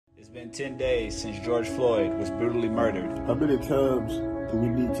been 10 days since George Floyd was brutally murdered. How many times do we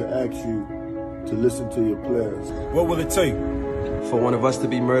need to ask you to listen to your players? What will it take for one of us to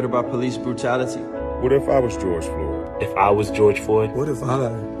be murdered by police brutality? What if I was George Floyd? If I was George Floyd? What if I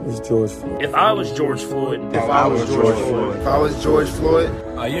was George Floyd? If I was George Floyd? If I was George Floyd? If I was George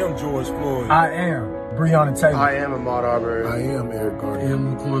Floyd? I am George Floyd. I am Breonna Taylor. I am Ahmaud Arbery. I am Eric Garner. I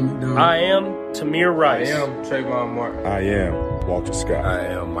am McCormick Dunn. I am Tamir Rice. I am Trayvon Martin. I am Walter Scott. I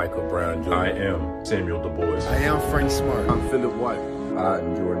am Michael Brown Jr. I am Samuel Du Bois. I am Frank Smart. I'm Philip White. I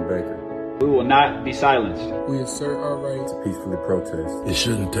am Jordan Baker. We will not be silenced. We assert our right to peacefully protest. It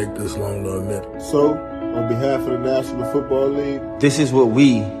shouldn't take this long to admit. So, on behalf of the National Football League, this is what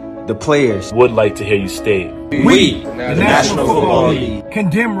we, the players, would like to hear you state. We, the National Football League,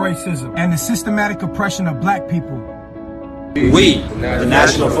 condemn racism and the systematic oppression of black people. We, the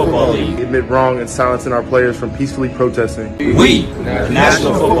National Football League, admit wrong and silencing our players from peacefully protesting. We, the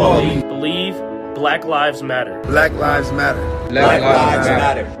National Football League, believe Black Lives Matter. Black Lives Matter. Black Lives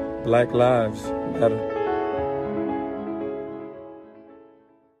Matter. Black Lives Matter.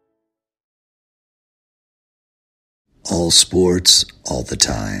 All sports, all the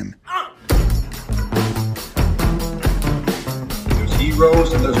time. There's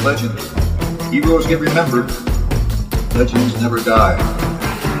heroes and there's legends. Heroes get remembered. Legends never die.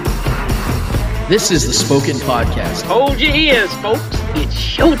 This is the Spoken Podcast. Hold your ears, folks. It's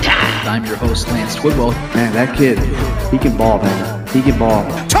showtime. I'm your host, Lance Twidwell. Man, that kid, he can ball, man. He can ball.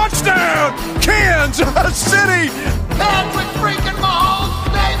 Touchdown, Kansas City! Patrick freaking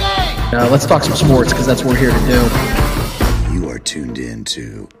Mahomes, baby! Let's talk some sports, because that's what we're here to do. You are tuned in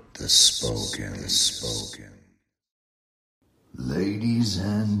to The Spoken. Ladies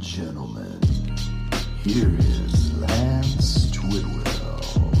and gentlemen, here is Lance Twidwell.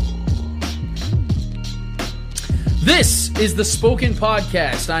 This is the Spoken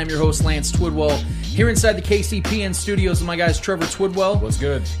Podcast. I'm your host, Lance Twidwell, here inside the KCPN studios with my guys Trevor Twidwell. What's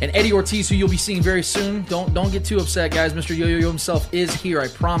good? And Eddie Ortiz, who you'll be seeing very soon. Don't get too upset, guys. Mr. Yo-Yo himself is here, I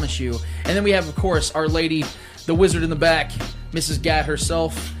promise you. And then we have, of course, our lady, the wizard in the back, Mrs. Gat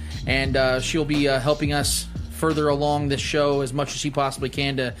herself. And she'll be helping us further along this show as much as she possibly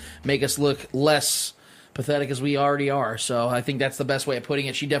can to make us look less pathetic as we already are. So I think that's the best way of putting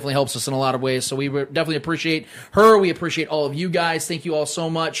it. She definitely helps us in a lot of ways. So we definitely appreciate her. We appreciate all of you guys. Thank you all so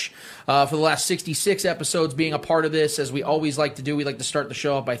much for the last 66 episodes being a part of this. As we always like to do, we like to start the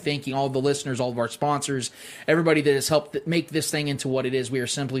show off by thanking all of the listeners, all of our sponsors, everybody that has helped make this thing into what it is. We are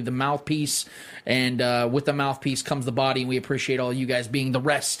simply the mouthpiece, and with the mouthpiece comes the body, and we appreciate all of you guys being the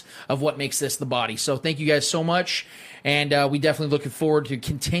rest of what makes this the body. So thank you guys so much. And we definitely looking forward to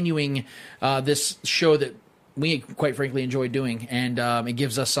continuing this show that we quite frankly enjoy doing. And it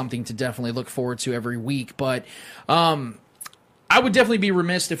gives us something to definitely look forward to every week. But I would definitely be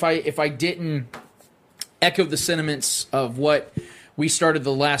remiss if I didn't echo the sentiments of what we started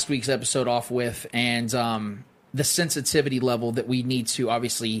the last week's episode off with, and the sensitivity level that we need to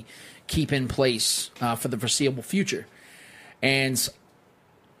obviously keep in place for the foreseeable future. And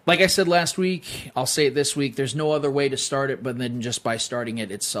like I said last week, I'll say it this week, there's no other way to start it but than just by starting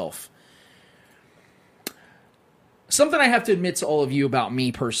it itself. Something I have to admit to all of you about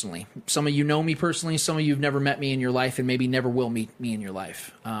me personally. Some of you know me personally, some of you have never met me in your life and maybe never will meet me in your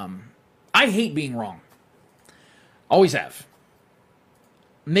life. I hate being wrong. Always have.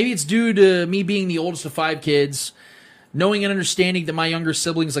 Maybe it's due to me being the oldest of 5 kids, knowing and understanding that my younger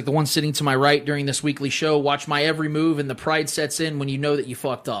siblings, like the one sitting to my right during this weekly show, watch my every move, and the pride sets in when you know that you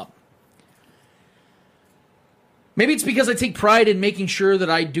fucked up. Maybe it's because I take pride in making sure that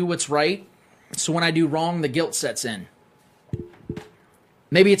I do what's right, so when I do wrong, the guilt sets in.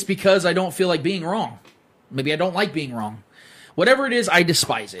 Maybe it's because I don't feel like being wrong. Maybe I don't like being wrong. Whatever it is, I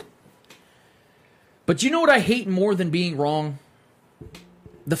despise it. But you know what I hate more than being wrong?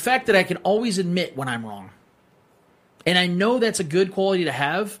 The fact that I can always admit when I'm wrong. And I know that's a good quality to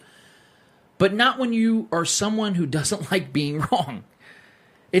have, but not when you are someone who doesn't like being wrong.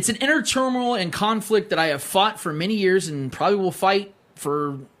 It's an inner turmoil and conflict that I have fought for many years and probably will fight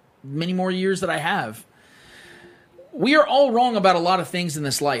for many more years that I have. We are all wrong about a lot of things in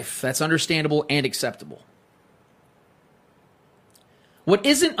this life. That's understandable and acceptable. What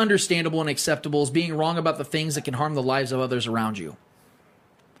isn't understandable and acceptable is being wrong about the things that can harm the lives of others around you.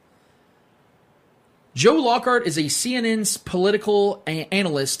 Joe Lockhart is a CNN's political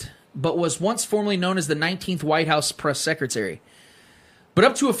analyst, but was once formerly known as the 19th White House press secretary. But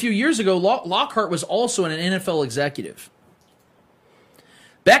up to a few years ago, Lockhart was also an NFL executive.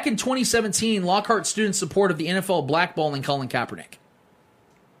 Back in 2017, Lockhart stood in support of the NFL blackballing Colin Kaepernick.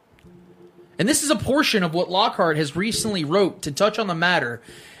 And this is a portion of what Lockhart has recently wrote to touch on the matter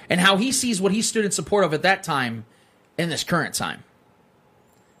and how he sees what he stood in support of at that time in this current time.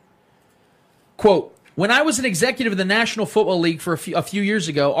 Quote, when I was an executive of the National Football League for a few years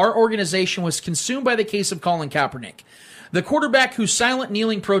ago, our organization was consumed by the case of Colin Kaepernick. The quarterback whose silent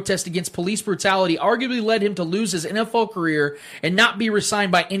kneeling protest against police brutality arguably led him to lose his NFL career and not be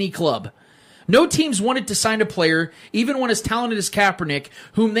re-signed by any club. No teams wanted to sign a player, even one as talented as Kaepernick,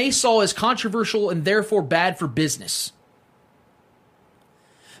 whom they saw as controversial and therefore bad for business.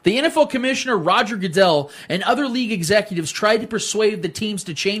 The NFL Commissioner Roger Goodell and other league executives tried to persuade the teams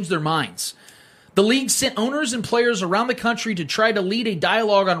to change their minds. The league sent owners and players around the country to try to lead a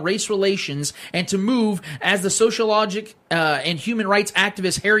dialogue on race relations and to move, as the sociologic and human rights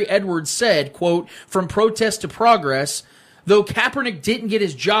activist Harry Edwards said, quote, from protest to progress. Though Kaepernick didn't get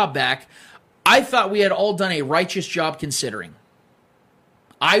his job back, I thought we had all done a righteous job considering.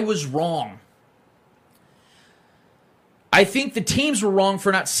 I was wrong. I think the teams were wrong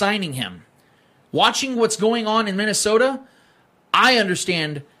for not signing him. Watching what's going on in Minnesota, I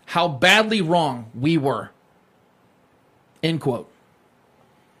understand how badly wrong we were. End quote.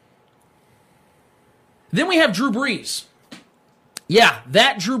 Then we have Drew Brees. Yeah,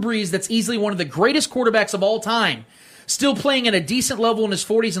 that Drew Brees that's easily one of the greatest quarterbacks of all time, still playing at a decent level in his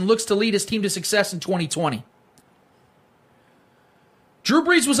 40s and looks to lead his team to success in 2020. Drew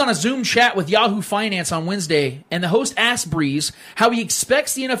Brees was on a Zoom chat with Yahoo Finance on Wednesday, and the host asked Brees how he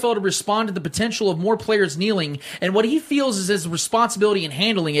expects the NFL to respond to the potential of more players kneeling and what he feels is his responsibility in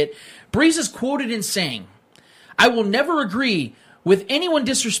handling it. Brees is quoted in saying, I will never agree with anyone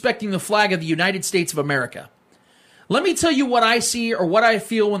disrespecting the flag of the United States of America. Let me tell you what I see or what I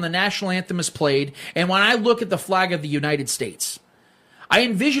feel when the national anthem is played and when I look at the flag of the United States. I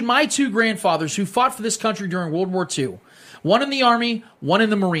envision my two grandfathers who fought for this country during World War II. One in the Army, one in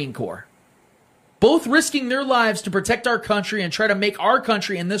the Marine Corps. Both risking their lives to protect our country and try to make our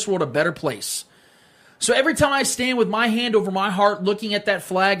country and this world a better place. So every time I stand with my hand over my heart looking at that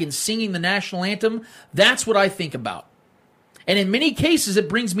flag and singing the national anthem, that's what I think about. And in many cases, it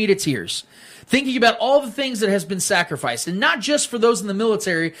brings me to tears. Thinking about all the things that has been sacrificed, and not just for those in the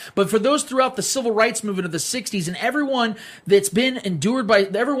military, but for those throughout the civil rights movement of the 60s and everyone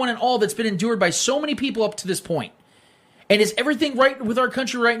and all that's been endured by so many people up to this point. And is everything right with our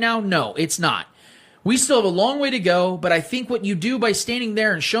country right now? No, it's not. We still have a long way to go, but I think what you do by standing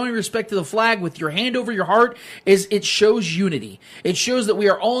there and showing respect to the flag with your hand over your heart is it shows unity. It shows that we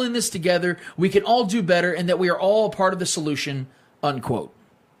are all in this together, we can all do better, and that we are all a part of the solution, unquote.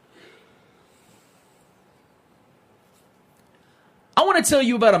 I want to tell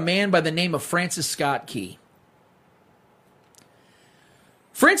you about a man by the name of Francis Scott Key.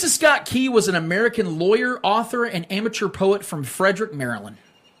 Francis Scott Key was an American lawyer, author, and amateur poet from Frederick, Maryland.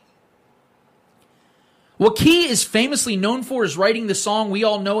 What Key is famously known for is writing the song we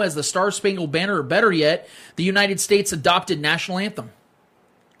all know as the Star-Spangled Banner, or better yet, the United States adopted national anthem.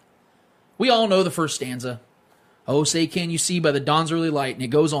 We all know the first stanza. Oh, say can you see by the dawn's early light, and it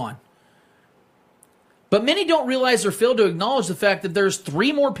goes on. But many don't realize or fail to acknowledge the fact that there's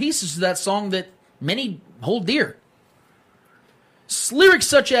 3 more pieces to that song that many hold dear. Lyrics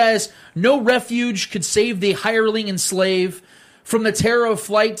such as, no refuge could save the hireling and slave, from the terror of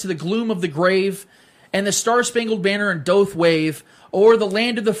flight to the gloom of the grave, and the star-spangled banner and doth wave, o'er the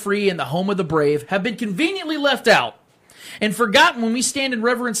land of the free and the home of the brave, have been conveniently left out and forgotten when we stand in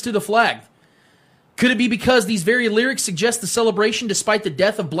reverence to the flag. Could it be because these very lyrics suggest the celebration despite the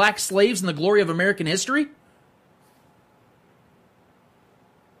death of black slaves and the glory of American history?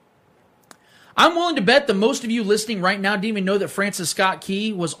 I'm willing to bet that most of you listening right now didn't even know that Francis Scott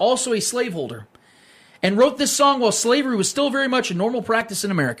Key was also a slaveholder and wrote this song while slavery was still very much a normal practice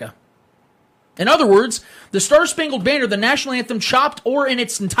in America. In other words, the Star-Spangled Banner, the national anthem, chopped or in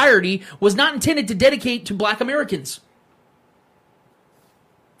its entirety, was not intended to dedicate to black Americans.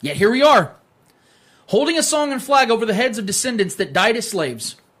 Yet here we are, holding a song and flag over the heads of descendants that died as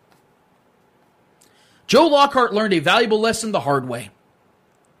slaves. Joe Lockhart learned a valuable lesson the hard way.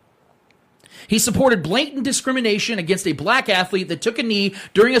 He supported blatant discrimination against a black athlete that took a knee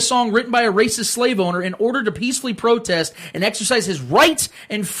during a song written by a racist slave owner in order to peacefully protest and exercise his rights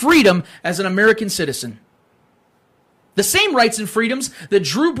and freedom as an American citizen. The same rights and freedoms that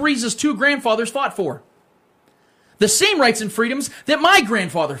Drew Brees' 2 grandfathers fought for. The same rights and freedoms that my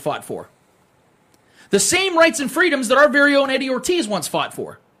grandfather fought for. The same rights and freedoms that our very own Eddie Ortiz once fought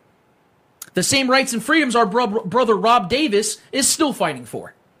for. The same rights and freedoms our brother Rob Davis is still fighting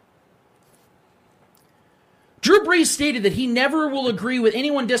for. Drew Brees stated that he never will agree with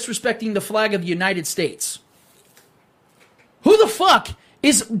anyone disrespecting the flag of the United States. Who the fuck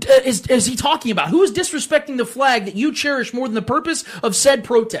is he talking about? Who is disrespecting the flag that you cherish more than the purpose of said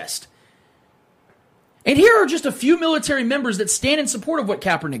protest? And here are just a few military members that stand in support of what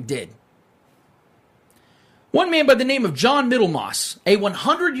Kaepernick did. One man by the name of John Middlemoss, a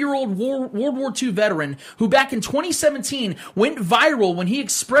 100-year-old World War II veteran who back in 2017 went viral when he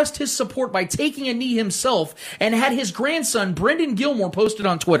expressed his support by taking a knee himself and had his grandson, Brendan Gilmore, posted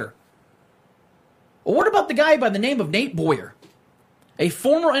on Twitter. Well, what about the guy by the name of Nate Boyer, a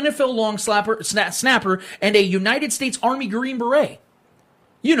former NFL long snapper and a United States Army Green Beret?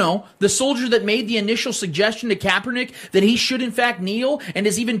 You know, the soldier that made the initial suggestion to Kaepernick that he should in fact kneel and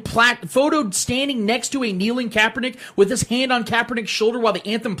is even photoed standing next to a kneeling Kaepernick with his hand on Kaepernick's shoulder while the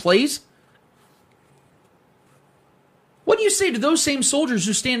anthem plays? What do you say to those same soldiers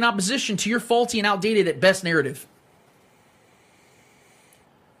who stand in opposition to your faulty and outdated at best narrative?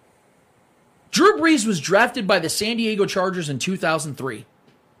 Drew Brees was drafted by the San Diego Chargers in 2003.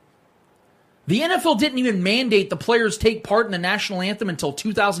 The NFL didn't even mandate the players take part in the national anthem until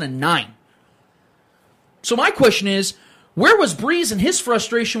 2009. So my question is, where was Brees and his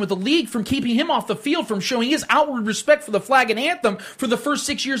frustration with the league from keeping him off the field from showing his outward respect for the flag and anthem for the first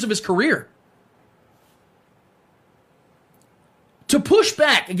 6 years of his career? To push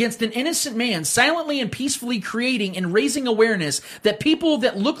back against an innocent man silently and peacefully creating and raising awareness that people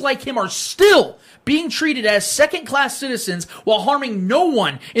that look like him are still being treated as second-class citizens while harming no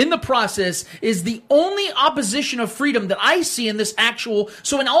one in the process is the only opposition of freedom that I see in this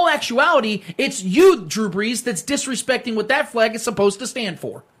so in all actuality, it's you, Drew Brees, that's disrespecting what that flag is supposed to stand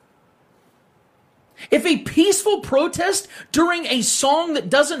for. If a peaceful protest during a song that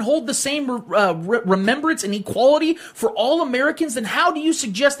doesn't hold the same remembrance and equality for all Americans, then how do you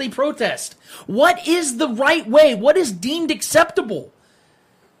suggest they protest? What is the right way? What is deemed acceptable?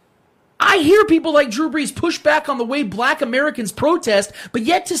 I hear people like Drew Brees push back on the way black Americans protest, but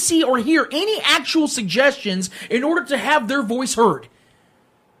yet to see or hear any actual suggestions in order to have their voice heard.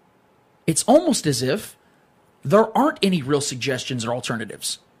 It's almost as if there aren't any real suggestions or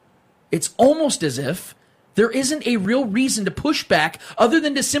alternatives. It's almost as if there isn't a real reason to push back other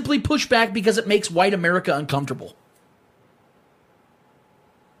than to simply push back because it makes white America uncomfortable.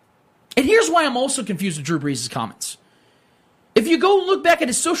 And here's why I'm also confused with Drew Brees' comments. If you go look back at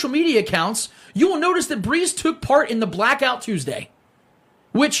his social media accounts, you will notice that Brees took part in the Blackout Tuesday,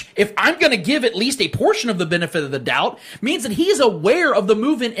 which, if I'm going to give at least a portion of the benefit of the doubt, means that he is aware of the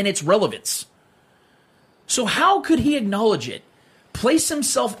movement and its relevance. So how could he acknowledge it, place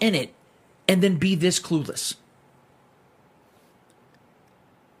himself in it, and then be this clueless?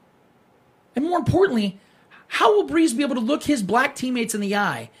 And more importantly, how will Brees be able to look his black teammates in the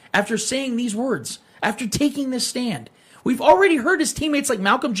eye after saying these words, after taking this stand? We've already heard his teammates like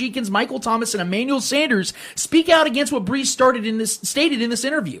Malcolm Jenkins, Michael Thomas, and Emmanuel Sanders speak out against what Brees stated in this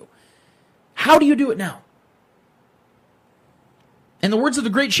interview. How do you do it now? In the words of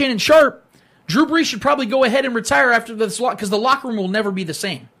the great Shannon Sharp, Drew Brees should probably go ahead and retire after this because the locker room will never be the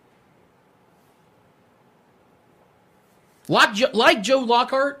same. Like Joe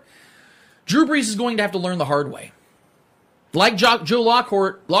Lockhart, Drew Brees is going to have to learn the hard way. Like Joe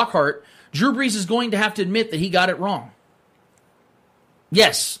Lockhart, Drew Brees is going to have to admit that he got it wrong.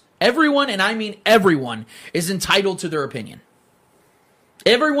 Yes, everyone, and I mean everyone, is entitled to their opinion.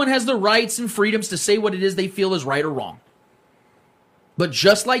 Everyone has the rights and freedoms to say what it is they feel is right or wrong. But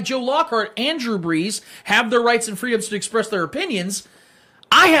just like Joe Lockhart and Drew Brees have their rights and freedoms to express their opinions,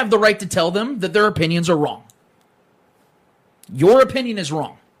 I have the right to tell them that their opinions are wrong. Your opinion is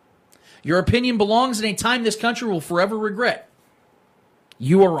wrong. Your opinion belongs in a time this country will forever regret.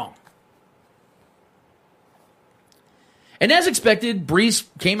 You are wrong. And as expected, Brees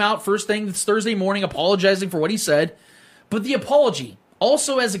came out first thing this Thursday morning apologizing for what he said. But the apology,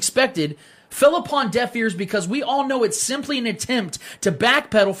 also as expected, fell upon deaf ears because we all know it's simply an attempt to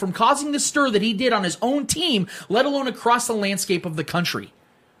backpedal from causing the stir that he did on his own team, let alone across the landscape of the country.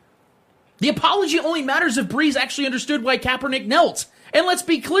 The apology only matters if Brees actually understood why Kaepernick knelt. And let's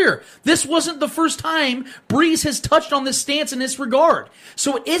be clear, this wasn't the first time Brees has touched on this stance in this regard.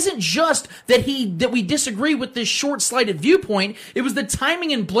 So it isn't just that we disagree with this short-sighted viewpoint, it was the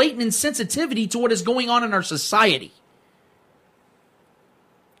timing and blatant insensitivity to what is going on in our society.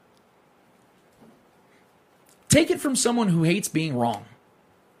 Take it from someone who hates being wrong.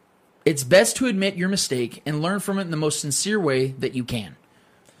 It's best to admit your mistake and learn from it in the most sincere way that you can.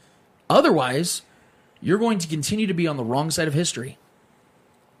 Otherwise, you're going to continue to be on the wrong side of history.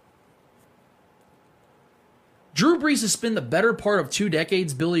 Drew Brees has spent the better part of 2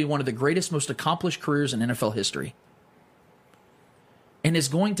 decades building one of the greatest, most accomplished careers in NFL history. And is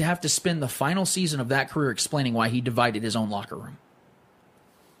going to have to spend the final season of that career explaining why he divided his own locker room.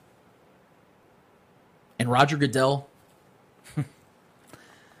 And Roger Goodell,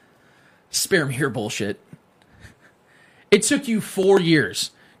 spare me your bullshit. It took you 4 years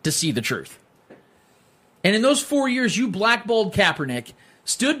to see the truth. And in those 4 years, you blackballed Kaepernick,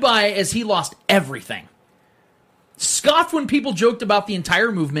 stood by as he lost everything, scoffed when people joked about the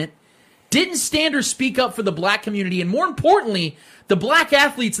entire movement, didn't stand or speak up for the black community, and more importantly, the black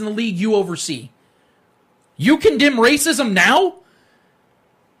athletes in the league you oversee. You condemn racism now?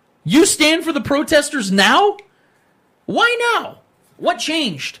 You stand for the protesters now? Why now? What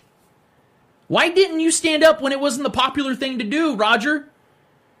changed? Why didn't you stand up when it wasn't the popular thing to do, Roger?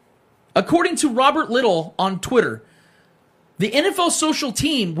 According to Robert Little on Twitter, the NFL social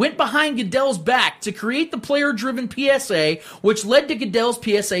team went behind Goodell's back to create the player-driven PSA, which led to Goodell's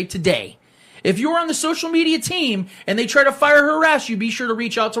PSA today. If you're on the social media team and they try to fire or harass you, be sure to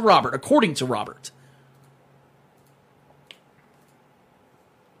reach out to Robert, according to Robert.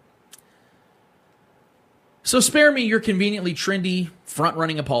 So spare me your conveniently trendy,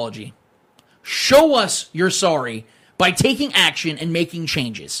 front-running apology. Show us you're sorry by taking action and making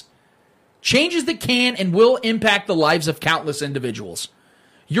changes. Changes that can and will impact the lives of countless individuals.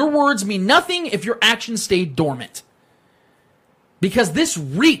 Your words mean nothing if your actions stay dormant. Because this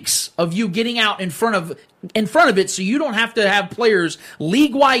reeks of you getting out in front of it so you don't have to have players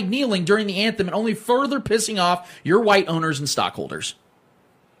league-wide kneeling during the anthem and only further pissing off your white owners and stockholders.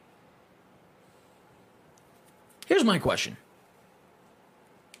 Here's my question.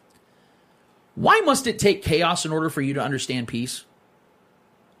 Why must it take chaos in order for you to understand peace?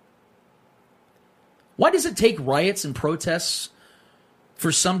 Why does it take riots and protests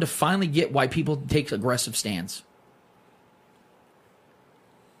for some to finally get why people take aggressive stands?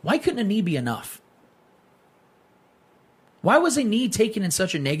 Why couldn't a knee be enough? Why was a knee taken in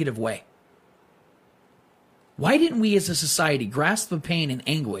such a negative way? Why didn't we as a society grasp the pain and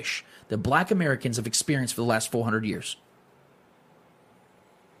anguish that black Americans have experienced for the last 400 years?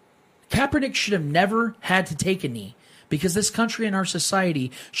 Kaepernick should have never had to take a knee because this country and our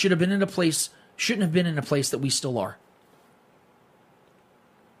society shouldn't have been in a place that we still are.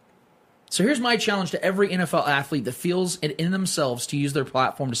 So here's my challenge to every NFL athlete that feels it in themselves to use their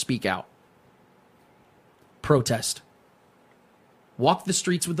platform to speak out. Protest. Walk the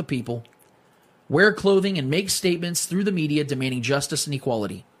streets with the people. Wear clothing and make statements through the media demanding justice and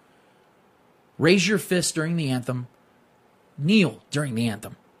equality. Raise your fist during the anthem. Kneel during the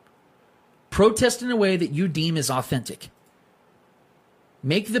anthem. Protest in a way that you deem is authentic.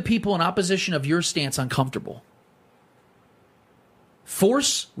 Make the people in opposition of your stance uncomfortable.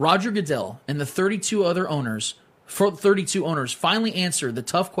 Force Roger Goodell and the 32 owners finally answer the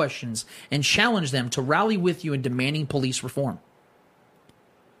tough questions and challenge them to rally with you in demanding police reform.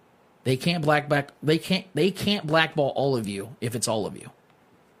 They can't blackball all of you if it's all of you.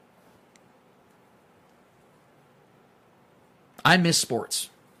 I miss sports.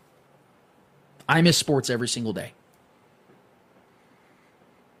 I miss sports every single day.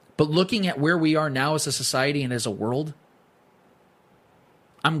 But looking at where we are now as a society and as a world,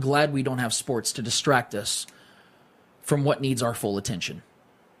 I'm glad we don't have sports to distract us from what needs our full attention.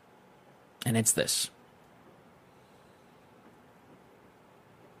 And it's this.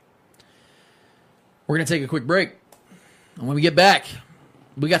 We're going to take a quick break. And when we get back,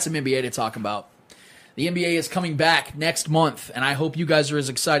 we got some NBA to talk about. The NBA is coming back next month, and I hope you guys are as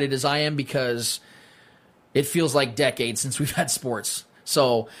excited as I am because it feels like decades since we've had sports.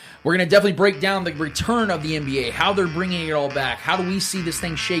 So we're going to definitely break down the return of the NBA, how they're bringing it all back. How do we see this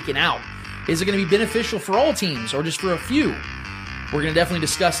thing shaken out? Is it going to be beneficial for all teams or just for a few? We're going to definitely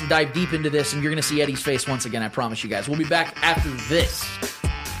discuss and dive deep into this, and you're going to see Eddie's face once again, I promise you guys. We'll be back after this.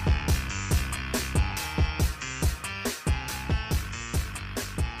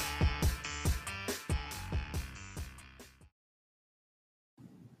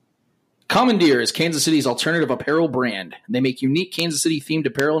 Commandeer is Kansas City's alternative apparel brand. They make unique Kansas City-themed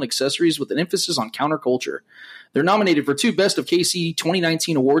apparel and accessories with an emphasis on counterculture. They're nominated for 2 Best of KC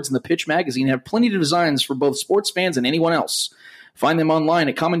 2019 awards in the Pitch magazine and have plenty of designs for both sports fans and anyone else. Find them online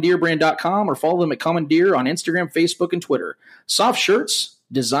at commandeerbrand.com or follow them at Commandeer on Instagram, Facebook, and Twitter. Soft shirts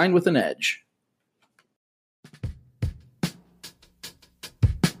designed with an edge.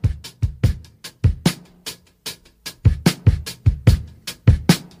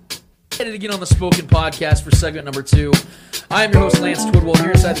 Again on the Spoken Podcast for segment number 2. I am your host, Lance Twidwell, here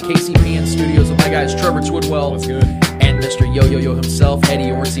inside the KCPN studios with my guys, Trevor Twidwell. What's good? And Mr. Yo himself,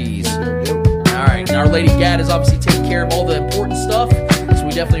 Eddie Ortiz. All right, and our lady Gad is obviously taking care of all the important stuff, so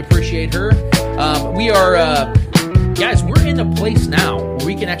we definitely appreciate her. Guys, we're in a place now where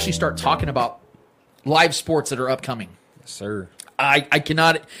we can actually start talking about live sports that are upcoming. Yes, sir. I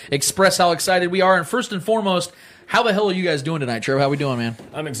cannot express how excited we are. And first and foremost, how the hell are you guys doing tonight, Trevor? How we doing, man?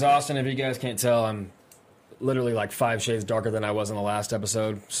 I'm exhausted. If you guys can't tell, I'm literally like 5 shades darker than I was in the last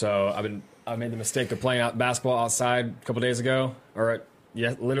episode. So I made the mistake of playing basketball outside a couple days ago, or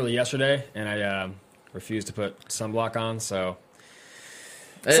literally yesterday, and I refused to put sunblock on. So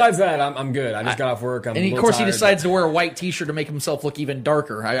besides that, I'm good. I just got off work. And of course, he decides to wear a white T-shirt to make himself look even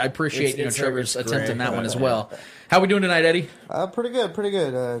darker. I appreciate Trevor's attempt in that one as well. How we doing tonight, Eddie? Pretty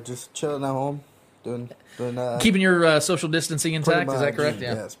good. Just chilling at home, doing keeping your social distancing intact. Is that correct?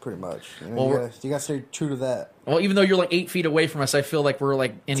 Yeah. Yes, pretty much. You got to stay true to that. Well, even though you're like 8 feet away from us, I feel like we're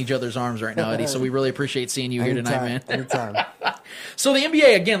like in each other's arms right now, Eddie. So we really appreciate seeing you here tonight, man. Anytime. So the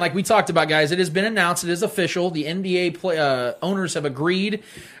NBA, again, like we talked about, guys, it has been announced. It is official. The NBA owners have agreed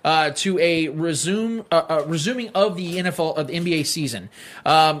to a resuming of the NBA season.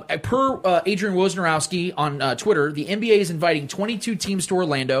 Per Adrian Wojnarowski on Twitter, the NBA is inviting 22 teams to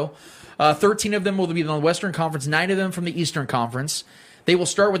Orlando. 13 of them will be in the Western Conference, 9 of them from the Eastern Conference. They will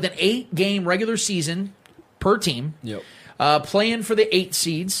start with an 8-game regular season per team, playing for the 8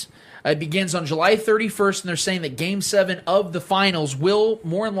 seeds. It begins on July 31st, and they're saying that Game 7 of the finals will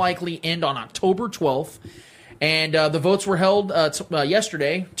more than likely end on October 12th. And the votes were held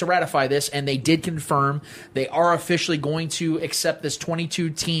yesterday to ratify this, and they did confirm they are officially going to accept this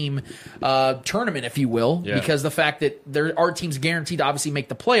 22-team tournament, if you will, because the fact that there are teams guaranteed to obviously make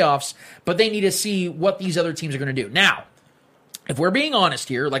the playoffs, but they need to see what these other teams are going to do. Now, if we're being honest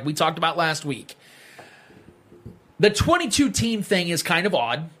here, like we talked about last week, the 22-team thing is kind of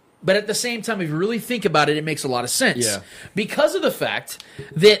odd. But at the same time, if you really think about it, it makes a lot of sense. Yeah. Because of the fact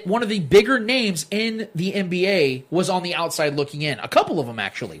that one of the bigger names in the NBA was on the outside looking in. A couple of them,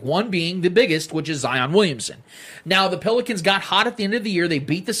 actually. One being the biggest, which is Zion Williamson. Now, the Pelicans got hot at the end of the year. They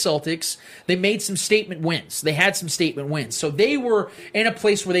beat the Celtics. They made some statement wins. They had some statement wins. So they were in a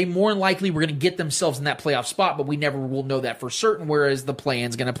place where they more than likely were going to get themselves in that playoff spot, but we never will know that for certain, whereas the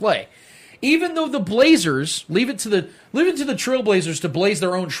play-in's going to play. Even though the Blazers, leave it to the Trailblazers to blaze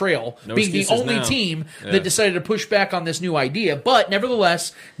their own trail, being the only team that decided to push back on this new idea. But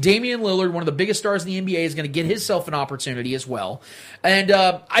nevertheless, Damian Lillard, one of the biggest stars in the NBA, is going to get himself an opportunity as well. And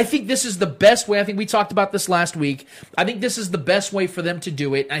I think this is the best way. I think we talked about this last week. I think this is the best way for them to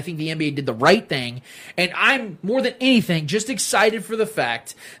do it. And I think the NBA did the right thing. And I'm, more than anything, just excited for the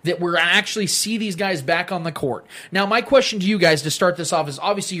fact that we're going to actually see these guys back on the court. Now, my question to you guys to start this off is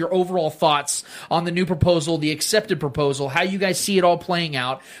obviously your overall thoughts on the new proposal, the accepted proposal, how you guys see it all playing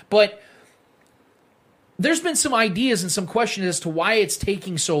out. But there's been some ideas and some questions as to why it's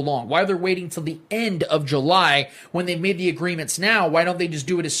taking so long, why they're waiting till the end of July when they've made the agreements now. Why don't they just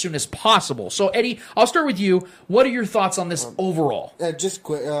do it as soon as possible? So, Eddie, I'll start with you. What are your thoughts on this overall? Just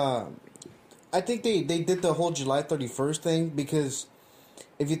quick. I think they did the whole July 31st thing because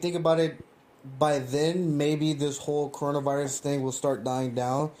if you think about it, by then maybe this whole coronavirus thing will start dying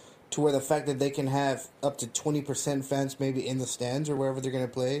down to where the fact that they can have up to 20% fans maybe in the stands or wherever they're going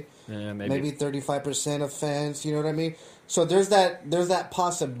to play. Yeah, maybe 35% of fans, you know what I mean? So there's that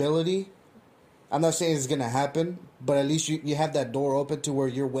possibility. I'm not saying it's going to happen, but at least you have that door open to where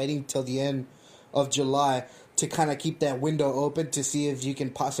you're waiting till the end of July to kind of keep that window open to see if you can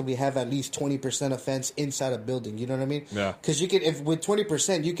possibly have at least 20% of fans inside a building. You know what I mean? Yeah. Because you can, if with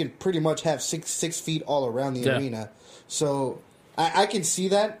 20%, you can pretty much have six feet all around the arena. So I can see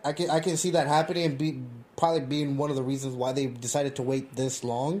that. I can see that happening and probably being one of the reasons why they decided to wait this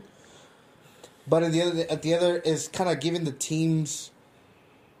long. But at the other is kind of giving the teams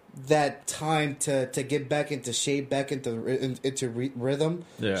that time to get back into shape, back into rhythm.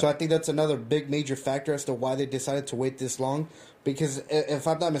 Yeah. So I think that's another big major factor as to why they decided to wait this long. Because if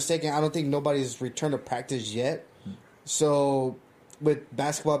I'm not mistaken, I don't think nobody's returned to practice yet. So with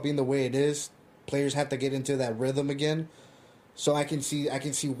basketball being the way it is, players have to get into that rhythm again. So I can see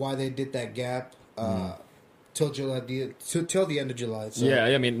why they did that gap till July, till the end of July. So. Yeah,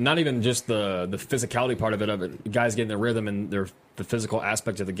 I mean, not even just the physicality part of it, guys getting the rhythm and the physical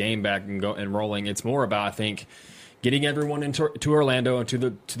aspect of the game back and rolling. It's more about, I think, getting everyone to Orlando and to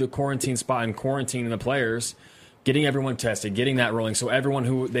the quarantine spot and quarantining the players, getting everyone tested, getting that rolling, so everyone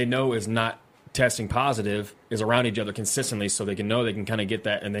who they know is not testing positive is around each other consistently, so they can kind of get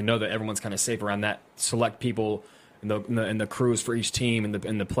that, and they know that everyone's kind of safe around that select people. And the crews for each team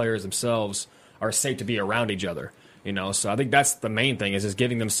and the players themselves are safe to be around each other, you know. So I think that's the main thing is just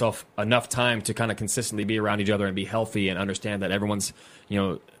giving themselves enough time to kind of consistently be around each other and be healthy and understand that everyone's, you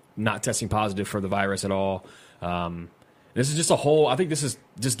know, not testing positive for the virus at all. This is just I think this is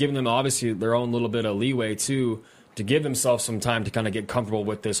just giving them obviously their own little bit of leeway too, to give themselves some time to kind of get comfortable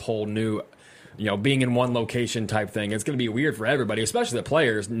with this whole new being in one location type thing. It's going to be weird for everybody, especially the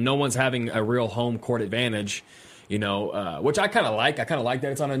players. No one's having a real home court advantage, which I kind of like. I kind of like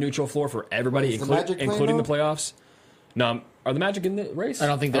that it's on a neutral floor for everybody, including the playoffs. No, are the Magic in the race? I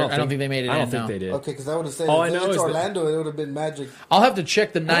don't think they made it. I don't think they did. Okay, because I would have said all if I know it's is Orlando, it would have been Magic. I'll have to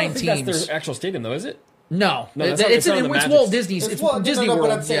check the I 9 don't think teams. that's their actual stadium, though, is it? No, it's Walt Disney's. It's Disney World.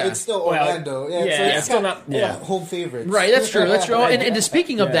 But I'm saying it's still Orlando. So it's still not home favorites. Right, that's true. That's true. And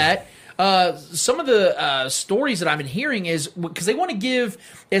speaking of that, some of the stories that I've been hearing is because they want to give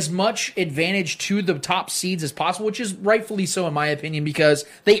as much advantage to the top seeds as possible, which is rightfully so in my opinion, because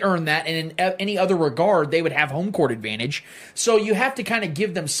they earn that, and in any other regard, they would have home court advantage. So you have to kind of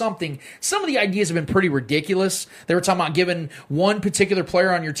give them something. Some of the ideas have been pretty ridiculous. They were talking about giving one particular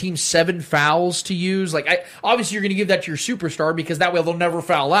player on your team 7 fouls to use. Obviously you're going to give that to your superstar because that way they'll never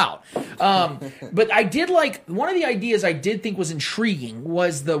foul out. But I did like one of the ideas I did think was intriguing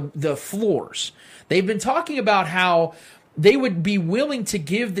was the floors. They've been talking about how they would be willing to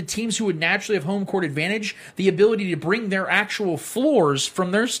give the teams who would naturally have home court advantage the ability to bring their actual floors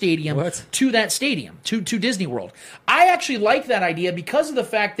from their stadium to that stadium, to Disney World. I actually like that idea because of the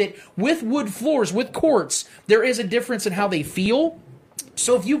fact that with wood floors, with courts, there is a difference in how they feel.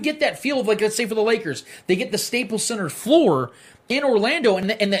 So if you get that feel of, let's say for the Lakers, they get the Staples Center floor in Orlando and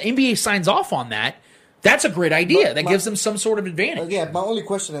the NBA signs off on that, that's a great idea. That gives them some sort of advantage. My only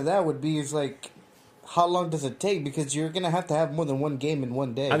question to that would be how long does it take? Because you're going to have more than one game in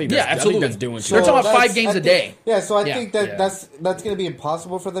one day. I think absolutely. That's doing too. They're talking about 5 games a day. Yeah, so I think that's going to be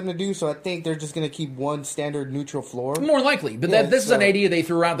impossible for them to do. So I think they're just going to keep one standard neutral floor. More likely. But this is an idea they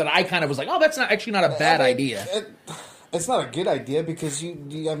threw around that I kind of was like, oh, that's not a bad idea. It's not a good idea because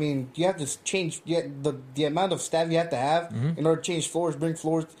you have to change the amount of staff you have to have in order to change floors, bring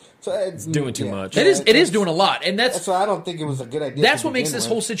floors. So it's doing too much. It is doing a lot, and that's why I don't think it was a good idea. That's what makes this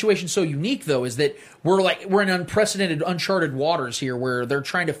whole situation so unique, though, is that we're in unprecedented, uncharted waters here, where they're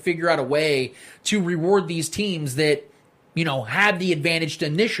trying to figure out a way to reward these teams that had the advantage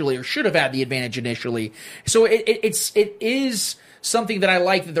initially or should have had the advantage initially. So it is something that I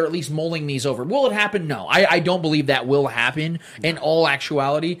like that they're at least mulling these over. Will it happen? No. I don't believe that will happen in all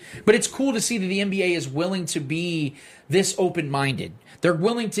actuality. But it's cool to see that the NBA is willing to be this open-minded. They're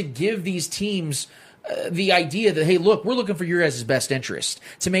willing to give these teams the idea that, hey, look, we're looking for your guys' best interest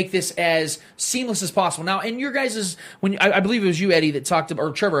to make this as seamless as possible. Now, and your guys' I believe it was you, Eddie, that talked about,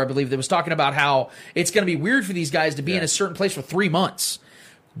 or Trevor, I believe, that was talking about how it's going to be weird for these guys to be in a certain place for 3 months.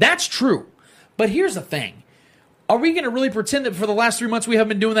 That's true. But here's the thing. Are we going to really pretend that for the last 3 months we haven't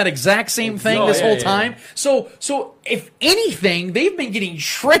been doing that exact same thing this whole time? So if anything, they've been getting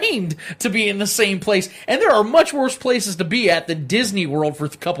trained to be in the same place, and there are much worse places to be at than Disney World for a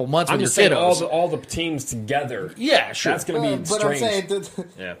couple months. I'm just saying all the teams together. Yeah, sure. That's going to be strange. I'm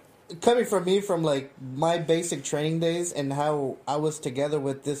saying, coming from me, from my basic training days and how I was together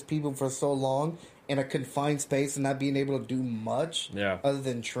with these people for so long in a confined space and not being able to do much other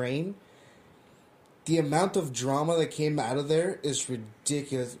than train. The amount of drama that came out of there is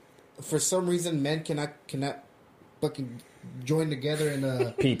ridiculous. For some reason, men cannot fucking join together in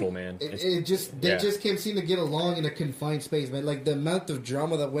a people, man. They just can't seem to get along in a confined space, man. The amount of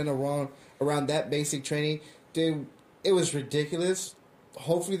drama that went around that basic training, dude, it was ridiculous.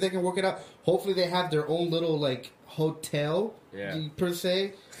 Hopefully they can work it out. Hopefully they have their own little hotel per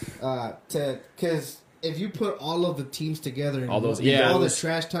se, because if you put all of the teams together and all the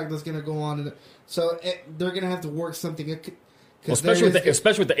trash talk that's gonna go on. So they're going to have to work something. Especially with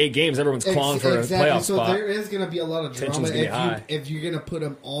the 8 games, everyone's clawing for a playoff spot. So there is going to be a lot of drama if you're going to put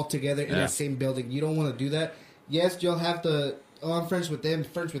them all together in the same building. You don't want to do that. Yes, you'll have to, I'm friends with them,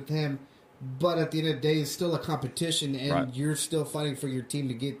 friends with him, but at the end of the day, it's still a competition, and you're still fighting for your team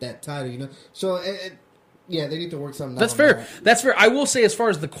to get that title, So they need to work something out. That's fair. That's fair. I will say, as far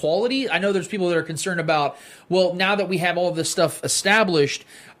as the quality, I know there's people that are concerned about, well, now that we have all of this stuff established,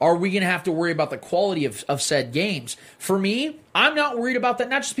 are we going to have to worry about the quality of said games? For me, I'm not worried about that,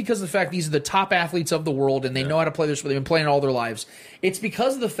 not just because of the fact these are the top athletes of the world and they know how to play this, but they've been playing all their lives. It's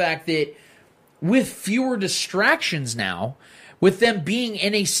because of the fact that with fewer distractions now, with them being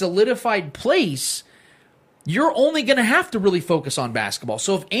in a solidified place, you're only going to have to really focus on basketball.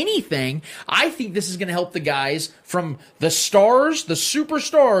 So if anything, I think this is going to help the guys from the stars, the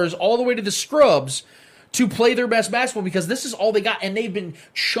superstars, all the way to the scrubs to play their best basketball, because this is all they got, and they've been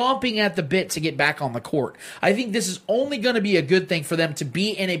chomping at the bit to get back on the court. I think this is only going to be a good thing for them to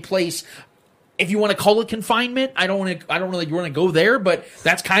be in a place if you want to call it confinement, I don't really want to go there, but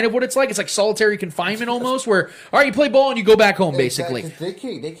that's kind of what it's like. It's like solitary confinement almost, where all right, you play ball and you go back home, basically. They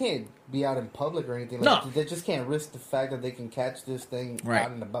can't be out in public or anything. No. They just can't risk the fact that they can catch this thing Right.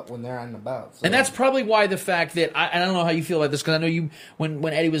 out and about when they're out and about. So. And that's probably why the fact that I don't know how you feel about this, because I know you when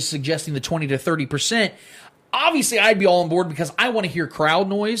Eddie was suggesting the 20 to 30%. Obviously, I'd be all on board because I want to hear crowd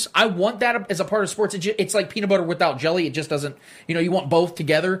noise. I want that as a part of sports. It's like peanut butter without jelly. It just doesn't, you want both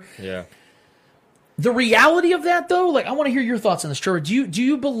together. Yeah. The reality of that, though, like I want to hear your thoughts on this, Trevor. Do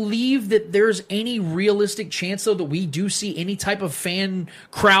you believe that there's any realistic chance, though, that we do see any type of fan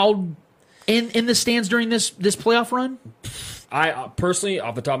crowd in the stands during this playoff run? I personally,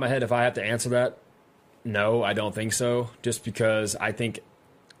 off the top of my head, if I have to answer that, no, I don't think so. Just because I think,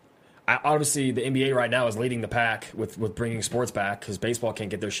 obviously, the NBA right now is leading the pack with bringing sports back because baseball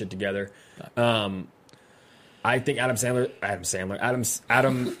can't get their shit together. I think Adam Silver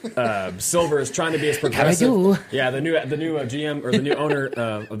is trying to be as progressive. Yeah, the new GM or the new owner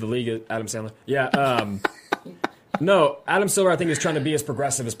of the league, Adam Sandler. Yeah, no, Adam Silver I think is trying to be as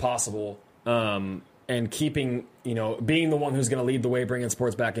progressive as possible. And keeping, being the one who's going to lead the way, bringing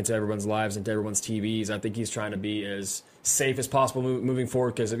sports back into everyone's lives, into everyone's TVs. I think he's trying to be as safe as possible moving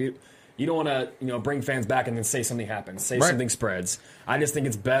forward. Because if you don't want to, bring fans back and then say something happens, something spreads. I just think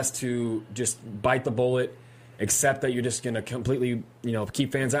it's best to just bite the bullet, accept that you're just going to completely,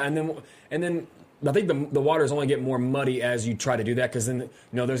 keep fans out, and then. I think the waters only get more muddy as you try to do that because then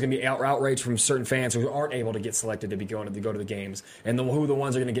there's going to be outrage from certain fans who aren't able to get selected to go to the games, and who the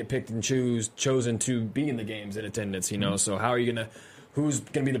ones are going to get picked and chosen to be in the games in attendance. So how are you going to? Who's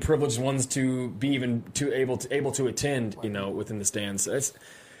going to be the privileged ones to be even able to attend? Within the stands. So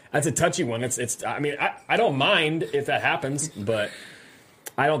that's a touchy one. I don't mind if that happens, but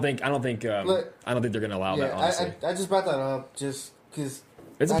I don't think they're going to allow that. Honestly, I just brought that up just because.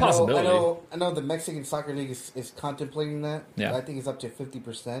 It's a possibility. I know the Mexican Soccer League is contemplating that. Yeah. I think it's up to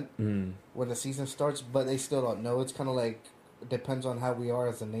 50% when the season starts, but they still don't know. It's kind of like, it depends on how we are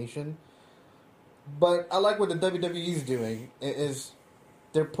as a nation. But I like what the WWE is doing. Is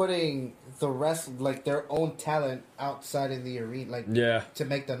they're putting the rest, like their own talent outside in the arena, to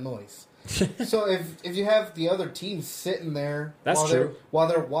make the noise. So if you have the other teams sitting there while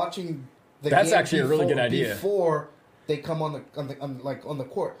they're watching the game, that's actually a really good idea. Before they come on the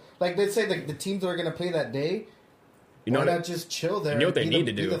court. Like, let's say the teams that are going to play that day, why not just chill there? You know what they need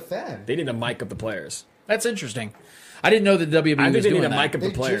to do? The fan. They need to mic up the players. That's interesting. I didn't know that WWE was doing that. I think they need to mic up the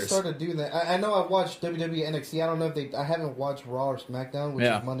players. They just started doing that. I know I watched WWE NXT. I don't know if I haven't watched Raw or SmackDown, which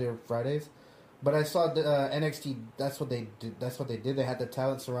is Monday or Fridays. But I saw NXT. That's what they did. They had the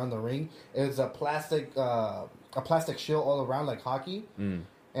talent surround the ring. It was a plastic shield all around, like hockey.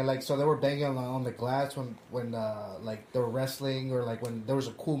 And so they were banging on the glass when they were wrestling, or like when there was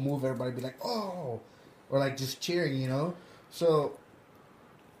a cool move, everybody would be like, oh, or like just cheering, So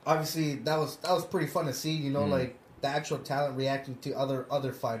obviously that was pretty fun to see, like the actual talent reacting to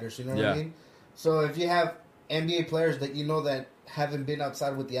other fighters, what I mean? So if you have NBA players that that haven't been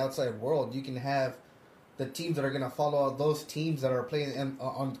outside with the outside world, you can have the teams that are going to follow those teams that are playing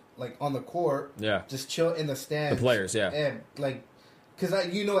on the court, just chill in the stands. The players, and because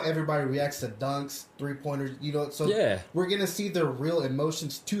everybody reacts to dunks, 3-pointers, so we're going to see their real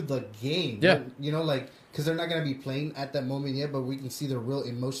emotions to the game. Yeah. Because they're not going to be playing at that moment yet, but we can see their real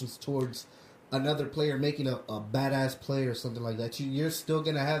emotions towards another player making a badass play or something like that. You're still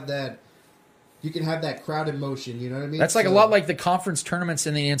going to have that. You can have that crowd emotion, you know what I mean? That's a lot like the conference tournaments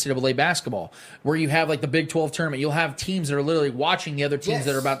in the NCAA basketball, where you have like the Big 12 tournament. You'll have teams that are literally watching the other teams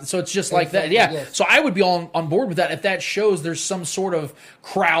that are about. So it's just like that. Yeah. Yes. So I would be on board with that if that shows there's some sort of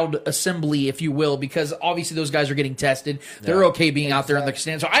crowd assembly, if you will, because obviously those guys are getting tested. They're okay being out there in the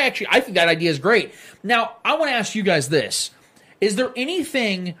stands. So I think that idea is great. Now, I want to ask you guys this. Is there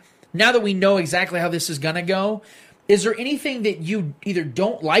anything, now that we know exactly how this is going to go, is there anything that you either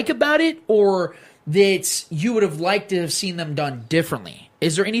don't like about it or that you would have liked to have seen them done differently?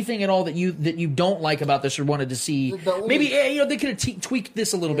 Is there anything at all that you don't like about this or wanted to see? Maybe they could have tweaked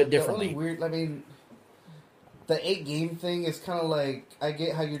this a little bit differently. The 8-game thing is kind of like, I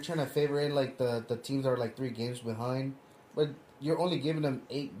get how you're trying to favor in like the teams that are like 3 games behind, but you're only giving them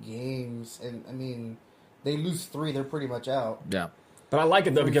 8 games, and I mean they lose 3, they're pretty much out. Yeah. But I like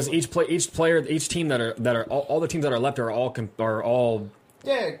it though because each player, each team that are all the teams that are left are all competing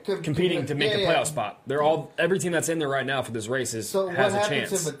to make a playoff spot. They're all every team that's in there right now for this race has a chance. So what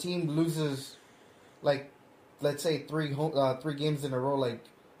happens if a team loses, like, let's say 3 games in a row? Like,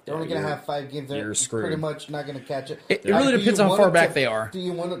 They're only going to have 5 games. They're pretty much not going to catch it. It really depends on how far back they are. Do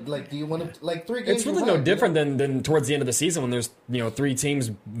you want to 3 games? It's really no different than towards the end of the season when there's 3 teams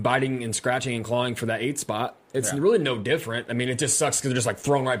biting and scratching and clawing for that 8th spot. It's really no different. I mean, it just sucks because they're just like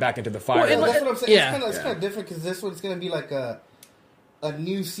thrown right back into the fire. Well, that's what I'm saying. It's kind of different because this one's going to be like a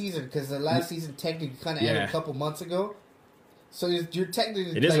new season because the last season technically kind of ended a couple months ago. So you're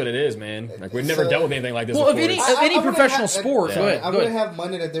technically... It is what it is, man. Like, we've never dealt with anything like this before. Of any professional sport... I would have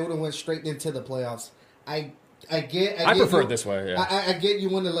money that they would have went straight into the playoffs. I prefer it this way, yeah. I get you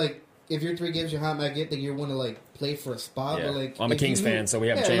want to, if you're 3 games behind, I get that you want to, play for a spot. Yeah. But, I'm a Kings fan, so we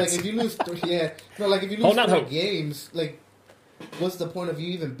have a chance. If you lose... if you lose 3 games, what's the point of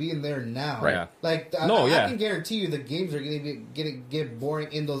you even being there now? Right. I can guarantee you the games are going to get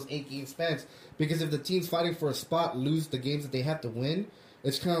boring in those 8-game spans. Because if the teams fighting for a spot lose the games that they have to win,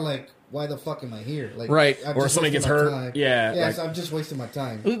 it's kind of like, why the fuck am I here? Right. Or somebody gets hurt. Time. So I'm just wasting my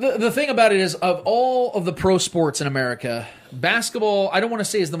time. The thing about it is, of all of the pro sports in America, basketball, I don't want to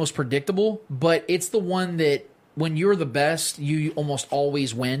say is the most predictable, but it's the one that when you're the best, you almost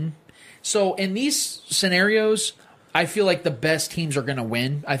always win. So in these scenarios, I feel like the best teams are going to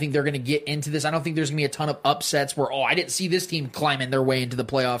win. I think they're going to get into this. I don't think there's going to be a ton of upsets where, I didn't see this team climbing their way into the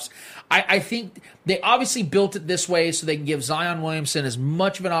playoffs. I think they obviously built it this way so they can give Zion Williamson as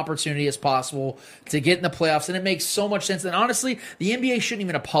much of an opportunity as possible to get in the playoffs, and it makes so much sense. And honestly, the NBA shouldn't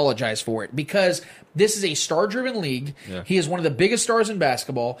even apologize for it because this is a star-driven league. Yeah. He is one of the biggest stars in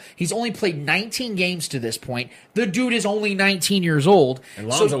basketball. He's only played 19 games to this point. The dude is only 19 years old. And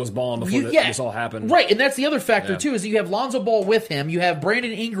Lonzo was balling before this all happened. Right, and that's the other factor, too, is that you have Lonzo Ball with him. You have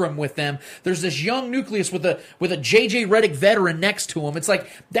Brandon Ingram with them. There's this young nucleus with a J.J. Redick veteran next to him. It's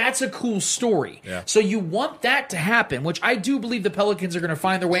like, that's a cool story. Yeah. So you want that to happen, which I do believe the Pelicans are going to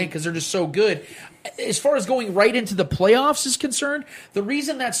find their way in because they're just so good. As far as going right into the playoffs is concerned, the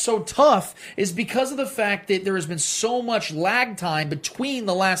reason that's so tough is because of the fact that there has been so much lag time between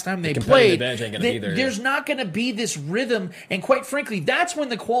the last time they played. There's not going to be this rhythm, and quite frankly, that's when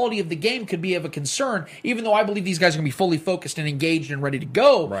the quality of the game could be of a concern, even though I believe these guys are going to be fully focused and engaged and ready to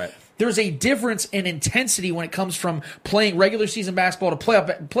go. Right. There's a difference in intensity when it comes from playing regular season basketball to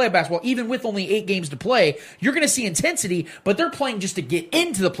playoff basketball. Even with only 8 games to play, you're going to see intensity, but they're playing just to get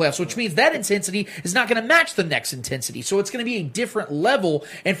into the playoffs, which means that intensity is not going to match the next intensity. So it's going to be a different level,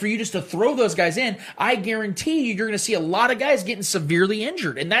 and for you just to throw those guys in, I guarantee you're going to see a lot of guys getting severely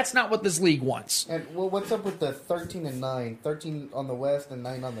injured, and that's not what this league wants. And what's up with the 13-9, 13 on the West and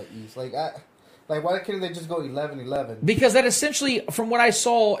 9 on the East? Why couldn't they just go 11-11? Because that essentially, from what I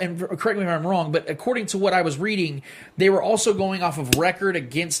saw, and correct me if I'm wrong, but according to what I was reading, they were also going off of record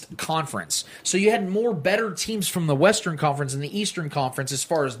against conference. So you had more better teams from the Western Conference and the Eastern Conference as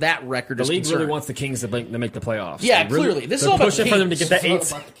far as that record is concerned. The league really wants the Kings to make the playoffs. Yeah, clearly. This is all about the Kings. For them to get that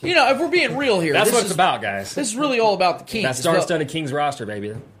 8th. If we're being real here. That's what it's about, guys. This is really all about the Kings. That star-studded Kings roster,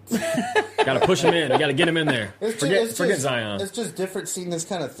 baby. Got to push him in. You got to get him in there. Forget Zion. It's just different seeing this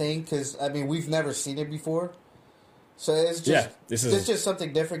kind of thing because we've never seen it before. So it's just this is just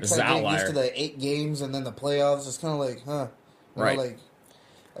something different. This is getting outlier. used to the 8 games and then the playoffs. It's kind of like, right.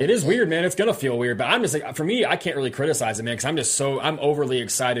 It is weird, man. It's gonna feel weird, but I'm just like, for me, I can't really criticize it, man, because I'm overly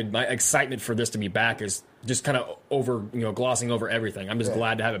excited. My excitement for this to be back is just kind of glossing over everything. I'm just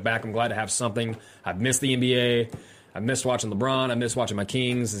glad to have it back. I'm glad to have something. I've missed the NBA. I've missed watching LeBron. I miss watching my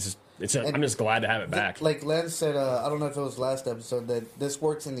Kings. I'm just glad to have it back. Like Len said, I don't know if it was last episode, that this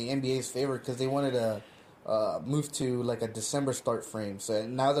works in the NBA's favor because they wanted to move to like a December start frame. So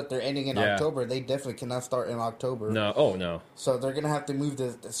now that they're ending in October, they definitely cannot start in October. No. So they're gonna have to move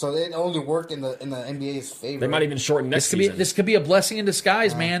this. So it only worked in the NBA's favor. They might even shorten next season. This could be a blessing in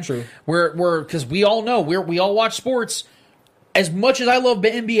disguise, man. True. Because we all know we all watch sports. As much as I love the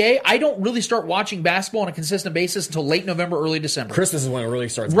NBA, I don't really start watching basketball on a consistent basis until late November, early December. Christmas is when it really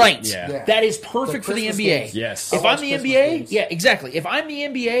starts. Right. Yeah. That is perfect for the NBA. Games. Yes. If I'm the NBA, exactly. If I'm the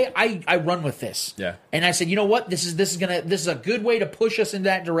NBA, I run with this. Yeah. And I said, you know what? This is a good way to push us in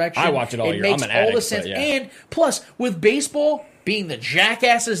that direction. I watch it all year. Makes I'm an addict, all the sense. Yeah. And plus, with baseball, being the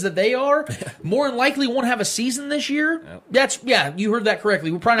jackasses that they are, more than likely won't have a season this year. Yep. You heard that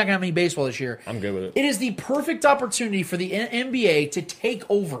correctly. We're probably not going to have any baseball this year. I'm good with it. It is the perfect opportunity for the NBA to take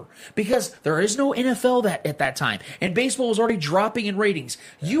over because there is no NFL at that time, and baseball is already dropping in ratings.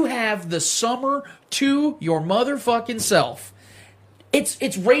 You have the summer to your motherfucking self.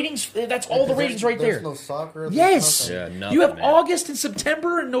 It's ratings. That's all the ratings right there. There's no soccer. Yes. Nothing, you have man. August and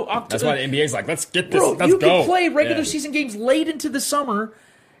September and no October. That's why the NBA's like, let's get this. Bro, let's you go. can play regular season games late into the summer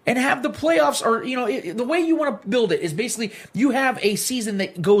and have the playoffs. Or the way you want to build it is basically you have a season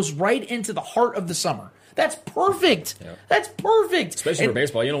that goes right into the heart of the summer. That's perfect. Yeah. That's perfect. Especially for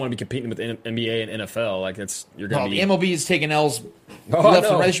baseball. You don't want to be competing with NBA and NFL. Like you're going to be. The MLB is taking L's left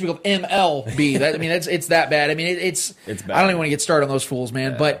and right. They should be called MLB. It's that bad. I mean, it's bad. I don't even want to get started on those fools,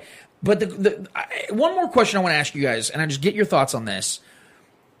 man. Yeah. But one more question I want to ask you guys, and I just get your thoughts on this.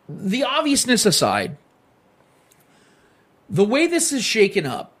 The obviousness aside, the way this is shaken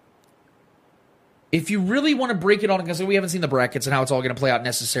up, if you really want to break it on, because we haven't seen the brackets and how it's all going to play out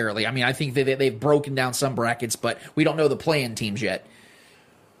necessarily. I mean, I think they've broken down some brackets, but we don't know the play-in teams yet.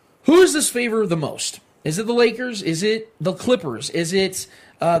 Who does this favor the most? Is it the Lakers? Is it the Clippers? Is it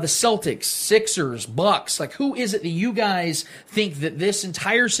the Celtics, Sixers, Bucks? Like, who is it that you guys think that this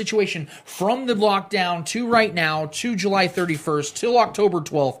entire situation, from the lockdown to right now, to July 31st, till October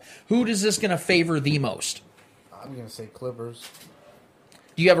 12th, who is this going to favor the most? I'm going to say Clippers.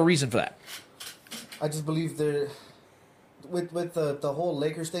 Do you have a reason for that? I just believe they're with the whole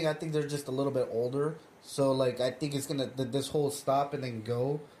Lakers thing. I think they're just a little bit older, so like I think it's gonna this whole stop and then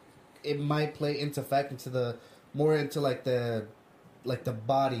go. It might play into the body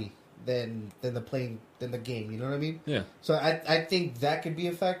than the game. You know what I mean? Yeah. So I think that could be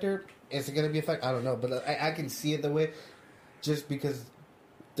a factor. Is it gonna be a factor? I don't know, but I can see it the way, just because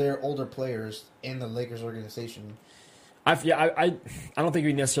they're older players in the Lakers organization. I don't think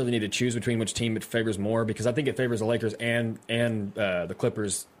we necessarily need to choose between which team it favors more, because I think it favors the Lakers and the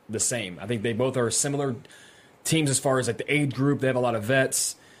Clippers the same. I think they both are similar teams as far as like the age group. They have a lot of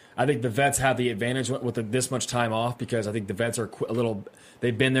vets. I think the vets have the advantage with this much time off, because I think the vets are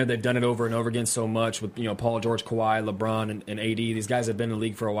they've been there, they've done it over and over again so much with Paul George, Kawhi, LeBron, and AD. These guys have been in the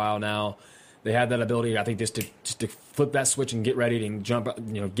league for a while now. They have that ability, I think, just to flip that switch and get ready and jump,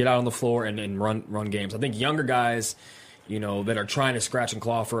 get out on the floor and run games. I think younger guys, that are trying to scratch and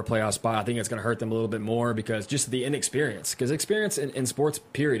claw for a playoff spot, I think it's going to hurt them a little bit more, because just the inexperience. Because experience in sports,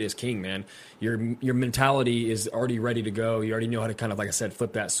 period, is king, man. Your mentality is already ready to go. You already know how to kind of, like I said,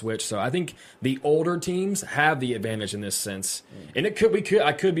 flip that switch. So I think the older teams have the advantage in this sense. And I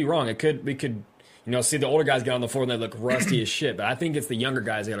could be wrong. We could see the older guys get on the floor and they look rusty as shit. But I think it's the younger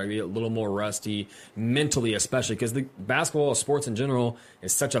guys that are be a little more rusty mentally, especially because the basketball, sports in general,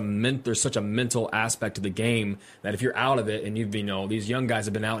 is there's such a mental aspect to the game that if you're out of it and these young guys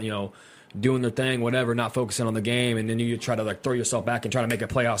have been out, doing their thing, whatever, not focusing on the game, and then you try to throw yourself back and try to make a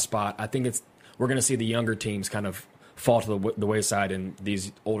playoff spot. I think we're going to see the younger teams kind of fall to the wayside, and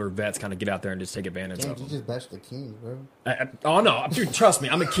these older vets kind of get out there and just take advantage of them. You just bashed the Kings, bro. Oh, no. Dude, trust me.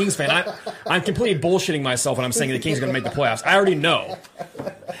 I'm a Kings fan. I'm completely bullshitting myself when I'm saying the Kings are going to make the playoffs. I already know.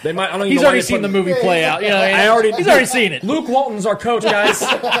 They might. I don't even He's know already seen the movie play out. He's already seen it. Luke Walton's our coach, guys.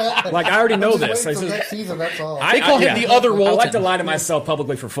 Like, I already know this. Next season, that's all. They call him the other Walton. I like to lie to myself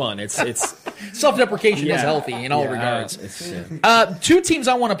publicly for fun. It's self-deprecation is healthy in all regards. Two teams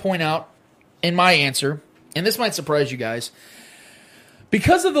I want to point out in my answer, and this might surprise you guys.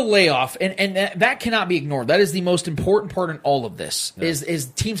 Because of the layoff, and that cannot be ignored. That is the most important part in all of this, is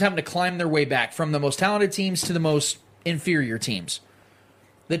teams having to climb their way back from the most talented teams to the most inferior teams.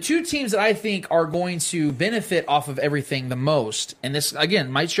 The two teams that I think are going to benefit off of everything the most, and this,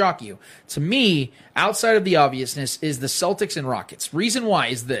 again, might shock you, to me, outside of the obviousness, is the Celtics and Rockets. Reason why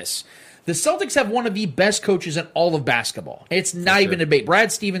is this. The Celtics have one of the best coaches in all of basketball. It's not even a debate.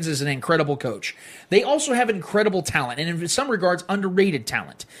 Brad Stevens is an incredible coach. They also have incredible talent, and in some regards, underrated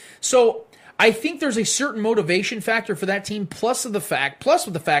talent. So I think there's a certain motivation factor for that team, plus with the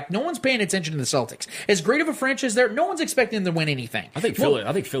fact no one's paying attention to the Celtics. As great of a franchise there, no one's expecting them to win anything. I think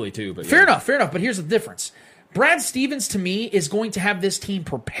Philly too. But fair enough. But here's the difference. Brad Stevens, to me, is going to have this team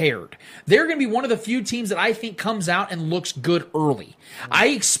prepared. They're going to be one of the few teams that I think comes out and looks good early. I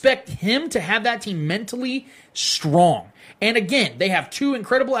expect him to have that team mentally strong. And again, they have two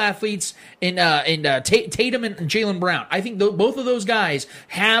incredible athletes in Tatum and Jaylen Brown. I think both of those guys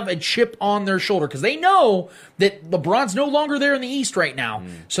have a chip on their shoulder because they know that LeBron's no longer there in the East right now,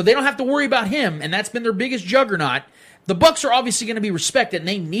 so they don't have to worry about him, and that's been their biggest juggernaut. The Bucks are obviously going to be respected, and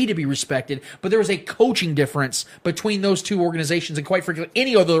they need to be respected, but there is a coaching difference between those two organizations and, quite frankly,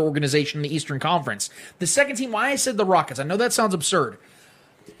 any other organization in the Eastern Conference. The second team, why I said the Rockets, I know that sounds absurd.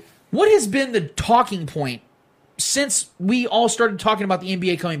 What has been the talking point since we all started talking about the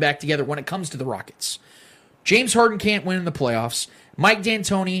NBA coming back together when it comes to the Rockets? James Harden can't win in the playoffs. Mike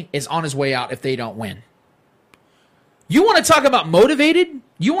D'Antoni is on his way out if they don't win. You want to talk about motivated?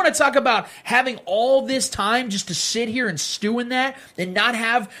 You want to talk about having all this time just to sit here and stew in that and not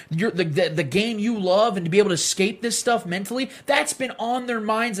have the game you love and to be able to escape this stuff mentally? That's been on their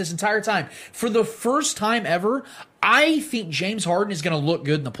minds this entire time. For the first time ever, I think James Harden is going to look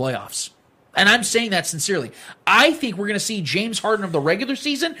good in the playoffs. And I'm saying that sincerely. I think we're going to see James Harden of the regular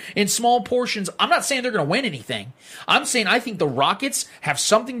season in small portions. I'm not saying they're going to win anything. I'm saying I think the Rockets have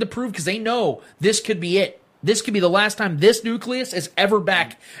something to prove because they know this could be it. This could be the last time this nucleus is ever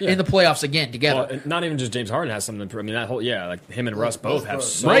back in the playoffs again together. Well, not even just James Harden has something to prove. I mean, that whole like him and Russ both have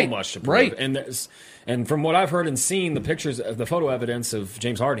so much to prove. Right. And from what I've heard and seen, the pictures, the photo evidence of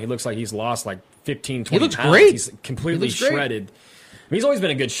James Harden, he looks like he's lost like 15, 20 pounds. He looks great. He's completely shredded. I mean, he's always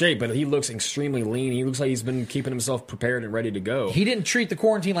been in good shape, but he looks extremely lean. He looks like he's been keeping himself prepared and ready to go. He didn't treat the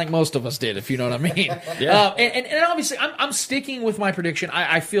quarantine like most of us did, if you know what I mean. And obviously, I'm sticking with my prediction.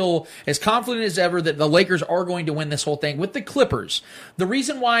 I feel as confident as ever that the Lakers are going to win this whole thing with the Clippers. The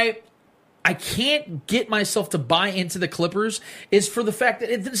reason why I can't get myself to buy into the Clippers is for the fact that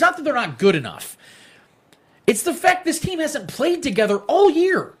it's not that they're not good enough. It's the fact this team hasn't played together all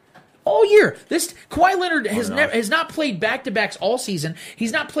year. All year. This Kawhi Leonard has not played back-to-backs all season.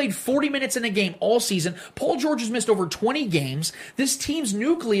 He's not played 40 minutes in a game all season. Paul George has missed over 20 games. This team's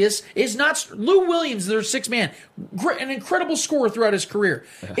nucleus is not... Lou Williams, their sixth man, an incredible scorer throughout his career,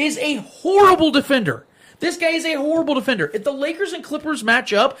 is a horrible defender. This guy is a horrible defender. If the Lakers and Clippers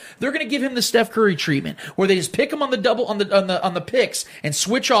match up, they're going to give him the Steph Curry treatment, where they just pick him on the double on the picks and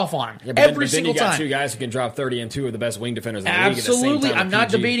switch off on him every single time. Then you got two guys who can drop 30 and two of the best wing defenders in the league at the Absolutely. same time. I'm not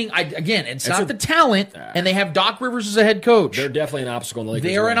debating. It's not the talent, and they have Doc Rivers as a head coach. They're definitely an obstacle in the Lakers.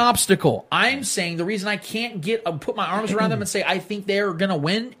 They're an obstacle. I'm saying the reason I can't put my arms around them and say I think they're going to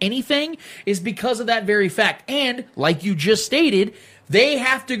win anything is because of that very fact. And like you just stated, they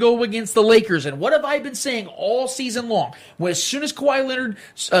have to go against the Lakers. And what have I been saying all season long? Well, as soon as Kawhi Leonard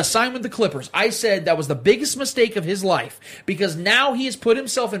signed with the Clippers, I said that was the biggest mistake of his life because now he has put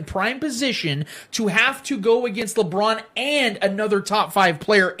himself in prime position to have to go against LeBron and another top 5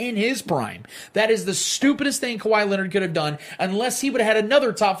 player in his prime. That is the stupidest thing Kawhi Leonard could have done unless he would have had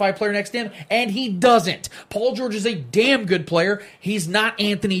another top 5 player next to him, and he doesn't. Paul George is a damn good player. He's not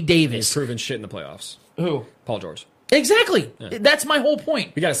Anthony Davis. He's proven shit in the playoffs. Who? Paul George. Exactly. Yeah. That's my whole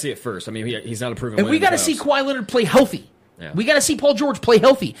point. We got to see it first. I mean, he's not a proven winner. And we got to see Kawhi Leonard play healthy. Yeah. We got to see Paul George play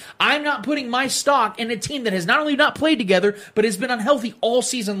healthy. I'm not putting my stock in a team that has not only not played together, but has been unhealthy all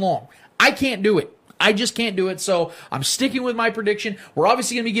season long. I can't do it. I just can't do it, so I'm sticking with my prediction. We're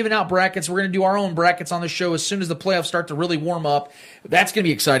obviously going to be giving out brackets. We're going to do our own brackets on the show as soon as the playoffs start to really warm up. That's going to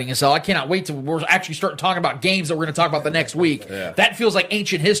be exciting as hell. I cannot wait till we're actually starting talking about games that we're going to talk about the next week. Yeah. That feels like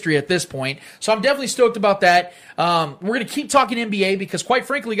ancient history at this point, so I'm definitely stoked about that. We're going to keep talking NBA because, quite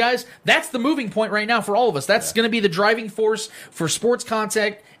frankly, guys, that's the moving point right now for all of us. That's going to be the driving force for sports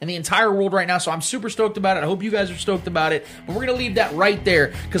content in the entire world right now, so I'm super stoked about it. I hope you guys are stoked about it, but we're going to leave that right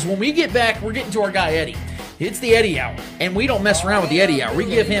there because when we get back, we're getting to our guy, Eddie. It's the Eddie Hour, and we don't mess around with the Eddie Hour. We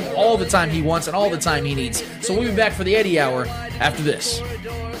give him all the time he wants and all the time he needs. So we'll be back for the Eddie Hour after this.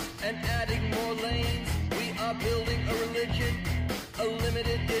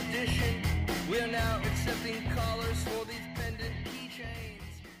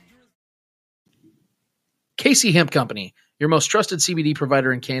 KC Hemp Company, your most trusted CBD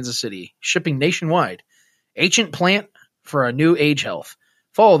provider in Kansas City, shipping nationwide. Ancient plant for a new age health.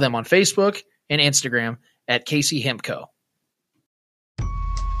 Follow them on Facebook and Instagram at KC Hemp Co.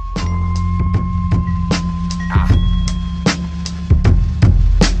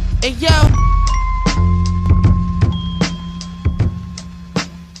 Hey, yo!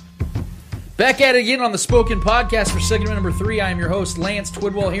 Back at it again on the Spoken Podcast for segment number 3. I am your host, Lance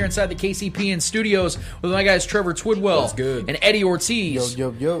Twidwell, here inside the KCPN studios with my guys Trevor Twidwell That's good. and Eddie Ortiz.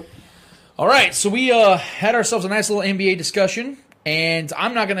 Yo. All right, so we had ourselves a nice little NBA discussion, and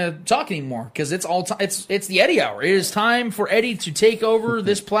I'm not going to talk anymore because it's it's the Eddie Hour. It is time for Eddie to take over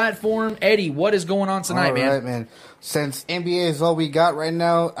this platform. Eddie, what is going on tonight, man? All right, man. Since NBA is all we got right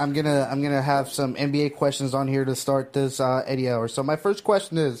now, I'm gonna have some NBA questions on here to start this Eddie Hour. So my first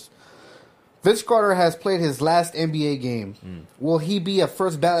question is: Vince Carter has played his last NBA game. Will he be a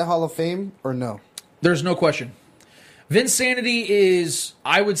first ballot Hall of Fame or no? There's no question. Vinsanity is,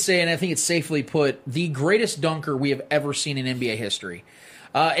 I would say, and I think it's safely put, the greatest dunker we have ever seen in NBA history.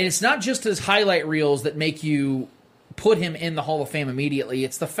 And it's not just his highlight reels that make you put him in the Hall of Fame immediately.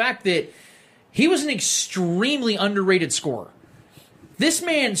 It's the fact that he was an extremely underrated scorer. This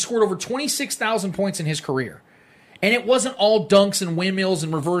man scored over 26,000 points in his career. And it wasn't all dunks and windmills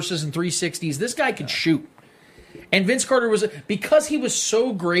and reverses and 360s. This guy could shoot. And Vince Carter was, because he was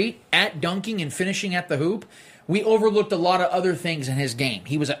so great at dunking and finishing at the hoop, we overlooked a lot of other things in his game.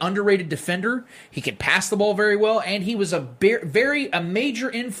 He was an underrated defender. He could pass the ball very well, and he was a major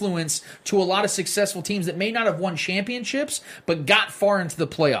influence to a lot of successful teams that may not have won championships, but got far into the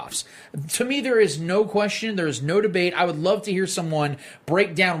playoffs. To me, there is no question. There is no debate. I would love to hear someone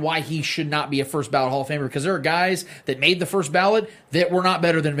break down why he should not be a first ballot Hall of Famer, because there are guys that made the first ballot that were not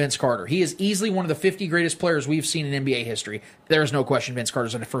better than Vince Carter. He is easily one of the 50 greatest players we've seen in NBA history. There is no question Vince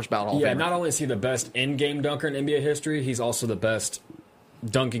Carter's in the first ballot Hall of Famer. Yeah, not only is he the best in-game dunker in NBA history, he's also the best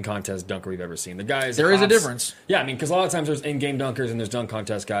dunking contest dunker we've ever seen. The guys, there is a difference. Yeah, I mean, because a lot of times there's in-game dunkers and there's dunk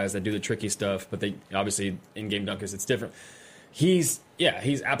contest guys that do the tricky stuff, but they obviously in-game dunkers, it's different. He's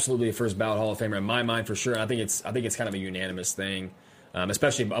absolutely a first ballot Hall of Famer in my mind for sure. And I think it's kind of a unanimous thing,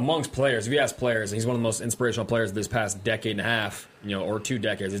 especially amongst players. If you ask players, he's one of the most inspirational players of this past decade and a half, or 2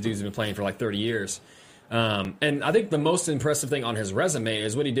 decades. This dude's been playing for like 30 years. And I think the most impressive thing on his resume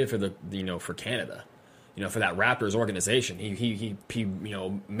is what he did for for Canada, for that Raptors organization. He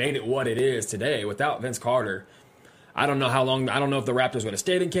made it what it is today. Without Vince Carter, I don't know how long. I don't know if the Raptors would have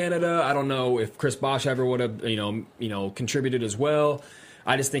stayed in Canada. I don't know if Chris Bosh ever would have contributed as well.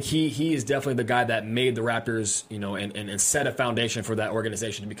 I just think he is definitely the guy that made the Raptors, and set a foundation for that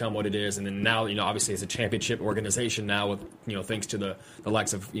organization to become what it is. And then now, obviously it's a championship organization now with, thanks to the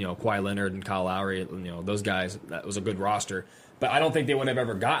likes of, Kawhi Leonard and Kyle Lowry, those guys. That was a good roster. But I don't think they would have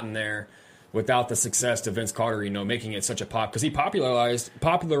ever gotten there without the success to Vince Carter, making it such a pop, because he popularized. He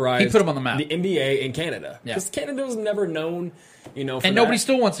put him on the map. The NBA in Canada, because Canada was never known, for and nobody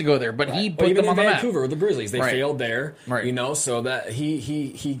still wants to go there. But he put them on the map. Vancouver with the Grizzlies, they failed there, right. So that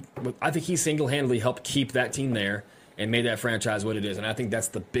he I think he single-handedly helped keep that team there and made that franchise what it is. And I think that's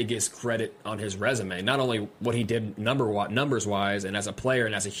the biggest credit on his resume. Not only what he did numbers-wise, and as a player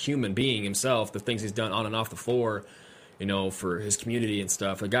and as a human being himself, the things he's done on and off the floor, for his community and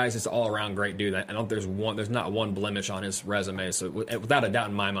stuff. The guy's just all around great dude. I don't think there's not one blemish on his resume. So without a doubt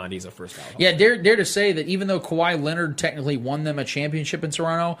in my mind, he's a first ballot. Yeah, dare to say that even though Kawhi Leonard technically won them a championship in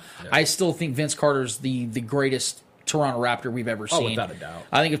Toronto, I still think Vince Carter's the greatest Toronto Raptor we've ever seen. Without a doubt.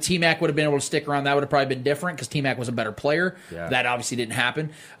 I think if T-Mac would have been able to stick around, that would have probably been different, because T-Mac was a better player. Yeah. That obviously didn't happen.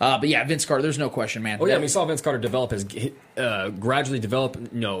 But yeah, Vince Carter, there's no question, man. Oh yeah, we saw Vince Carter gradually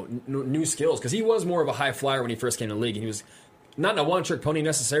develop new skills, because he was more of a high flyer when he first came to the league, and he was not a one-trick pony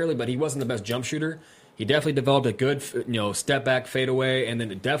necessarily, but he wasn't the best jump shooter. He definitely developed a good, step back, fade away, and then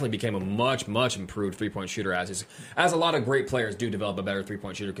it definitely became a much, much improved three-point shooter. As a lot of great players do develop a better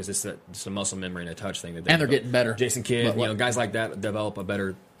three-point shooter, because it's a muscle memory and a touch thing. And they're getting better. Jason Kidd, guys like that develop a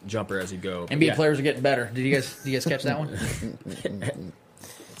better jumper as you go. NBA players are getting better. Did you guys catch that one?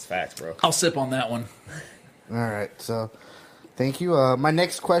 It's facts, bro. I'll sip on that one. All right, so thank you. My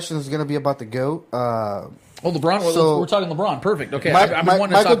next question is going to be about the GOAT. LeBron. So, we're talking LeBron. Perfect. Okay,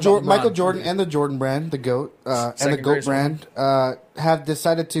 Michael Jordan and the Jordan brand, the GOAT, and the GOAT brand have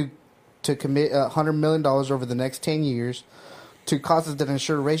decided to commit $100 million over the next 10 years to causes that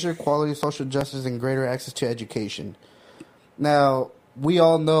ensure racial equality, social justice, and greater access to education. Now, we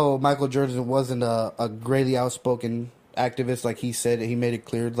all know Michael Jordan wasn't a greatly outspoken activist, like he said. He made it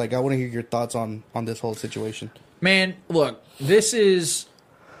clear. Like, I want to hear your thoughts on this whole situation. Man, look, this is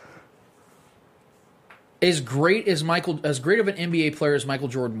as great of an NBA player as Michael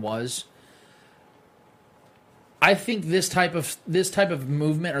Jordan was. I think this type of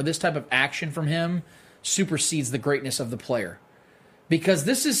movement or this type of action from him supersedes the greatness of the player, because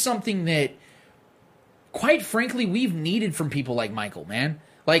this is something that, quite frankly, we've needed from people like Michael. Man,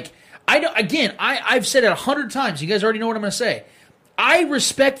 like I've said it 100 times. You guys already know what I'm going to say. I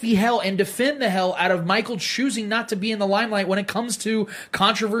respect the hell and defend the hell out of Michael choosing not to be in the limelight when it comes to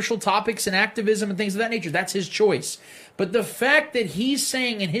controversial topics and activism and things of that nature. That's his choice. But the fact that he's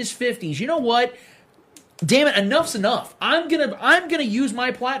saying in his 50s, you know what? Damn it, enough's enough. I'm gonna use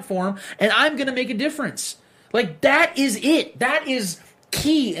my platform and I'm gonna make a difference. Like, that is it. That is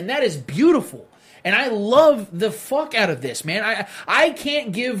key, and that is beautiful. And I love the fuck out of this, man. I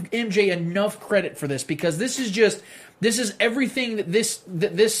can't give MJ enough credit for this, because this is everything that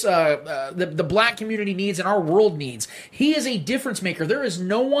the black community needs and our world needs. He is a difference maker. There is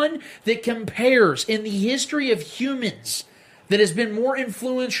no one that compares in the history of humans that has been more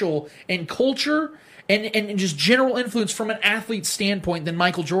influential in culture and just general influence from an athlete's standpoint than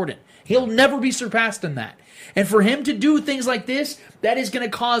Michael Jordan. He'll never be surpassed in that. And for him to do things like this, that is going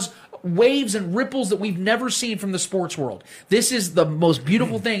to cause waves and ripples that we've never seen from the sports world. This is the most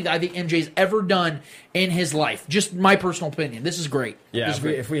beautiful thing that I think MJ's ever done in his life. Just my personal opinion. This is great. Yeah,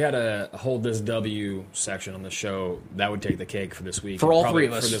 if we had a hold this W section on the show, that would take the cake for this week. For all three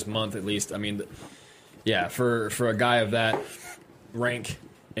of us. For this month, at least. I mean, yeah, for a guy of that rank,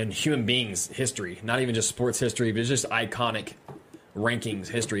 human beings history, not even just sports history, but it's just iconic rankings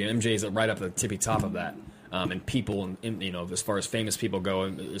history. And MJ's right up at the tippy top of that. And people, and as far as famous people go,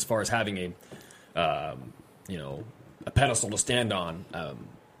 as far as having a pedestal to stand on,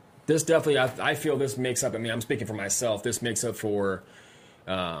 this definitely, I feel this makes up. I mean, I'm speaking for myself. This makes up for,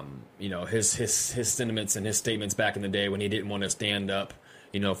 his sentiments and his statements back in the day when he didn't want to stand up,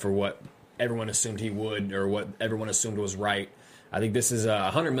 for what everyone assumed he would or what everyone assumed was right. I think this is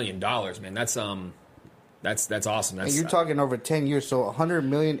 $100 million, man. That's awesome. And you're talking over 10 years, so $100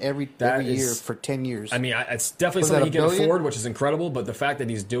 million every year for 10 years. I mean, it's definitely something he can afford, which is incredible. But the fact that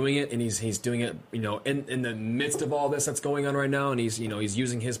he's doing it, and he's doing it, in the midst of all this that's going on right now, and he's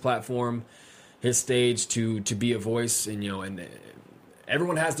using his platform, his stage to be a voice, and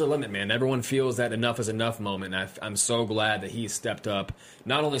everyone has their limit, man. Everyone feels that enough is enough moment. And I'm so glad that he stepped up.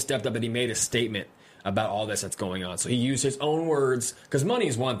 Not only stepped up, but he made a statement about all this that's going on. So he used his own words, because money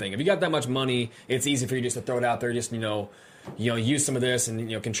is one thing. If you got that much money, it's easy for you just to throw it out there, just use some of this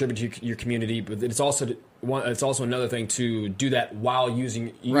and contribute to your community. But it's also another thing to do that while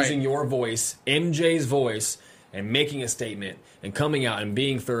using your voice, MJ's voice, and making a statement and coming out and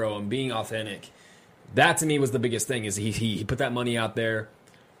being thorough and being authentic. That to me was the biggest thing. Is he put that money out there.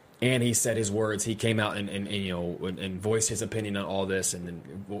 And he said his words. He came out and voiced his opinion on all this, and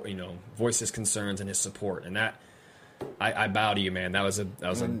voiced his concerns and his support. And that, I bow to you, man. That was a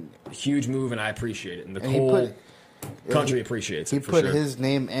huge move, and I appreciate it. And the whole country appreciates it. He put his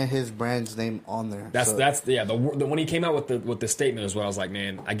name and his brand's name on there. When he came out with the statement is what I was like,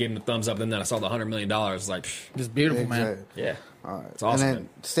 man. I gave him the thumbs up, and then I saw the $100 million. Like, just beautiful, man. Yeah, all right. It's awesome. And then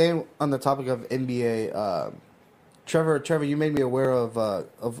staying on the topic of NBA. Trevor, you made me aware of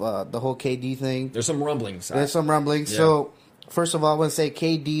the whole KD thing. There's some rumblings. Yeah. So, first of all, I want to say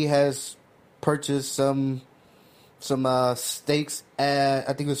KD has purchased some stakes at,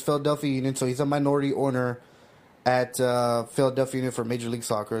 I think it was Philadelphia Union. So he's a minority owner at Philadelphia Union for Major League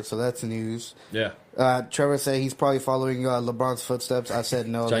Soccer. So that's news. Yeah. Trevor said he's probably following LeBron's footsteps. I said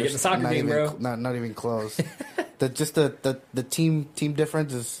no. Try to get the soccer game, bro. Not even close. the team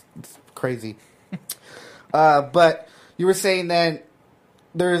difference is crazy. But you were saying that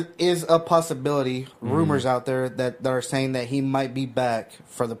there is a possibility, rumors out there that are saying that he might be back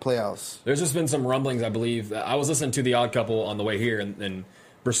for the playoffs. There's just been some rumblings, I believe. I was listening to The Odd Couple on the way here, and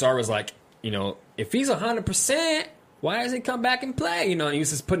Broussard was like, if he's 100%, why doesn't he come back and play? And he was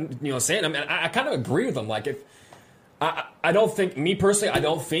just saying, I mean, I kind of agree with him. Like, if I don't think, me personally, I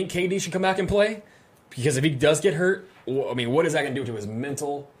don't think KD should come back and play, because if he does get hurt, I mean, what is that going to do to his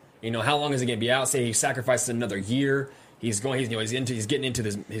mental? How long is he going to be out? Say he sacrifices another year. He's getting into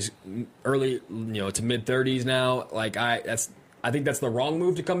his early, to mid 30s now. Like I think that's the wrong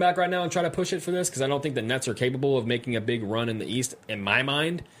move to come back right now and try to push it for this, because I don't think the Nets are capable of making a big run in the East in my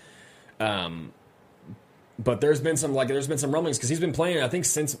mind. But there's been some rumblings, because he's been playing, I think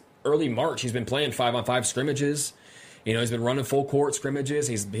since early March, he's been playing 5-on-5 scrimmages. He's been running full court scrimmages.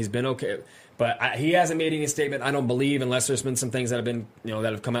 He's been okay. But he hasn't made any statement, I don't believe, unless there's been some things that have been,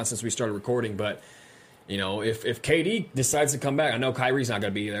 that have come out since we started recording. But, if KD decides to come back, I know Kyrie's not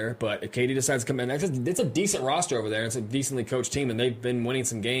going to be there, but if KD decides to come back, it's a decent roster over there. It's a decently coached team, and they've been winning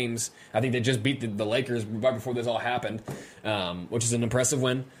some games. I think they just beat the Lakers right before this all happened, which is an impressive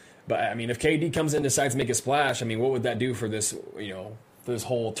win. But, I mean, if KD comes in and decides to make a splash, I mean, what would that do for this, for this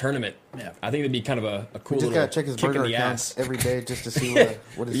whole tournament? Yeah. I think it'd be kind of a cool little gotta check his kick burner in the accounts ass every day just to see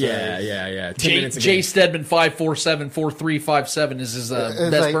what it says. Yeah. Jay Stedman 547-4357 is his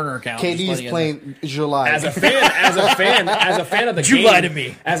best burner account. KD's playing July. As a fan of the game, July to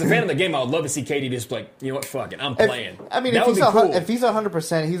me. As a fan of the game, I would love to see KD just like, what, fuck it, I'm playing. If he's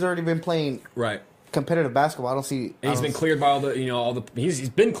 100%, he's already been playing right competitive basketball. I don't see. And he's been cleared by he's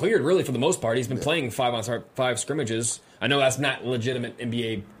been cleared really for the most part. He's been playing 5-on-5 scrimmages. I know that's not legitimate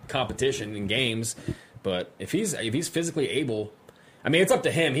NBA competition in games, but if he's physically able, I mean, it's up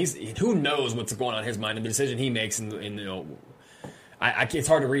to him. Who knows what's going on in his mind and the decision he makes. It's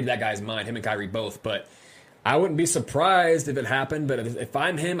hard to read that guy's mind. Him and Kyrie both, but I wouldn't be surprised if it happened. But if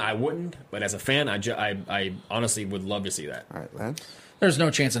I'm him, I wouldn't. But as a fan, I honestly would love to see that. All right, Lance. There's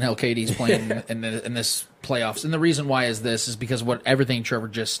no chance in hell KD's playing in this playoffs, and the reason why is because of everything Trevor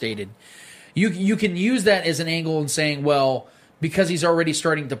just stated. You can use that as an angle in saying, well, because he's already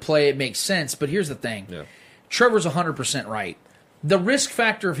starting to play, it makes sense. But here's the thing. Yeah. Trevor's 100% right. The risk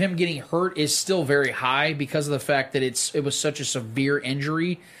factor of him getting hurt is still very high because of the fact that it was such a severe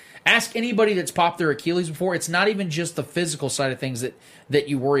injury. Ask anybody that's popped their Achilles before. It's not even just the physical side of things that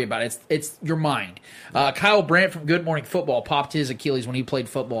you worry about. It's your mind. Kyle Brandt from Good Morning Football popped his Achilles when he played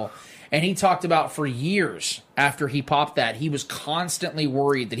football. And he talked about for years after he popped that, he was constantly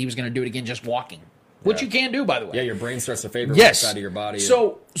worried that he was going to do it again just walking. Which you can do, by the way. Yeah, your brain starts to favor one side of your body.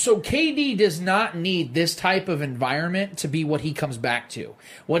 So KD does not need this type of environment to be what he comes back to.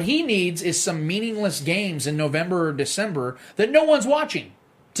 What he needs is some meaningless games in November or December that no one's watching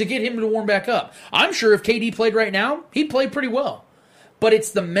to get him to warm back up. I'm sure if KD played right now, he'd play pretty well. But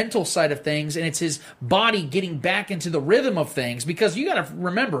it's the mental side of things, and it's his body getting back into the rhythm of things, because you got to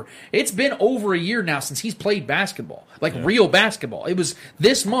remember, it's been over a year now since he's played basketball, real basketball. It was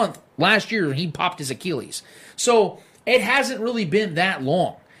this month, last year, he popped his Achilles. So it hasn't really been that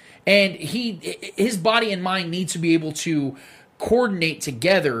long. And his body and mind need to be able to coordinate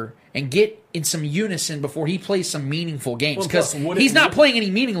together and get in some unison before he plays some meaningful games, because he's not playing any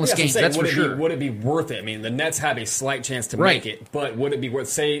meaningless games, that's for sure. Would it be worth it? I mean, the Nets have a slight chance to make it, but would it be worth,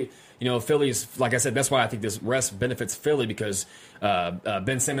 say, Philly's, like I said, that's why I think this rest benefits Philly, because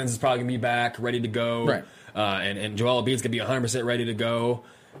Ben Simmons is probably going to be back, ready to go, right. And Joel Embiid's going to be 100% ready to go.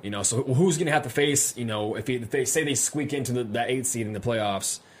 So who's going to have to face, if they say they squeak into the 8th seed in the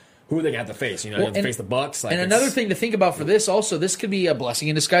playoffs, who are they going to have to face? You have to face the Bucks. And another thing to think about for this also, this could be a blessing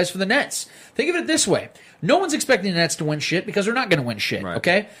in disguise for the Nets. Think of it this way. No one's expecting the Nets to win shit because they're not going to win shit,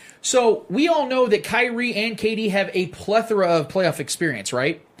 okay? So we all know that Kyrie and KD have a plethora of playoff experience,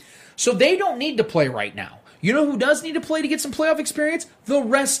 right? So they don't need to play right now. You know who does need to play to get some playoff experience? The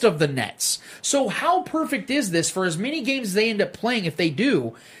rest of the Nets. So how perfect is this for as many games as they end up playing, if they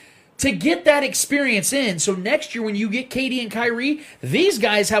do, to get that experience in, so next year when you get KD and Kyrie, these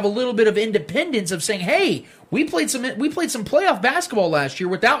guys have a little bit of independence of saying, hey, we played some playoff basketball last year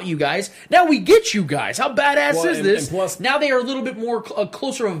without you guys. Now we get you guys. How badass is this? And plus, now they are a little bit more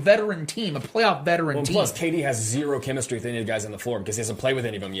closer of a veteran team, a playoff veteran team. Plus, KD has zero chemistry with any of the guys on the floor because he hasn't played with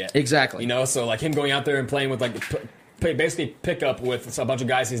any of them yet. Exactly. So him going out there and playing with basically pick up with a bunch of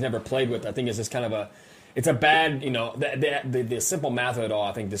guys he's never played with, I think is just kind of it's a bad, the simple math of it all,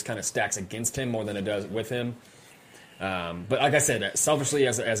 I think, just kind of stacks against him more than it does with him. But like I said, selfishly,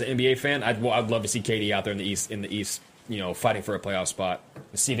 as an NBA fan, I'd love to see KD out there in the East, fighting for a playoff spot,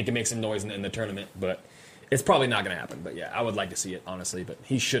 see if he can make some noise in the tournament. But it's probably not going to happen. But yeah, I would like to see it, honestly, but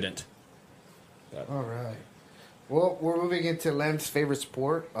he shouldn't. But. All right. Well, we're moving into Len's favorite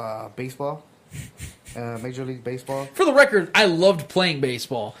sport, baseball, Major League Baseball. For the record, I loved playing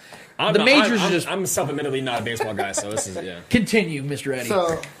baseball. I'm self-admittedly not a baseball guy, so this is, yeah. Continue, Mr. Eddie.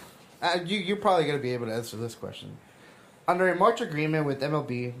 So, you're probably going to be able to answer this question. Under a March agreement with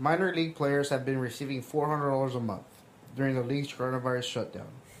MLB, minor league players have been receiving $400 a month during the league's coronavirus shutdown.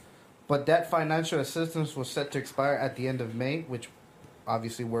 But that financial assistance was set to expire at the end of May, which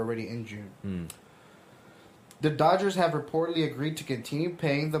obviously we're already in June. The Dodgers have reportedly agreed to continue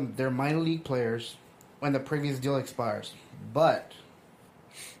paying their minor league players when the previous deal expires. But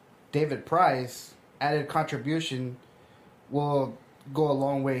David Price added contribution will go a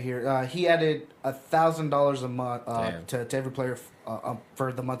long way here. He added $1,000 a month to every player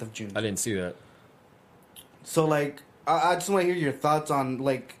for the month of June. I didn't see that. So, I just want to hear your thoughts on,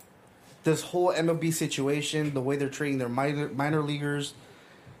 this whole MLB situation, the way they're treating their minor leaguers,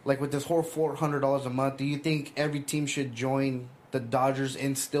 with this whole $400 a month. Do you think every team should join the Dodgers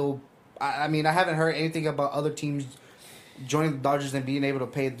and still... I mean, I haven't heard anything about other teams joining the Dodgers and being able to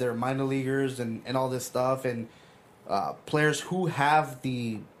pay their minor leaguers and all this stuff, and players who have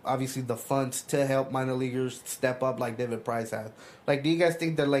obviously the funds to help minor leaguers step up like David Price has. Do you guys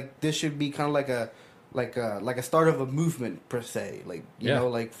think that this should be kind of like a start of a movement per se,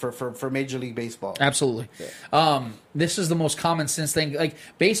 for Major League Baseball? Absolutely. Yeah. This is the most common sense thing.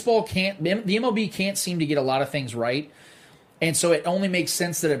 Baseball the MLB can't seem to get a lot of things right. And so it only makes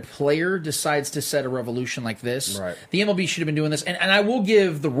sense that a player decides to set a revolution like this. Right. The MLB should have been doing this. And I will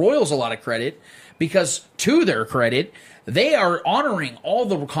give the Royals a lot of credit because, to their credit, they are honoring all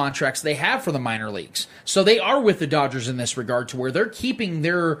the contracts they have for the minor leagues. So they are with the Dodgers in this regard, to where they're keeping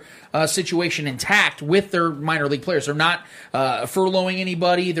their situation intact with their minor league players. They're not furloughing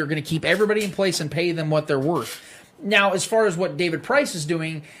anybody. They're going to keep everybody in place and pay them what they're worth. Now, as far as what David Price is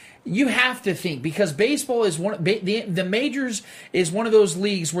doing, you have to think, because baseball is the majors is one of those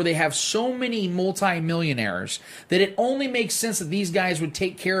leagues where they have so many multimillionaires that it only makes sense that these guys would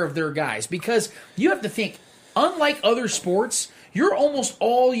take care of their guys. Because you have to think, unlike other sports, you're almost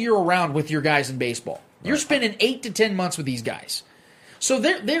all year around with your guys in baseball. You're spending 8 to 10 months with these guys. So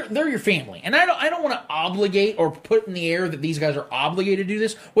they're your family, and I don't want to obligate or put in the air that these guys are obligated to do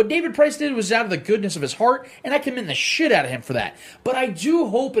this. What David Price did was out of the goodness of his heart, and I commend the shit out of him for that. But I do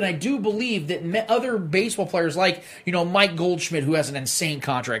hope and I do believe that other baseball players like Mike Goldschmidt, who has an insane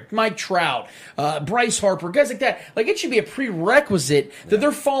contract, Mike Trout, Bryce Harper, guys like that, like it should be a prerequisite that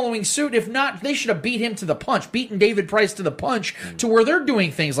they're following suit. If not, they should have beat him to the punch, beaten David Price to the punch to where they're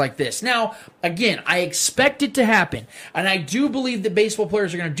doing things like this. Now, again, I expect it to happen, and I do believe that baseball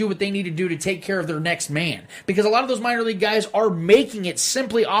players are going to do what they need to do to take care of their next man, because a lot of those minor league guys are making it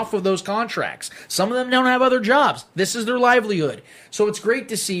simply off of those contracts. Some of them don't have other jobs. This is their livelihood. So it's great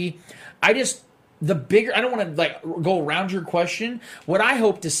to see. I don't want to go around your question. What I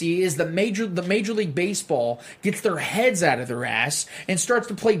hope to see is the Major League Baseball gets their heads out of their ass and starts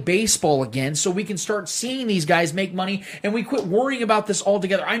to play baseball again, so we can start seeing these guys make money and we quit worrying about this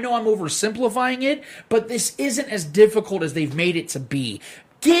altogether. I know I'm oversimplifying it, but this isn't as difficult as they've made it to be.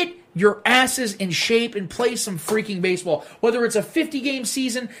 Get your asses in shape and play some freaking baseball. Whether it's a 50-game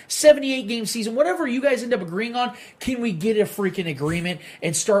season, 78-game season, whatever you guys end up agreeing on, can we get a freaking agreement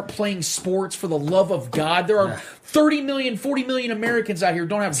and start playing sports for the love of God? There are 30 million, 40 million Americans out here who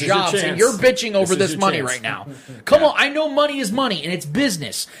don't have jobs, and you're bitching over this money right now. Come on, I know money is money, and it's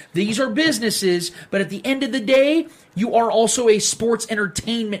business. These are businesses, but at the end of the day, you are also a sports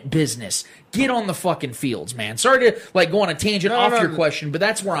entertainment business. Get on the fucking fields, man. Sorry to go on a tangent off your question, but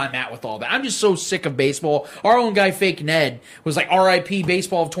that's where I'm at with all that. I'm just so sick of baseball. Our own guy, Fake Ned, was like, RIP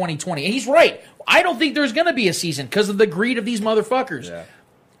baseball of 2020. And he's right. I don't think there's going to be a season because of the greed of these motherfuckers. Yeah.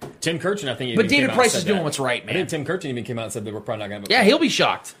 Tim Kirchin, I think. But David Price is doing what's right, man. I think Tim Kirchin even came out and said that we're probably not going to. Yeah, he'll be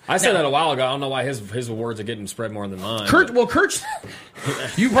shocked. I said that a while ago. I don't know why his words are getting spread more than mine. Kirchin,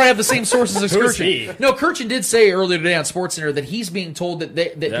 you probably have the same sources as Kirchin. No, Kirchin did say earlier today on SportsCenter that he's being told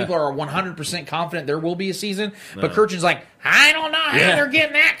that people are 100% confident there will be a season. But Kirchin's like, I don't know how they're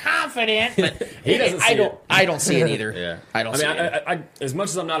getting that confident. But he doesn't. I don't see it either. Yeah, I don't see it. I, as much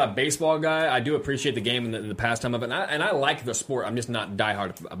as I'm not a baseball guy, I do appreciate the game and the pastime of it, and I like the sport. I'm just not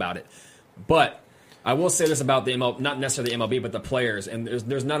diehard about it. But I will say this about the MLB, not necessarily the MLB, but the players. And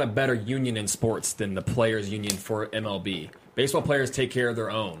there's not a better union in sports than the players' union for MLB. Baseball players take care of their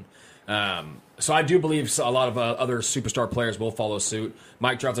own. So I do believe a lot of other superstar players will follow suit.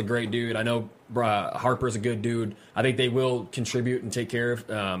 Mike Trout's a great dude. I know Harper's a good dude. I think they will contribute and take care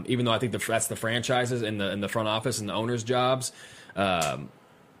of, even though I think that's the franchises and the front office and the owners' jobs. But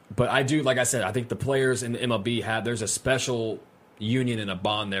I do, like I said, I think the players in the MLB there's a special union and a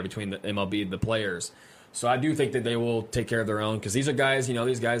bond there between the MLB and the players. So I do think that they will take care of their own, because these are guys,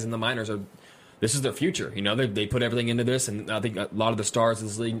 these guys in the minors this is their future. They put everything into this, and I think a lot of the stars of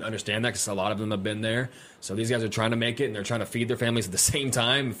this league understand that, because a lot of them have been there. So these guys are trying to make it, and they're trying to feed their families at the same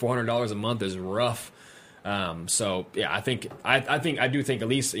time. $400 a month is rough. So yeah, I do think at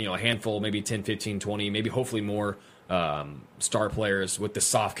least a handful, maybe 10, 15, 20, maybe hopefully more star players with the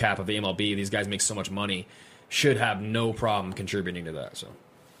soft cap of the MLB. These guys make so much money, should have no problem contributing to that. So,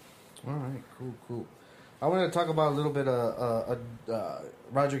 all right, cool. I want to talk about a little bit of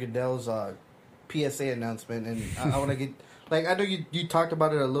Roger Goodell's PSA announcement, and I want to get I know you talked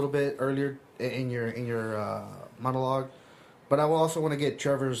about it a little bit earlier in your monologue, but I also want to get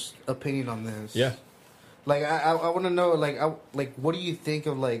Trevor's opinion on this. Yeah, I want to know what do you think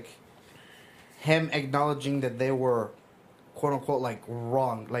of him acknowledging that they were quote unquote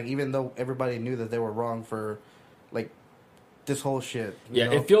wrong, even though everybody knew that they were wrong for this whole shit. You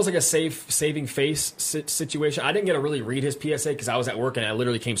know? It feels like a saving face situation. I didn't get to really read his PSA because I was at work and I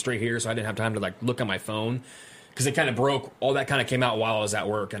literally came straight here, so I didn't have time to look at my phone because it kind of broke. All that kind of came out while I was at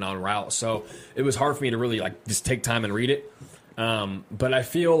work and en route, so it was hard for me to really just take time and read it. But I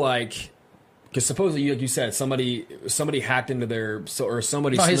feel because supposedly, like you said, somebody hacked into their or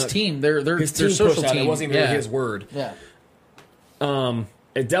somebody. No, his team, their social team. It wasn't even his word. Yeah.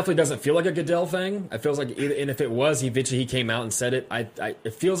 It definitely doesn't feel like a Goodell thing. It feels like, and if it was, he came out and said it.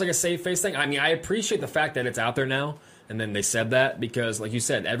 It feels like a save face thing. I mean, I appreciate the fact that it's out there now, and then they said that because, like you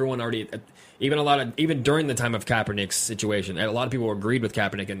said, everyone already, even during the time of Kaepernick's situation, a lot of people agreed with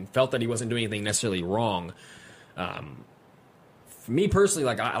Kaepernick and felt that he wasn't doing anything necessarily wrong. For me personally,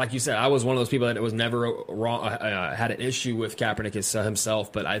 like you said, I was one of those people that was never wrong, had an issue with Kaepernick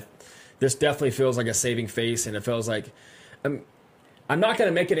himself, but this definitely feels like a saving face, and it feels like. I'm not going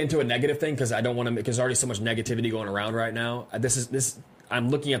to make it into a negative thing because I don't want to. Because there's already so much negativity going around right now. I'm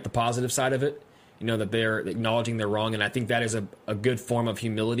looking at the positive side of it. That they're acknowledging they're wrong, and I think that is a good form of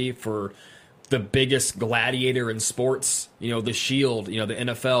humility for the biggest gladiator in sports. The Shield. The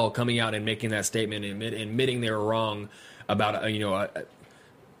NFL coming out and making that statement and admitting they were wrong about.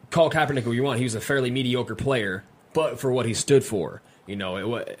 Call Kaepernick what you want. He was a fairly mediocre player, but for what he stood for. in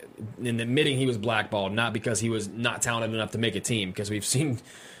admitting he was blackballed, not because he was not talented enough to make a team, because we've seen,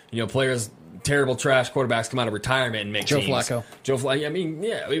 players, terrible trash quarterbacks come out of retirement and make Joe teams. Flacco. Joe Flacco. I mean,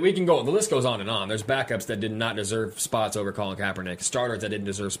 yeah, we can go. The list goes on and on. There's backups that did not deserve spots over Colin Kaepernick. Starters that didn't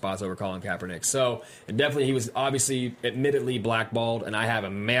deserve spots over Colin Kaepernick. So, and definitely he was obviously, admittedly blackballed, and I have a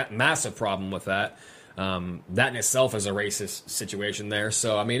massive problem with that. That in itself is a racist situation there.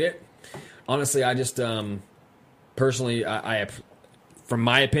 So, I mean, honestly, I just personally, I from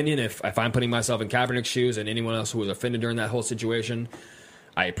my opinion, if I'm putting myself in Kaepernick's shoes and anyone else who was offended during that whole situation,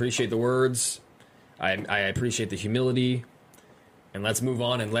 I appreciate the words. I appreciate the humility. And let's move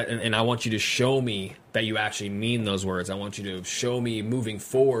on and I want you to show me that you actually mean those words. I want you to show me moving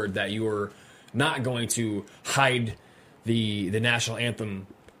forward that you are not going to hide the national anthem,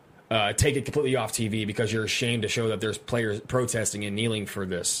 take it completely off TV because you're ashamed to show that there's players protesting and kneeling for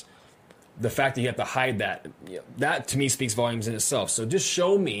this. The fact that you have to hide that to me speaks volumes in itself. So just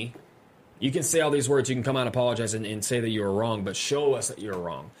show me. You can say all these words. You can come out and apologize and say that you were wrong, but show us that you're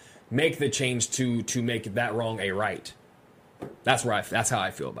wrong. Make the change to make that wrong a right. That's how I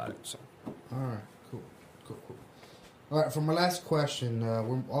feel about it. So. All right, cool. All right, for my last question,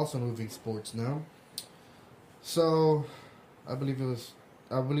 we're also moving sports now. So, I believe it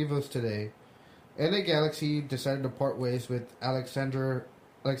was today. LA Galaxy decided to part ways with Alexander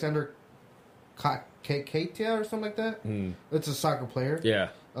Katia or something like that. It's a soccer player. Yeah.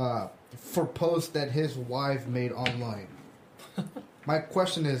 For posts that his wife made online. My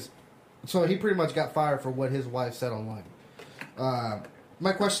question is, so he pretty much got fired for what his wife said online.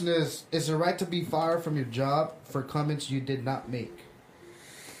 My question is it right to be fired from your job for comments you did not make?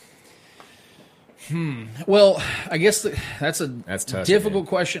 Well, I guess that's tough, difficult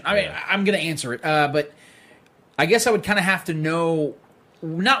question. I mean, I'm going to answer it, but I guess I would kind of have to know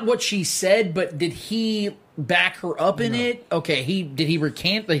not what she said, but did he back her up in it? Okay, did he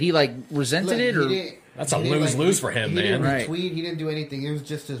recant? Did he resented it, or that's a lose-lose for him, man? He didn't retweet. He didn't do anything. It was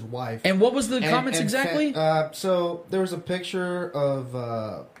just his wife. And what was the comments exactly? So there was a picture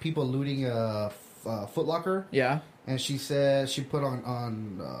of people looting a Foot Locker. Yeah. And she said she put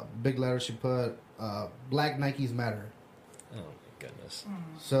on big letters. She put "Black Nikes matter." Oh my goodness!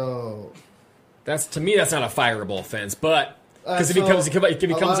 So to me that's not a fireable offense, but because if he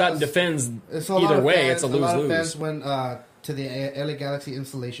comes out and defends either way, it's a lose-lose. A lot of fans went to the LA Galaxy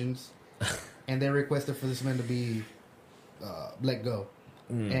installations. And they requested for this man to be let go.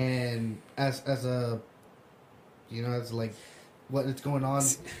 And as what is going on,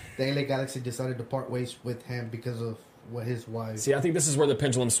 the LA Galaxy decided to part ways with him because of what his wife. See, I think this is where the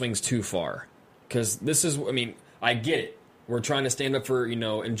pendulum swings too far. Because I get it. We're trying to stand up for,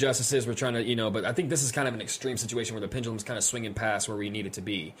 injustices. We're trying to, but I think this is kind of an extreme situation where the pendulum's kind of swinging past where we need it to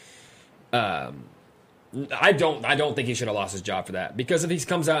be. I don't think he should have lost his job for that. Because if he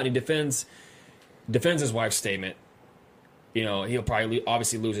comes out and he defends his wife's statement, he'll probably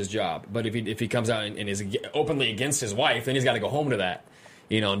obviously lose his job. But if he comes out and is openly against his wife, then he's got to go home to that,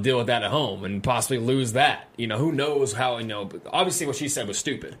 and deal with that at home and possibly lose that. Who knows how, but obviously what she said was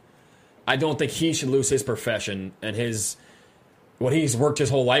stupid. I don't think he should lose his profession and what he's worked his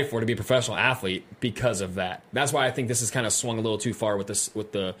whole life for to be a professional athlete because of that. That's why I think this has kind of swung a little too far with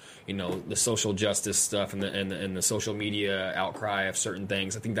the social justice stuff and the social media outcry of certain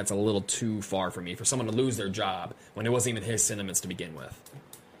things. I think that's a little too far for me, for someone to lose their job when it wasn't even his sentiments to begin with.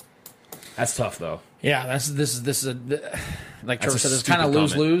 That's tough, though. Yeah, this is like Trevor said, it's kind of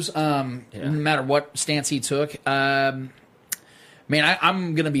lose-lose. No matter what stance he took. I'm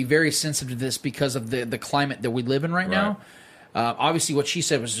going to be very sensitive to this because of the climate that we live in right now. Obviously, what she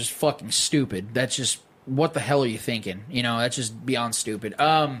said was just fucking stupid. That's just, what the hell are you thinking? That's just beyond stupid.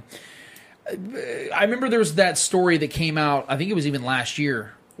 I remember there was that story that came out, I think it was even last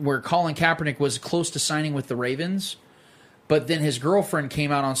year, where Colin Kaepernick was close to signing with the Ravens, but then his girlfriend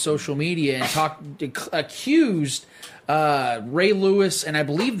came out on social media and accused Ray Lewis and I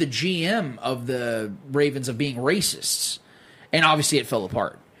believe the GM of the Ravens of being racists. And obviously it fell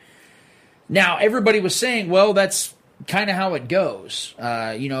apart. Now, everybody was saying, well, that's kind of how it goes.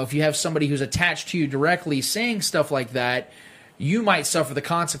 If you have somebody who's attached to you directly saying stuff like that, you might suffer the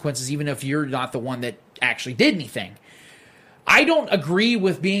consequences even if you're not the one that actually did anything. I don't agree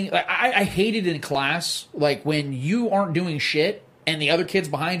with being... I hate it in class, when you aren't doing shit and the other kids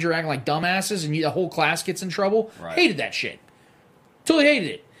behind you are acting like dumbasses and the whole class gets in trouble. Right. Hated that shit. Totally hated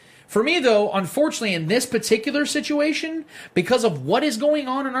it. For me, though, unfortunately, in this particular situation, because of what is going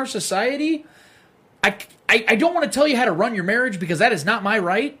on in our society... I don't want to tell you how to run your marriage because that is not my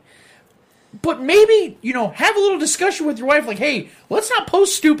right. But maybe, have a little discussion with your wife like, hey, let's not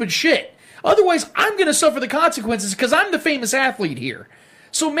post stupid shit. Otherwise, I'm going to suffer the consequences because I'm the famous athlete here.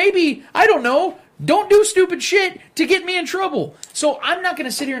 So maybe, I don't know, don't do stupid shit to get me in trouble. So I'm not going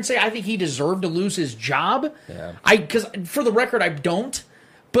to sit here and say I think he deserved to lose his job. Yeah. Because for the record, I don't.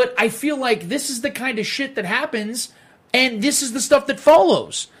 But I feel like this is the kind of shit that happens, and this is the stuff that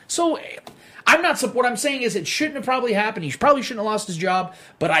follows. So I'm not. What I'm saying is it shouldn't have probably happened. He probably shouldn't have lost his job.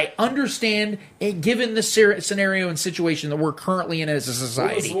 But I understand, given the scenario and situation that we're currently in as a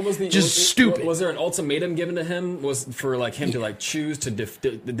society, stupid. Was there an ultimatum given to him? Was for like him to like choose to?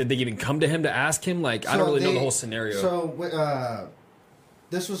 Did they even come to him to ask him? Like I don't really know the whole scenario. So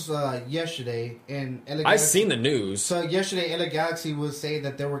this was yesterday, and LA I've seen the news. So yesterday, LA Galaxy was saying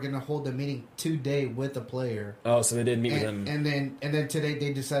that they were going to hold a meeting today with the player. Oh, so they did meet with him, and then today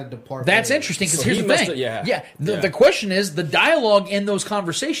they decided to part. That's interesting because here's the thing. The question is the dialogue in those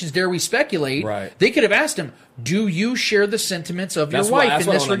conversations. Dare we speculate? Right. They could have asked him, "Do you share the sentiments of your wife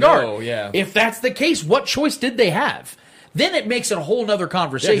in this regard?" If that's the case, what choice did they have? Then it makes it a whole nother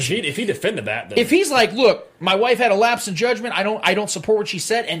conversation. Yeah, if he defended that, then. If he's like, "Look, my wife had a lapse in judgment. I don't support what she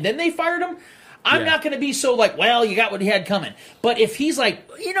said," and then they fired him, I'm not going to be so like, "Well, you got what he had coming." But if he's like,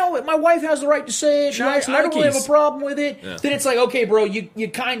 "You know, my wife has the right to say it. I don't really have a problem with it," then it's like, "Okay, bro, you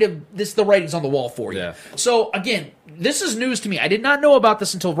kind of the writing's on the wall for you." Yeah. So again, this is news to me. I did not know about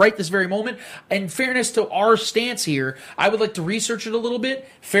this until right this very moment. In fairness to our stance here, I would like to research it a little bit.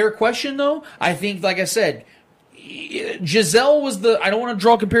 Fair question, though. I think, like I said, Giselle was I don't want to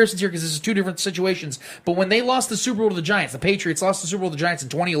draw comparisons here because this is two different situations, but when they lost the Super Bowl to the Giants, the Patriots lost the Super Bowl to the Giants in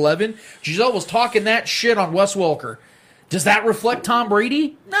 2011, Giselle was talking that shit on Wes Welker. Does that reflect Tom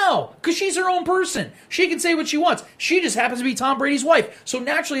Brady? No, because she's her own person. She can say what she wants. She just happens to be Tom Brady's wife, so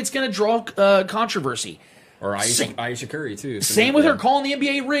naturally it's going to draw controversy. Or Aisha Curry, too. Same with her calling the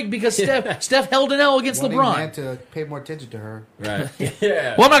NBA rigged because Steph held an L against LeBron. Had to pay more attention to her. Right.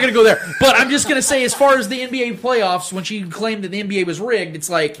 Yeah. Well, I'm not going to go there. But I'm just going to say, as far as the NBA playoffs, when she claimed that the NBA was rigged, it's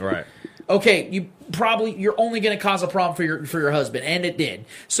like, okay, you're only going to cause a problem for your husband, and it did.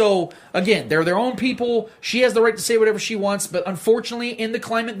 So again, they're their own people. She has the right to say whatever she wants, but unfortunately, in the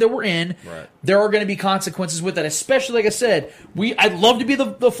climate that we're in, there are going to be consequences with that. Especially, like I said, I'd love to be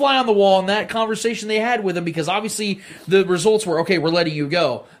the fly on the wall in that conversation they had with him because obviously the results were okay. We're letting you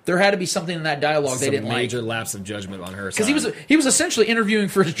go. There had to be something in that dialogue they didn't like. Major lapse of judgment on her side because he was essentially interviewing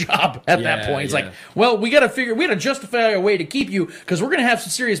for his job at that point. He's like, well, we got to justify a way to keep you because we're going to have some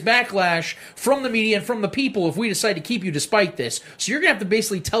serious backlash from the media and from the people if we decide to keep you despite this. So you're going to have to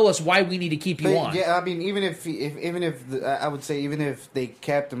basically tell us why we need to keep you on. Yeah, I mean, even if I would say even if they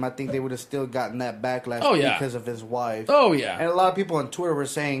kept him, I think they would have still gotten that backlash because of his wife. Oh yeah, and a lot of people on Twitter were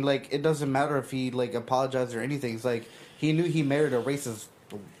saying like it doesn't matter if he like apologized or anything. It's like he knew he married a racist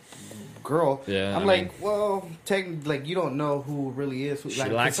girl. Yeah, I'm like, well, like you don't know who really is. She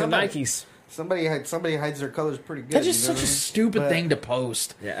likes her Nikes. Somebody hides their colors pretty good. That's just such a stupid thing to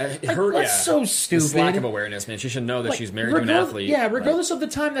post. Yeah, that's so stupid. It's lack of awareness, man. She should know that she's married to an athlete. Yeah, regardless of the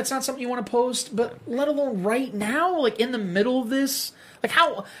time, that's not something you want to post. But let alone right now, like in the middle of this, like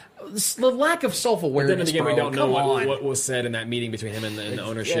how the lack of self-awareness. But then again, we don't know what what was said in that meeting between him and the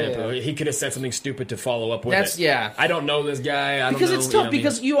ownership. Yeah. He could have said something stupid to follow up with it. Yeah. I don't know this guy. Because it's tough.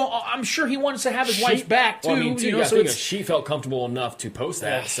 Because I'm sure he wants to have his wife back too. Well, I mean, she felt comfortable enough to post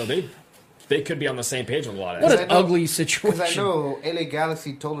that, so they could be on the same page with a lot of What an ugly situation. Because I know LA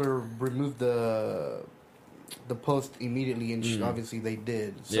Galaxy told her to remove the post immediately, and obviously they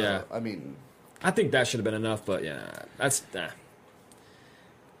did. So, I mean, I think that should have been enough, but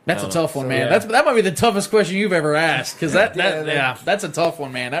that's a tough one, man. That might be the toughest question you've ever asked because that's a tough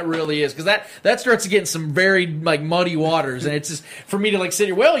one, man. That really is because that starts to get in some very like muddy waters, and it's just for me to like sit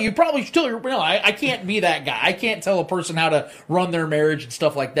here. Well, you probably still I can't be that guy. I can't tell a person how to run their marriage and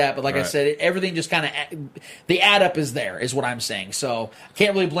stuff like that. But like I said, everything just kind of the add up is there, is what I'm saying. So I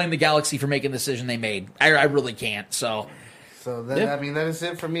can't really blame the Galaxy for making the decision they made. I really can't. So I mean, that is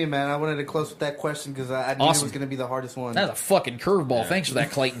it for me, man. I wanted to close with that question because I knew it was going to be the hardest one. That's a fucking curveball. Yeah. Thanks for that,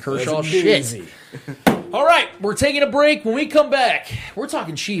 Clayton Kershaw. Shit. All right, we're taking a break. When we come back, we're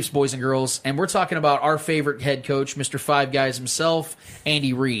talking Chiefs, boys and girls, and we're talking about our favorite head coach, Mr. Five Guys himself,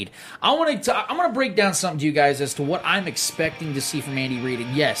 Andy Reid. I'm going to break down something to you guys as to what I'm expecting to see from Andy Reid.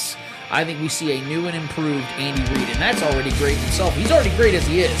 And yes, I think we see a new and improved Andy Reid, and that's already great himself. He's already great as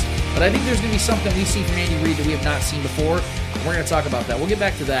he is, but I think there's going to be something we see from Andy Reid that we have not seen before. We're going to talk about that. We'll get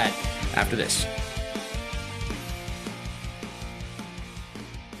back to that after this.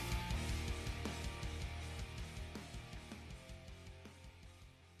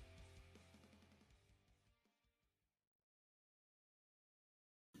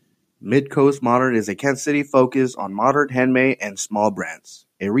 Midcoast Modern is a Kansas City focus on modern, handmade, and small brands.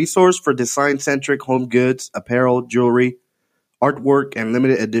 A resource for design-centric home goods, apparel, jewelry, artwork, and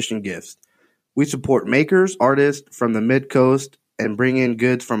limited edition gifts. We support makers, artists from the Midcoast, and bring in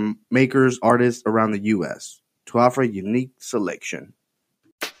goods from makers, artists around the U.S. to offer a unique selection.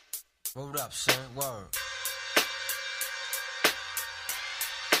 Hold up, son. Word.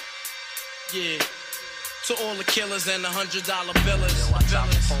 Yeah. To all the killers and the $100 billers.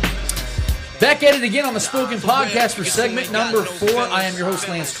 Back at it again on the Spoken Podcast for segment number 4. I am your host,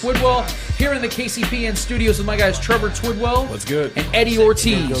 Lance Twidwell, here in the KCPN studios with my guys Trevor Twidwell. What's good? And Eddie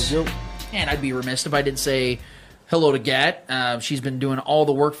Ortiz. And I'd be remiss if I didn't say hello to Gat. She's been doing all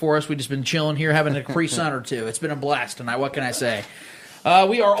the work for us. We've just been chilling here, having a Capri Sun or two. It's been a blast tonight. What can I say?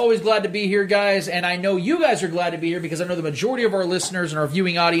 We are always glad to be here, guys, and I know you guys are glad to be here because I know the majority of our listeners and our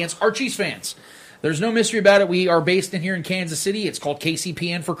viewing audience are Chiefs fans. There's no mystery about it. We are based in here in Kansas City. It's called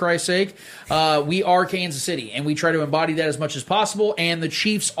KCPN, for Christ's sake. We are Kansas City, and we try to embody that as much as possible, and the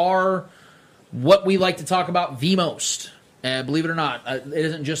Chiefs are what we like to talk about the most. Believe it or not, it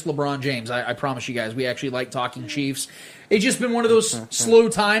isn't just LeBron James. I promise you guys, we actually like talking Chiefs. It's just been one of those slow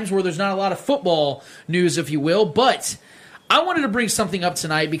times where there's not a lot of football news, if you will, but I wanted to bring something up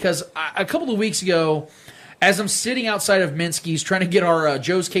tonight because a couple of weeks ago, as I'm sitting outside of Minsky's trying to get our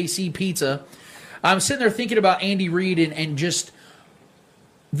Joe's KC pizza, I'm sitting there thinking about Andy Reid and just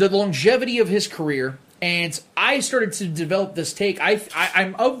the longevity of his career, and I started to develop this take.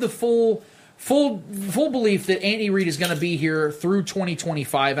 I'm of the full belief that Andy Reid is going to be here through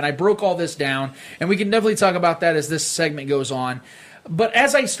 2025, and I broke all this down, and we can definitely talk about that as this segment goes on. But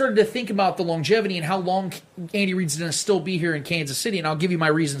as I started to think about the longevity and how long Andy Reid's going to still be here in Kansas City, and I'll give you my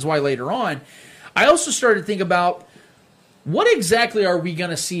reasons why later on, I also started to think about what exactly are we going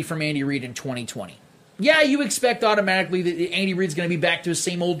to see from Andy Reid in 2020? Yeah, you expect automatically that Andy Reid's going to be back to his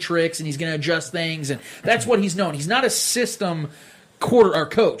same old tricks and he's going to adjust things, and that's what he's known. He's not a system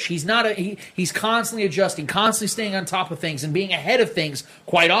coach. He's he's constantly adjusting, constantly staying on top of things and being ahead of things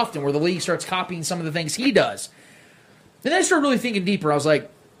quite often, where the league starts copying some of the things he does. Then I started really thinking deeper. I was like,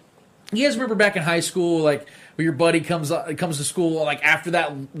 you guys remember back in high school, like where your buddy comes to school like after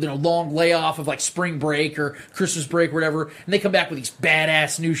that long layoff of like spring break or Christmas break or whatever, and they come back with these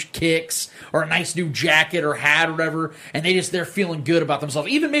badass new kicks or a nice new jacket or hat or whatever, and they're feeling good about themselves.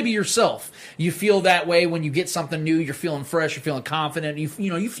 Even maybe yourself, you feel that way when you get something new. You're feeling fresh, you're feeling confident,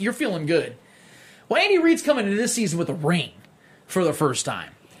 you're feeling good. Well, Andy Reid's coming into this season with a ring for the first time.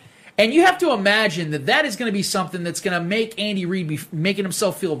 And you have to imagine that is going to be something that's going to make Andy Reid be making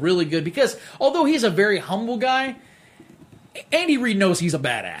himself feel really good because although he's a very humble guy, Andy Reid knows he's a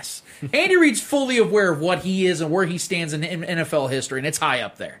badass. Andy Reid's fully aware of what he is and where he stands in NFL history, and it's high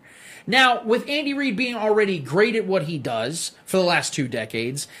up there. Now, with Andy Reid being already great at what he does for the last 2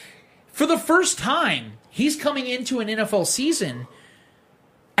 decades, for the first time, he's coming into an NFL season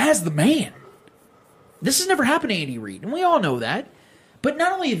as the man. This has never happened to Andy Reid, and we all know that. But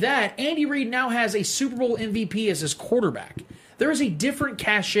not only that, Andy Reid now has a Super Bowl MVP as his quarterback. There is a different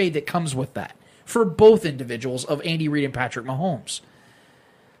cachet that comes with that for both individuals of Andy Reid and Patrick Mahomes.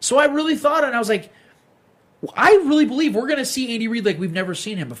 So I really thought, and I was like, I really believe we're going to see Andy Reid like we've never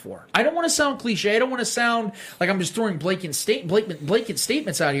seen him before. I don't want to sound cliche. I don't want to sound like I'm just throwing blanket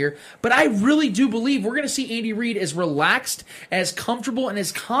statements out here. But I really do believe we're going to see Andy Reid as relaxed, as comfortable, and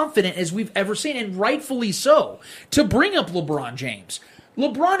as confident as we've ever seen, and rightfully so. To bring up LeBron James.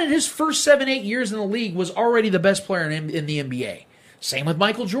 LeBron in his first 7-8 years in the league was already the best player in the NBA. Same with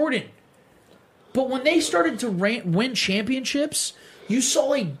Michael Jordan. But when they started to win championships, you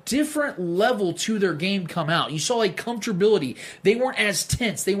saw a different level to their game come out. You saw a comfortability. They weren't as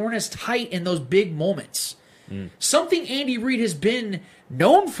tense. They weren't as tight in those big moments. Something Andy Reid has been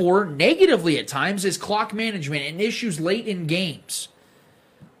known for, negatively at times, is clock management and issues late in games.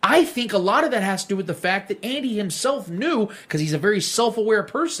 I think a lot of that has to do with the fact that Andy himself knew, because he's a very self-aware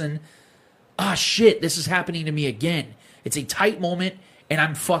person, shit, this is happening to me again. It's a tight moment, and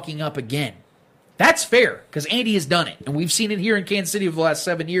I'm fucking up again. That's fair, because Andy has done it, and we've seen it here in Kansas City over the last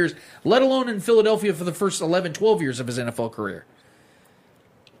 7 years, let alone in Philadelphia for the first 11, 12 years of his NFL career.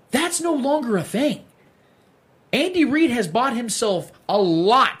 That's no longer a thing. Andy Reid has bought himself a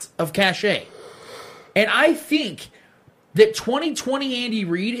lot of cachet, and I think that 2020 Andy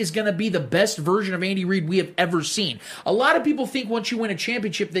Reid is going to be the best version of Andy Reid we have ever seen. A lot of people think once you win a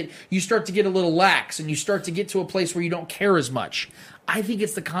championship that you start to get a little lax and you start to get to a place where you don't care as much. I think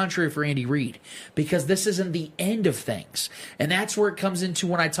it's the contrary for Andy Reid because this isn't the end of things. And that's where it comes into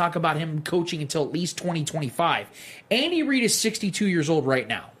when I talk about him coaching until at least 2025. Andy Reid is 62 years old right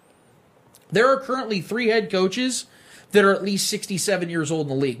now. There are currently 3 head coaches that are at least 67 years old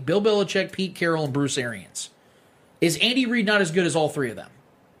in the league. Bill Belichick, Pete Carroll, and Bruce Arians. Is Andy Reid not as good as all three of them?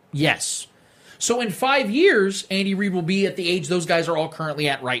 Yes. So in 5 years, Andy Reid will be at the age those guys are all currently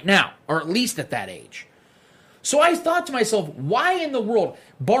at right now, or at least at that age. So I thought to myself, why in the world,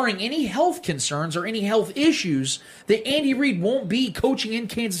 barring any health concerns or any health issues, that Andy Reid won't be coaching in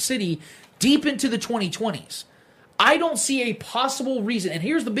Kansas City deep into the 2020s? I don't see a possible reason, and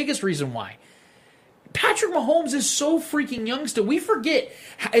here's the biggest reason why. Patrick Mahomes is so freaking young still. We forget,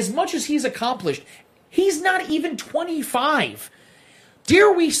 as much as he's accomplished, he's not even 25.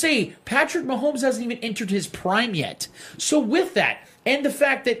 Dare we say Patrick Mahomes hasn't even entered his prime yet. So with that, and the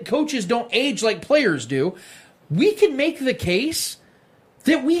fact that coaches don't age like players do, we can make the case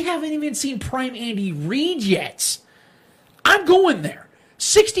that we haven't even seen prime Andy Reid yet. I'm going there.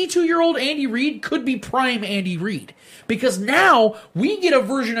 62-year-old Andy Reid could be prime Andy Reid. Because now we get a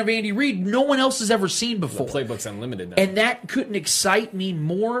version of Andy Reid no one else has ever seen before. The playbook's unlimited now. And that couldn't excite me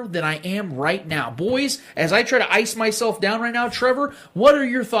more than I am right now. Boys, as I try to ice myself down right now, Trevor, what are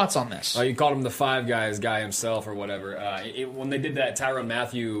your thoughts on this? You called him the Five Guys guy himself or whatever. When they did that Tyrann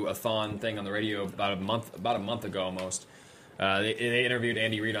Mathieu-a-thon thing on the radio about a month ago almost, they interviewed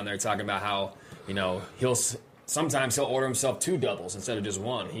Andy Reid on there talking about how, sometimes he'll order himself 2 doubles instead of just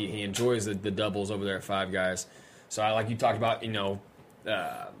 1. He enjoys the doubles over there at Five Guys. So I like you talked about, him,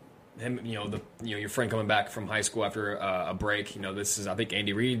 your friend coming back from high school after a break. I think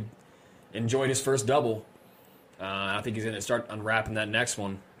Andy Reid enjoyed his first double. I think he's going to start unwrapping that next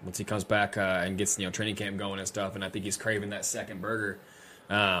one once he comes back and gets training camp going and stuff. And I think he's craving that second burger.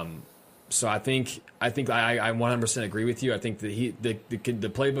 So I think I 100% agree with you. I think that the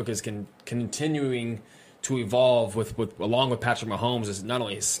playbook is continuing to evolve along with Patrick Mahomes. Is not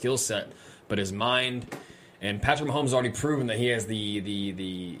only his skill set but his mind. And Patrick Mahomes has already proven that he has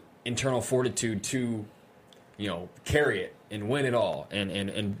the internal fortitude to, carry it and win it all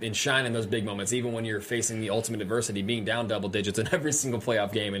and shine in those big moments, even when you're facing the ultimate adversity, being down double digits in every single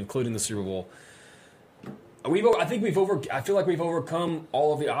playoff game, including the Super Bowl. I feel like we've overcome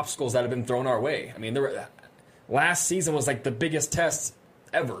all of the obstacles that have been thrown our way. I mean, last season was like the biggest test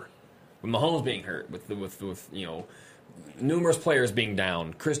ever, with Mahomes being hurt, with numerous players being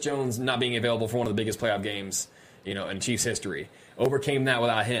down, Chris Jones not being available for one of the biggest playoff games, in Chiefs history. Overcame that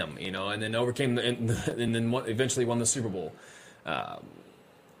without him, and then eventually won the Super Bowl.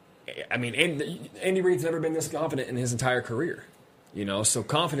 Andy Reid's never been this confident in his entire career, So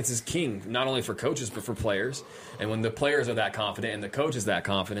confidence is king, not only for coaches but for players. And when the players are that confident and the coach is that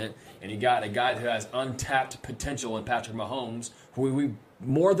confident, and you got a guy who has untapped potential in Patrick Mahomes, who we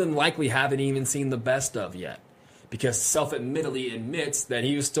more than likely haven't even seen the best of yet. Because self-admittedly admits that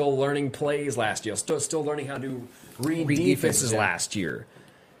he was still learning plays last year, still learning how to read defenses last year.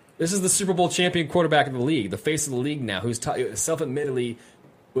 This is the Super Bowl champion quarterback of the league, the face of the league now, who's self-admittedly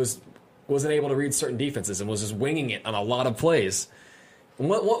wasn't able to read certain defenses and was just winging it on a lot of plays.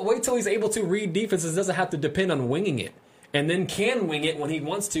 Wait till he's able to read defenses. Doesn't have to depend on winging it, and then can wing it when he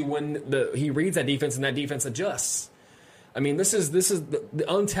wants to when he reads that defense and that defense adjusts. I mean, this is the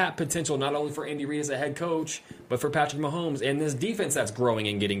untapped potential not only for Andy Reid as a head coach, but for Patrick Mahomes and this defense that's growing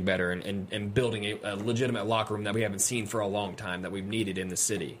and getting better and building a legitimate locker room that we haven't seen for a long time that we've needed in the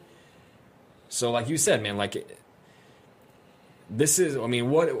city. So, like you said, man, this is. I mean,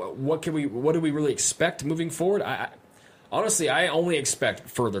 what do we really expect moving forward? Honestly, I only expect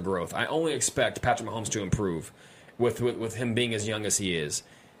further growth. I only expect Patrick Mahomes to improve with him being as young as he is.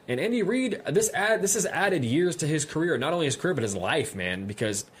 And Andy Reid, this has added years to his career, not only his career, but his life, man,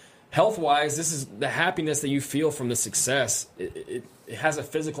 because health-wise, this is the happiness that you feel from the success. It has a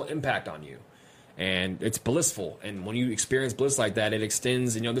physical impact on you, and it's blissful. And when you experience bliss like that, it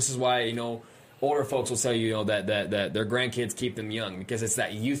extends. This is why, older folks will tell you, that their grandkids keep them young because it's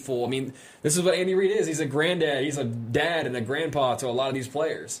that youthful. I mean, this is what Andy Reid is. He's a granddad. He's a dad and a grandpa to a lot of these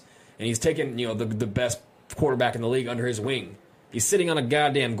players. And he's taken, the best quarterback in the league under his wing. He's sitting on a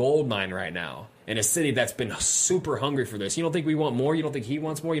goddamn gold mine right now in a city that's been super hungry for this. You don't think we want more? You don't think he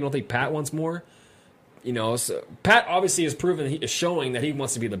wants more? You don't think Pat wants more? So Pat obviously has proven, showing that he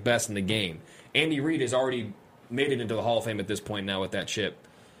wants to be the best in the game. Andy Reid has already made it into the Hall of Fame at this point now with that chip.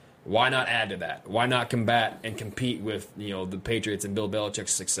 Why not add to that? Why not combat and compete with the Patriots and Bill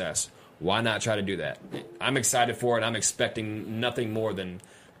Belichick's success? Why not try to do that? I'm excited for it. I'm expecting nothing more than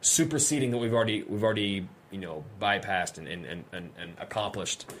superseding what we've already bypassed and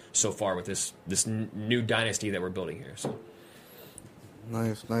accomplished so far with this new dynasty that we're building here. So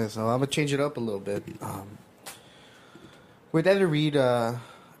nice. I'm gonna change it up a little bit. With Andy Reid,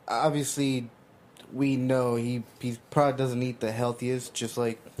 obviously we know he probably doesn't eat the healthiest, just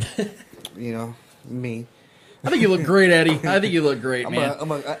like me. I think you look great, Eddie. I think you look great, man.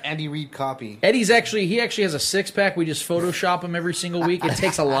 I'm a Andy Reid copy. Eddie's actually has a 6-pack. We just Photoshop him every single week. It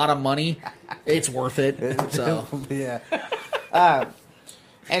takes a lot of money. It's worth it. So yeah.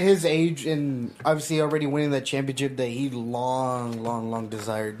 At his age, and obviously already winning that championship that he long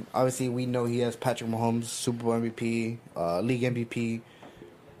desired. Obviously, we know he has Patrick Mahomes, Super Bowl MVP, league MVP.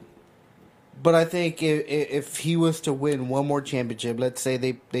 But I think if he was to win one more championship, let's say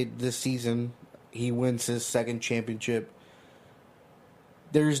they this season he wins his second championship,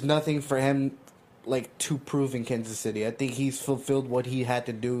 there's nothing for him like to prove in Kansas City. I think he's fulfilled what he had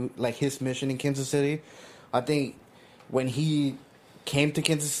to do, like his mission in Kansas City. I think when he came to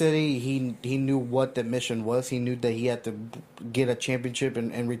Kansas City, he knew what the mission was. He knew that he had to get a championship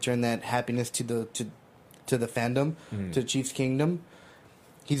and return that happiness to the fandom, to Chiefs Kingdom.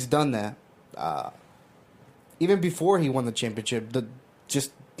 He's done that. Even before he won the championship,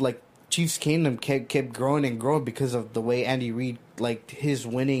 just like Chiefs Kingdom kept growing and growing because of the way Andy Reid liked his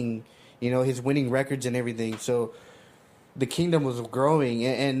winning records and everything. So the kingdom was growing,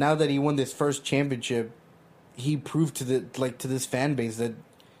 and now that he won this first championship, he proved to this fan base that,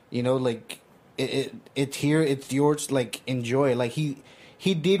 it's here, it's yours, like, enjoy. Like,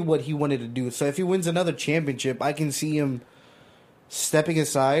 he did what he wanted to do. So if he wins another championship, I can see him stepping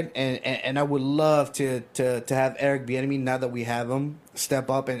aside, and I would love to have Eric Bieniemy, now that we have him, step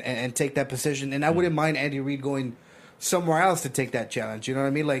up and take that position. And I wouldn't mind Andy Reid going somewhere else to take that challenge. You know what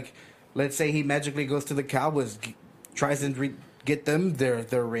I mean? Like, let's say he magically goes to the Cowboys, tries to get them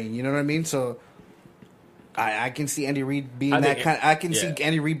their ring. You know what I mean? So I can see Andy Reid being see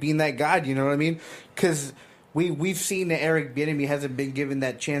Andy Reid being that guy. You know what I mean? Because we've seen that Eric Bieniemy hasn't been given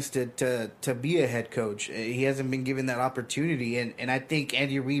that chance to be a head coach. He hasn't been given that opportunity, and I think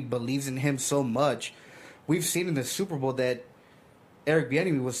Andy Reid believes in him so much. We've seen in the Super Bowl that Eric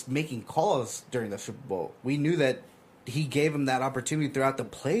Bieniemy was making calls during the Super Bowl. We knew that he gave him that opportunity throughout the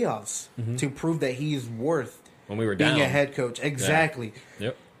playoffs to prove that he's worth when we were being down. A head coach. Exactly. Yeah.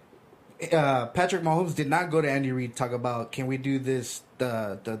 Yep. Patrick Mahomes did not go to Andy Reid to talk about, can we do this,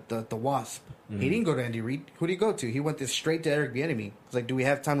 the Wasp. He didn't go to Andy Reid. Who did he go to? He went straight to Eric Bieniemy. It's like, do we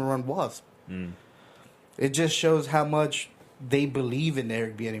have time to run Wasp? It just shows how much they believe in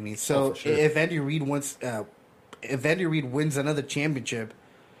Eric Bieniemy. So if Andy Reid wins another championship,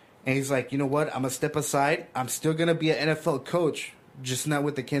 and he's like, you know what, I'm gonna step aside. I'm still gonna be an NFL coach, just not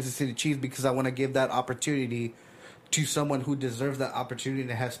with the Kansas City Chiefs, because I want to give that opportunity to someone who deserves that opportunity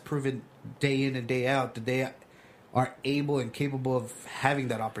and has proven day in and day out that they are able and capable of having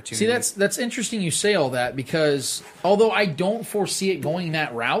that opportunity. See, that's interesting you say all that, because although I don't foresee it going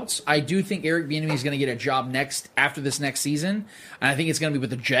that route, I do think Eric Bieniemy is going to get a job after this next season, and I think it's going to be with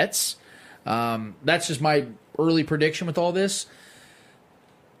the Jets. That's just my early prediction with all this.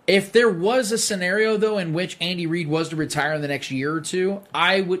 If there was a scenario, though, in which Andy Reid was to retire in the next year or two,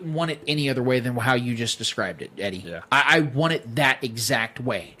 I wouldn't want it any other way than how you just described it, Eddie. Yeah. I want it that exact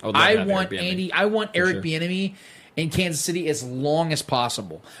way. I want Eric Bieniemy in Kansas City as long as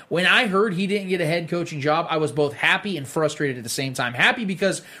possible. When I heard he didn't get a head coaching job, I was both happy and frustrated at the same time. Happy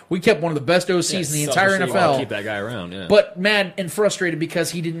because we kept one of the best OCs in the entire NFL. Keep that guy around, yeah. But mad and frustrated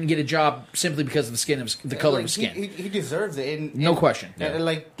because he didn't get a job simply because of the color of his skin. He deserves it. No question. Yeah.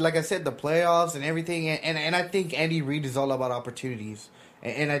 Like I said, the playoffs and everything, and I think Andy Reid is all about opportunities.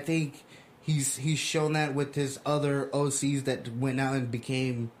 And I think he's shown that with his other OCs that went out and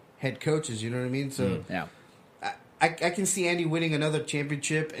became head coaches. You know what I mean? So yeah. I can see Andy winning another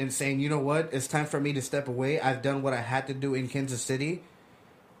championship and saying, you know what, it's time for me to step away. I've done what I had to do in Kansas City.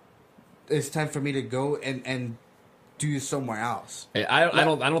 It's time for me to go and do somewhere else. I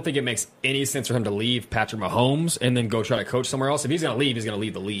don't think it makes any sense for him to leave Patrick Mahomes and then go try to coach somewhere else. If he's going to leave, he's going to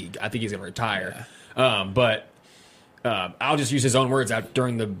leave the league. I think he's going to retire. Yeah. But I'll just use his own words. Out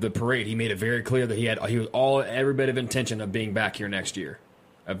during the parade, he made it very clear that he was every bit of intention of being back here next year,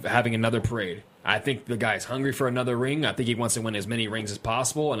 of having another parade. I think the guy's hungry for another ring. I think he wants to win as many rings as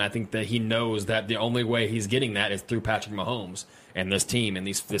possible, and I think that he knows that the only way he's getting that is through Patrick Mahomes and this team and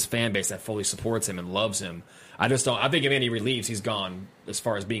this fan base that fully supports him and loves him. I think if Andy Reid leaves, he's gone as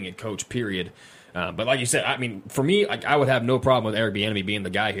far as being a coach, period. But like you said, I mean, for me, I would have no problem with Eric Bieniemy being the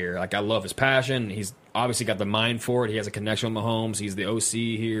guy here. Like, I love his passion. He's obviously got the mind for it. He has a connection with Mahomes. He's the OC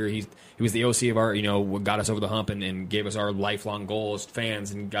here. He was the OC of our, what got us over the hump and gave us our lifelong goal as fans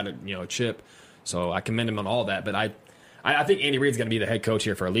and got a chip. So I commend him on all that, but I think Andy Reid's going to be the head coach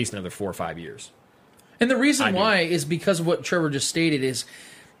here for at least another 4 or 5 years. And the reason why is because of what Trevor just stated is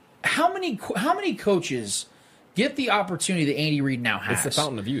how many coaches get the opportunity that Andy Reid now has? It's the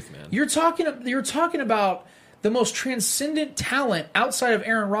fountain of youth, man. You're talking about the most transcendent talent outside of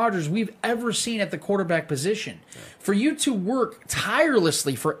Aaron Rodgers we've ever seen at the quarterback position. Yeah. For you to work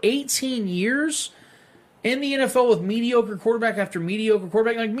tirelessly for 18 years in the NFL with mediocre quarterback after mediocre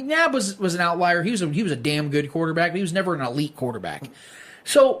quarterback, like McNabb was an outlier. He was a damn good quarterback, but he was never an elite quarterback.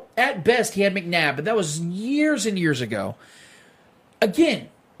 So at best, he had McNabb, but that was years and years ago. Again,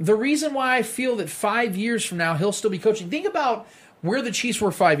 the reason why I feel that 5 years from now he'll still be coaching. Think about where the Chiefs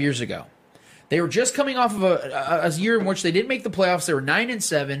were 5 years ago. They were just coming off of a year in which they didn't make the playoffs. They were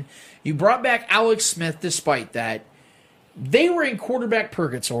 9-7. You brought back Alex Smith despite that. They were in quarterback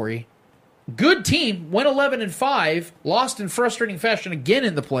purgatory. Good team, went 11-5, lost in frustrating fashion again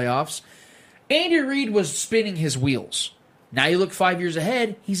in the playoffs. Andy Reid was spinning his wheels. Now you look 5 years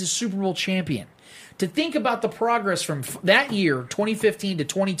ahead, he's a Super Bowl champion. To think about the progress from that year, 2015 to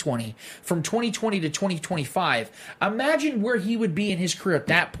 2020, from 2020 to 2025, imagine where he would be in his career at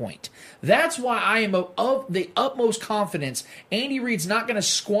that point. That's why I am of the utmost confidence Andy Reid's not going to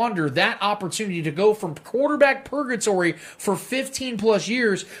squander that opportunity to go from quarterback purgatory for 15-plus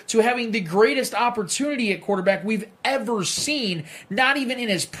years to having the greatest opportunity at quarterback we've ever seen, not even in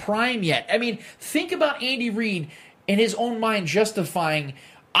his prime yet. I mean, think about Andy Reid in his own mind justifying,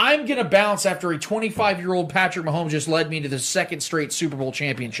 I'm going to bounce after a 25-year-old Patrick Mahomes just led me to the second straight Super Bowl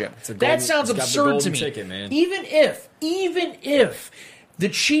championship. That sounds absurd to me. Ticket, man. Even if the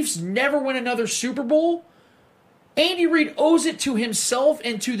Chiefs never win another Super Bowl, Andy Reid owes it to himself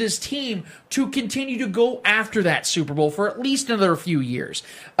and to this team to continue to go after that Super Bowl for at least another few years.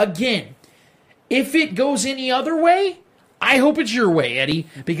 Again, if it goes any other way, I hope it's your way, Eddie,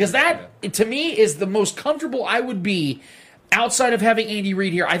 because that, to me, is the most comfortable I would be. Outside of having Andy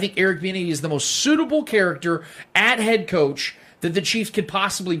Reid here, I think Eric Bieniemy is the most suitable character at head coach that the Chiefs could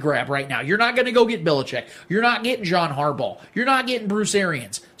possibly grab right now. You're not going to go get Belichick. You're not getting John Harbaugh. You're not getting Bruce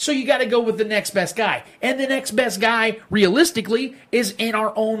Arians. So you got to go with the next best guy. And the next best guy, realistically, is in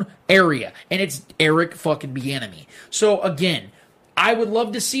our own area. And it's Eric fucking Bieniemy. So again, I would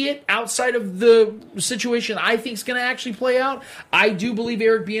love to see it outside of the situation I think is going to actually play out. I do believe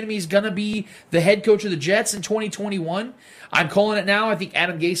Eric Bieniemy is going to be the head coach of the Jets in 2021. I'm calling it now. I think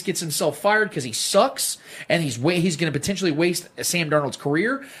Adam Gase gets himself fired because he sucks, and he's going to potentially waste Sam Darnold's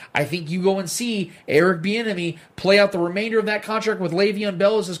career. I think you go and see Eric Bieniemy play out the remainder of that contract with Le'Veon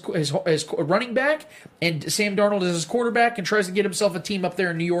Bell as his running back and Sam Darnold as his quarterback, and tries to get himself a team up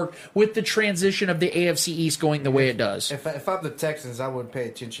there in New York with the transition of the AFC East going the way it does. If I'm the Texans, I wouldn't pay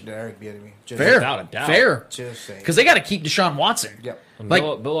attention to Eric Bieniemy. Fair. Without a doubt. Fair. Just saying. Because they got to keep Deshaun Watson. Yep. Like,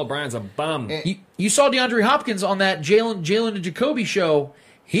 Bill O'Brien's a bum. You saw DeAndre Hopkins on that Jalen and Jacoby show.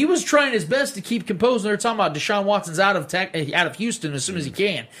 He was trying his best to keep composed. They're talking about Deshaun Watson's out of Houston as soon as he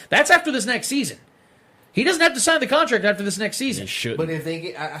can. That's after this next season. He doesn't have to sign the contract after this next season. He should. But if they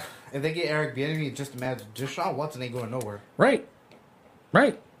get Eric Bieniemy, just imagine Deshaun Watson ain't going nowhere. Right.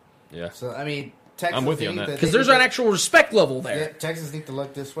 Yeah. So I mean, Texas. I'm with you on that because there's an actual respect level there. Yeah, Texans need to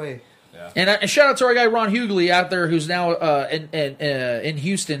look this way. Yeah. And shout out to our guy Ron Hughley out there, who's now in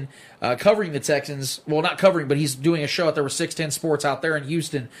Houston covering the Texans. Well, not covering, but he's doing a show out there with 610 Sports out there in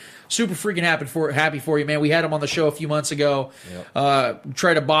Houston. Super freaking happy for you, man. We had him on the show a few months ago. Yep.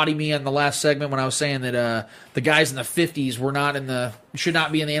 Tried to body me in the last segment when I was saying that the guys in the 50s should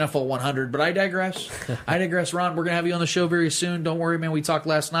not be in the NFL 100. But I digress. Ron, we're gonna have you on the show very soon. Don't worry, man. We talked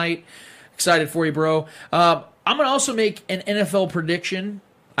last night. Excited for you, bro. I'm gonna also make an NFL prediction.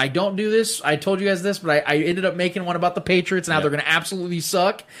 I don't do this. I told you guys this, but I ended up making one about the Patriots and how they're going to absolutely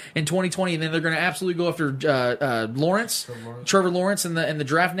suck in 2020, and then they're going to absolutely go after Trevor Lawrence in the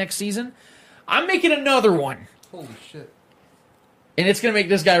draft next season. I'm making another one. Holy shit. And it's going to make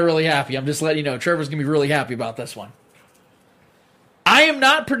this guy really happy. I'm just letting you know. Trevor's going to be really happy about this one. I am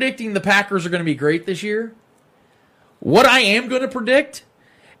not predicting the Packers are going to be great this year. What I am going to predict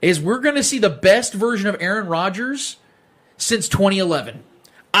is we're going to see the best version of Aaron Rodgers since 2011.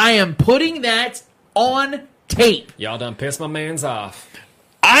 I am putting that on tape. Y'all done pissed my mans off.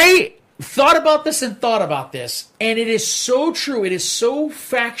 I thought about this, and it is so true. It is so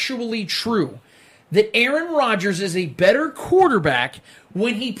factually true that Aaron Rodgers is a better quarterback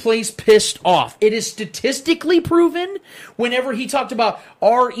when he plays pissed off. It is statistically proven. Whenever he talked about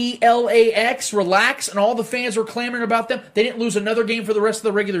RELAX, relax, and all the fans were clamoring about them, they didn't lose another game for the rest of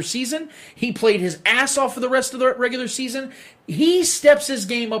the regular season. He played his ass off for the rest of the regular season. He steps his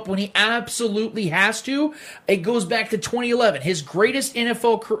game up when he absolutely has to. It goes back to 2011. His greatest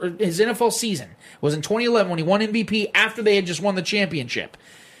NFL season was in 2011 when he won MVP after they had just won the championship.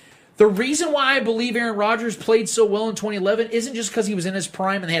 The reason why I believe Aaron Rodgers played so well in 2011 isn't just because he was in his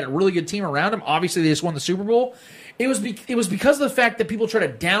prime and they had a really good team around him. Obviously, they just won the Super Bowl. It was because of the fact that people try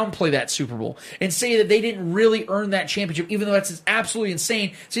to downplay that Super Bowl and say that they didn't really earn that championship, even though that's absolutely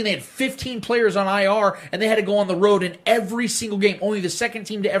insane. Seeing they had 15 players on IR and they had to go on the road in every single game. Only the second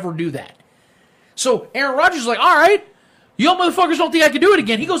team to ever do that. So Aaron Rodgers is like, all right, y'all motherfuckers don't think I can do it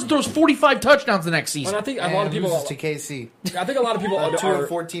again. He goes and throws 45 touchdowns the next season. And I think a lot of people loses to KC. I think a lot of people are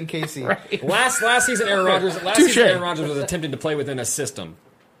 2-14 KC. Right. Last season, Aaron Rodgers was attempting to play within a system.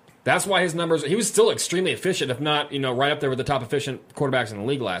 That's why his numbers. He was still extremely efficient, if not, right up there with the top efficient quarterbacks in the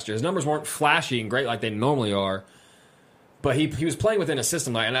league last year. His numbers weren't flashy and great like they normally are, but he was playing within a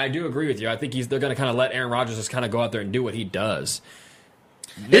system. And I do agree with you. I think they're going to kind of let Aaron Rodgers just kind of go out there and do what he does.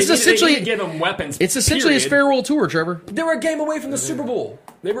 It's essentially they give him weapons. It's essentially his farewell tour, Trevor. They were a game away from the Super Bowl.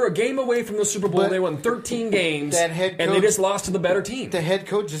 They were a game away from the Super Bowl. They won 13 games, and they just lost to the better team. The head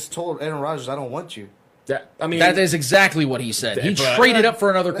coach just told Aaron Rodgers, "I don't want you." That is exactly what he said. He traded up for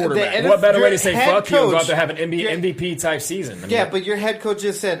another quarterback. What better way to say fuck you and go out there and have an MVP type season? But your head coach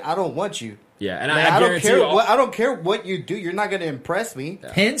just said, "I don't want you." Yeah, and I guarantee you, I don't care what you do. You're not going to impress me.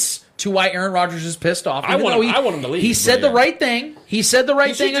 Hence to why Aaron Rodgers is pissed off. I want him to leave. He said the right thing. He said the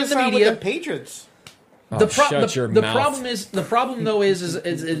right thing in the media. With the Patriots. The problem though is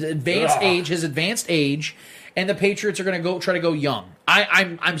advanced age, his advanced age, and the Patriots are going to try to go young.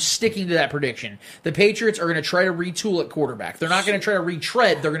 I'm sticking to that prediction. The Patriots are going to try to retool at quarterback. They're not going to try to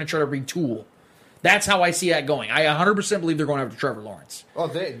retread. They're going to try to retool. That's how I see that going. I 100% believe they're going after Trevor Lawrence. Oh,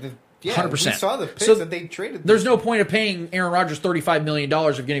 100%. We saw the picks that they traded. There's no point of paying Aaron Rodgers $35 million if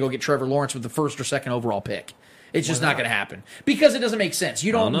you're going to go get Trevor Lawrence with the first or second overall pick. It's just not going to happen because it doesn't make sense.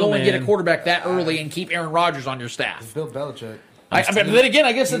 You don't go and get a quarterback that early and keep Aaron Rodgers on your staff. Bill Belichick. But then again,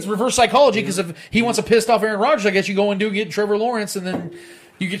 I guess it's reverse psychology because if he wants a pissed off Aaron Rodgers, I guess you go and get Trevor Lawrence and then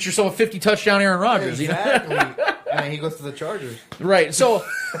you get yourself a 50 touchdown Aaron Rodgers. Exactly. And he goes to the Chargers. Right. So,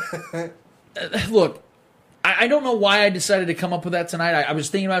 look, I don't know why I decided to come up with that tonight. I was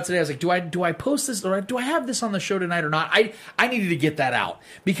thinking about it today. I was like, do I post this or do I have this on the show tonight or not? I needed to get that out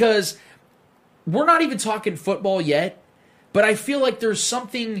because we're not even talking football yet, but I feel like there's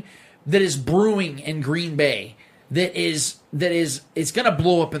something that is brewing in Green Bay that is it's going to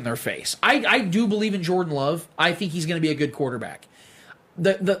blow up in their face. I do believe in Jordan Love. I think he's going to be a good quarterback.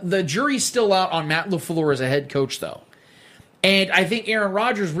 The jury's still out on Matt LaFleur as a head coach, though. And I think Aaron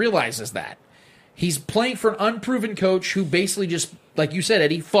Rodgers realizes that. He's playing for an unproven coach who basically just, like you said,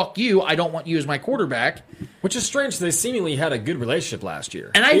 Eddie, fuck you. I don't want you as my quarterback. Which is strange. They seemingly had a good relationship last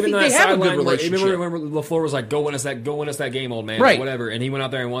year. And I think they have a good relationship. Even when LaFleur was like, go win us that game, old man. Right. Or whatever. And he went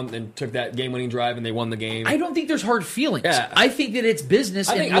out there and won and took that game-winning drive and they won the game. I don't think there's hard feelings. Yeah. I think that it's business.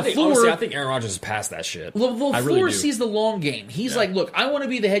 I think Aaron Rodgers is past that shit. LaFleur really sees the long game. He's like, look, I want to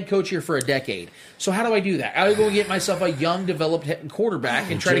be the head coach here for a decade. So how do I do that? I go get myself a young, developed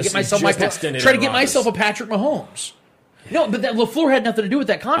quarterback and try to get myself a Patrick Mahomes. No, but that LaFleur had nothing to do with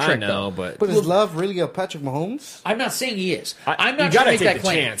that contract. I know, though. But is Love really a Patrick Mahomes? I'm not saying he is. I'm not you trying to make take that the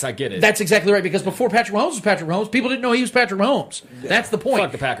claim. Chance. I get it. That's exactly right, because before Patrick Mahomes was Patrick Mahomes, people didn't know he was Patrick Mahomes. Yeah. That's the point.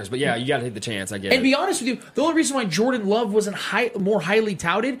 Fuck the Packers, but yeah, you got to take the chance. I get it. And be honest with you, the only reason why Jordan Love wasn't more highly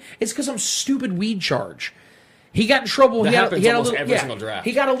touted is because of some stupid weed charge. He got in trouble. That happens he had almost a little, every single draft.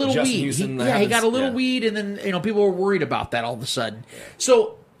 He got a little Justin weed. Houston, He got a little weed, and then people were worried about that all of a sudden. Yeah.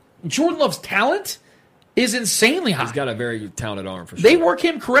 So Jordan Love's talent is insanely high. He's got a very talented arm for sure. They work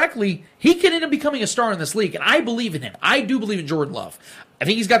him correctly. He can end up becoming a star in this league, and I believe in him. I do believe in Jordan Love. I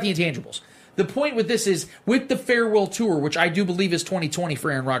think he's got the intangibles. The point with this is, with the farewell tour, which I do believe is 2020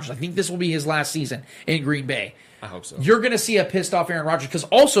 for Aaron Rodgers, I think this will be his last season in Green Bay. I hope so. You're going to see a pissed off Aaron Rodgers, because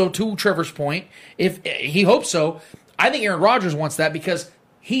also, to Trevor's point, if he hopes so, I think Aaron Rodgers wants that because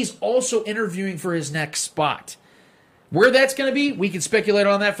he's also interviewing for his next spot. Where that's going to be, we can speculate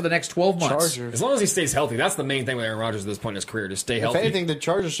on that for the next 12 months. Chargers. As long as he stays healthy, that's the main thing with Aaron Rodgers at this point in his career, to stay healthy. If anything, the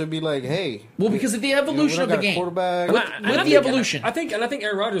Chargers should be like, hey. Well, because of the evolution of the game. With the evolution. I think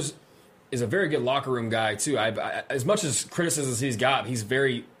Aaron Rodgers is a very good locker room guy, too. As much as criticisms he's got, he's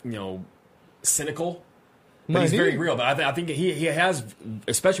very, cynical. But he's very real. But I think he has,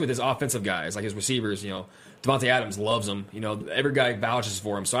 especially with his offensive guys, like his receivers, Devontae Adams loves him. Every guy vouches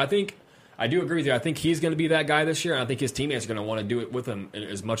for him. So I do agree with you. I think he's going to be that guy this year, and I think his teammates are going to want to do it with him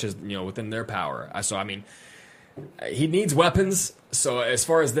as much as within their power. He needs weapons. So as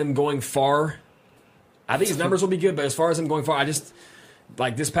far as them going far, I think his numbers will be good. But as far as them going far, I just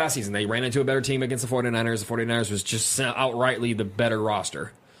like this past season, they ran into a better team against the 49ers. The 49ers was just outrightly the better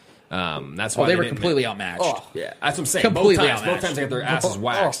roster. That's why they were completely outmatched. Yeah, that's what I'm saying. Completely both times they got their asses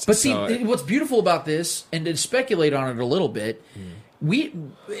waxed. But see, what's beautiful about this, and to speculate on it a little bit,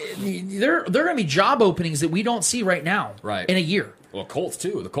 there are going to be job openings that we don't see right now in a year. Well, Colts,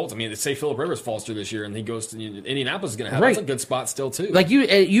 too. The Colts, I mean, say Phillip Rivers falls through this year and he goes to Indianapolis is going to have that's a good spot still, too. Like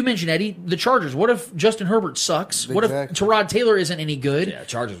you mentioned, Eddie, the Chargers. What if Justin Herbert sucks? Exactly. What if Tyrod Taylor isn't any good? Yeah,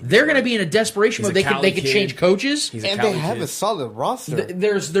 Chargers. They're going to be in a desperation mode. They could change coaches. And they have a solid roster.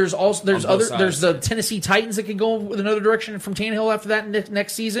 There's the Tennessee Titans that could go with another direction from Tannehill after that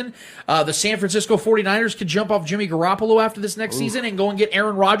next season. The San Francisco 49ers could jump off Jimmy Garoppolo after this next season and go and get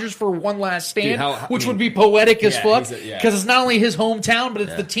Aaron Rodgers for one last stand, which would be poetic as fuck because it's not only his hometown, but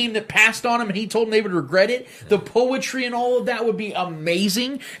it's the team that passed on him, and he told him they would regret it. The poetry and all of that would be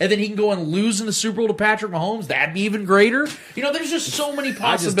amazing, and then he can go and lose in the Super Bowl to Patrick Mahomes. That'd be even greater. There's just so many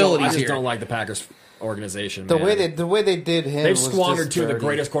possibilities. I just don't like the Packers organization. The way they did him, they've squandered two of the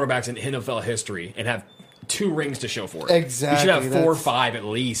greatest quarterbacks in NFL history, and have 2 rings to show for it. Exactly, you should have 4 or 5 at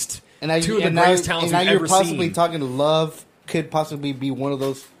least. And two of the greatest talents we've ever seen. You're possibly talking Love could possibly be one of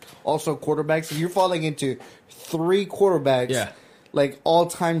those also quarterbacks. If you're falling into 3 quarterbacks. Like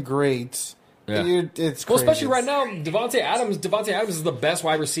all-time greats. Yeah. It's crazy. Especially right now, Devontae Adams is the best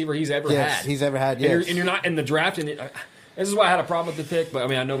wide receiver he's ever had. He's ever had. Yes. And you're not in the draft. And this is why I had a problem with the pick. But I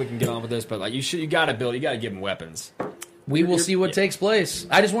mean, I know we can get on with this. But like, you got to give him weapons. We will see what takes place.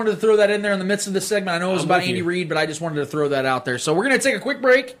 I just wanted to throw that in there in the midst of this segment. I know it was about Andy Reid, but I just wanted to throw that out there. So we're going to take a quick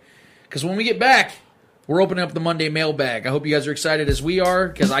break because when we get back, we're opening up the Monday mailbag. I hope you guys are excited as we are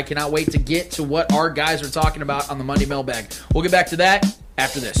because I cannot wait to get to what our guys are talking about on the Monday mailbag. We'll get back to that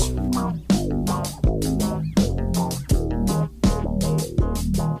after this.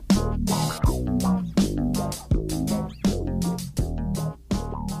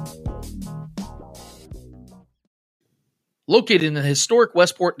 Located in the historic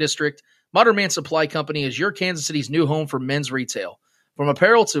Westport District, Modern Man Supply Company is your Kansas City's new home for men's retail. From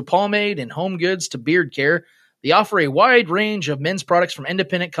apparel to pomade and home goods to beard care, they offer a wide range of men's products from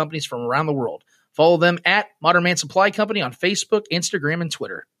independent companies from around the world. Follow them at Modern Man Supply Company on Facebook, Instagram, and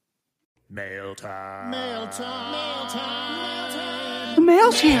Twitter. Mail time. Mail time. Mail time. The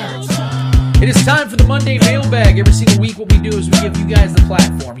mail's here. It is time for the Monday mailbag. Every single week what we do is we give you guys the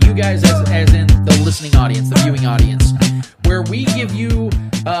platform. You guys as in the listening audience, the viewing audience, where we give you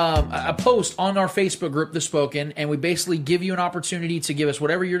a post on our Facebook group, The Spoken, and we basically give you an opportunity to give us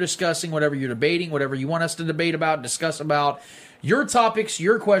whatever you're discussing, whatever you're debating, whatever you want us to debate about, discuss about, your topics,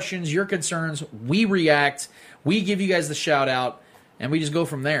 your questions, your concerns. We react. We give you guys the shout out, and we just go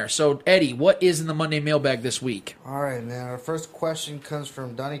from there. So, Eddie, what is in the Monday mailbag this week? All right, man. Our first question comes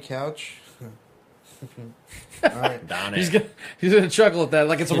from Donnie Couch. All right. Donnie. He's gonna chuckle at that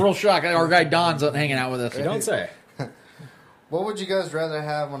like it's a real shock. Our guy Don's hanging out with us. You don't say. What would you guys rather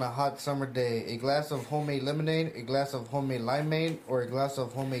have on a hot summer day? A glass of homemade lemonade, a glass of homemade limeade, or a glass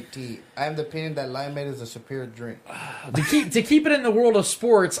of homemade tea? I have the opinion that limeade is a superior drink. To keep it in the world of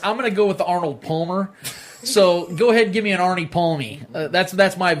sports, I'm going to go with the Arnold Palmer. So go ahead and give me an Arnie Palmy.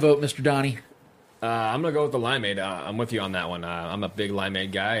 That's my vote, Mr. Donnie. I'm going to go with the limeade. I'm with you on that one. I'm a big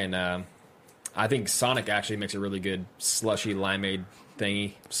limeade guy, and I think Sonic actually makes a really good slushy limeade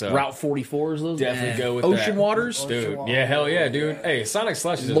thingy. So Route 44 is those? Definitely go with Ocean that. Waters? Dude, yeah, hell yeah, dude. Hey, Sonic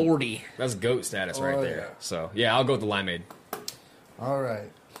Slush is Lordy. That's GOAT status right there. Yeah. So, yeah, I'll go with the limeade. All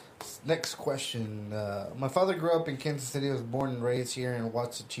right. Next question. My father grew up in Kansas City, was born and raised here, and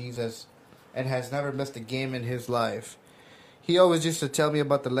watched the Chiefs and has never missed a game in his life. He always used to tell me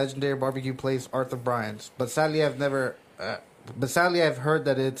about the legendary barbecue place Arthur Bryant's, but sadly I've heard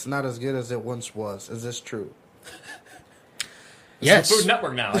that it's not as good as it once was. Is this true? Yes. It's a Food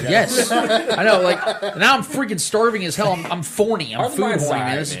Network now. Yes. I know. Like now, I'm freaking starving as hell. I'm thorny. I'm Arthur food Bryant's horny, man.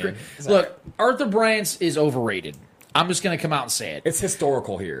 alright, This is man. great. It's Look, Arthur Bryant's is overrated. I'm just going to come out and say it. It's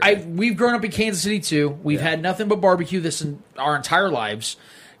historical here. We've grown up in Kansas City too. We've had nothing but barbecue our entire lives.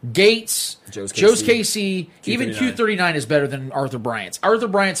 Gates, Joe's KC, even Q39 is better than Arthur Bryant's. Arthur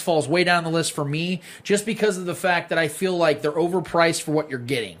Bryant's falls way down the list for me just because of the fact that I feel like they're overpriced for what you're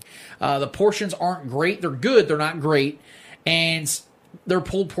getting. The portions aren't great. They're good. They're not great. And their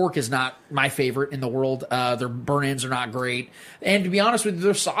pulled pork is not my favorite in the world. Their burn-ins are not great. And to be honest with you,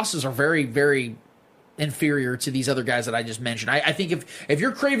 their sauces are very, very inferior to these other guys that I just mentioned. I think if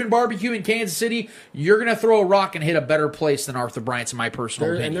you're craving barbecue in Kansas City, you're going to throw a rock and hit a better place than Arthur Bryant's, in my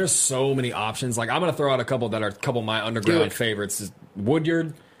personal opinion. And there's so many options. Like, I'm going to throw out a couple that are a couple of my underground favorites. Is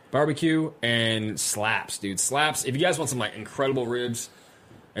Woodyard Barbecue and Slaps, dude. Slaps. If you guys want some like incredible ribs,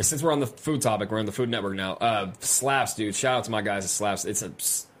 and since we're on the food topic, we're on the Food Network now. Slaps, dude. Shout out to my guys at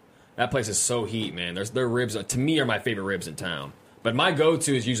Slaps. That place is so heat, man. Their ribs, to me, are my favorite ribs in town. But my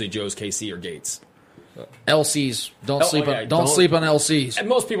go-to is usually Joe's KC or Gates. LCs. Don't sleep on LCs. And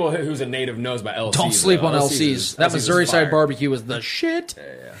most people who's a native knows about LCs. Don't sleep on LCs. That Missouri side fire. barbecue was the shit.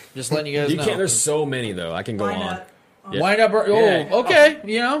 Yeah. Just letting you guys know. There's so many though. I can go on. Yeah. Wyandotte. Okay.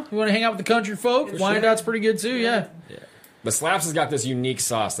 You know, you want to hang out with the country folk? Wyandotte's pretty good too. Yeah. But Slaps has got this unique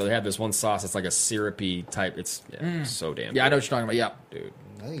sauce. So they have this one sauce that's like a syrupy type. It's so damn. Yeah, I know what you're talking about. Yeah, dude.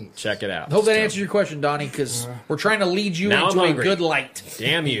 Nice. Check it out. Hope that answers your question, Donnie, because we're trying to lead you Now into I'm a hungry. good light.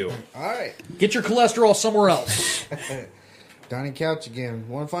 Damn you. All right. Get your cholesterol somewhere else. Donnie Couch again.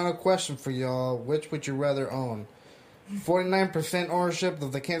 One final question for y'all. Which would you rather own? 49% ownership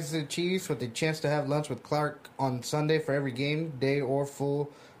of the Kansas City Chiefs with a chance to have lunch with Clark on Sunday for every game day or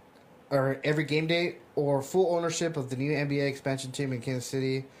every game day, or full ownership of the new NBA expansion team in Kansas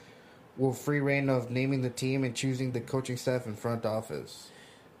City with free reign of naming the team and choosing the coaching staff and front office.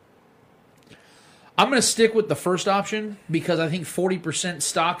 I'm going to stick with the first option because I think 40%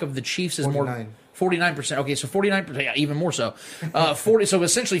 stock of the Chiefs is 49. more. 49%. Okay, so 49%, yeah, even more so. 40. So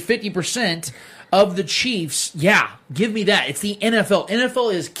essentially 50% of the Chiefs, yeah, give me that. It's the NFL.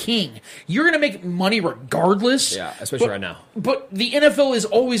 NFL is king. You're going to make money regardless. Yeah, especially right now. But the NFL is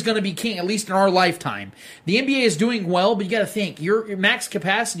always going to be king, at least in our lifetime. The NBA is doing well, but you got to think, your max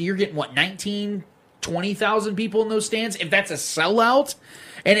capacity, you're getting, 20,000 people in those stands? If that's a sellout...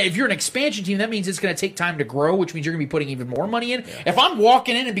 And if you're an expansion team, that means it's going to take time to grow, which means you're going to be putting even more money in. Yeah. If I'm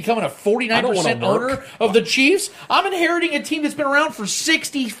walking in and becoming a 49% owner of the Chiefs, I'm inheriting a team that's been around for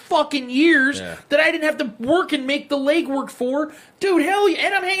 60 fucking years that I didn't have to work and make the legwork for. Dude, hell yeah.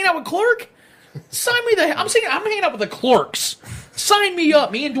 And I'm hanging out with Clark. Sign me I'm hanging out with the Clarks. Sign me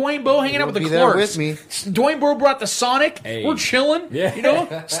up. Me and Dwayne Bowe hanging out with the Clarks. With me. Dwayne Bowe brought the Sonic. Hey. We're chilling. Yeah. You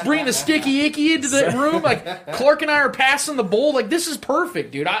know, bringing the Sticky Icky into the room. Like Clark and I are passing the bowl. Like this is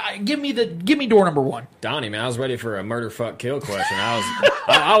perfect, dude. Give me door number one. Donnie, man, I was ready for a murder, fuck, kill question.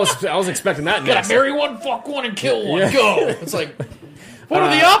 I was expecting that. Gotta marry one, fuck one, and kill one. Yeah. Go. It's like, what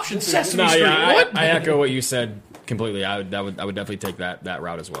are the options? Sesame Street. Yeah, what? I echo what you said completely. I would definitely take that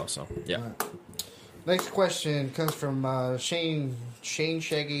route as well. So yeah. Next question comes from Shane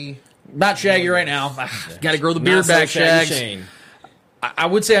Shaggy. Not Shaggy right now. Got to grow the beard back, Shags. Shane. I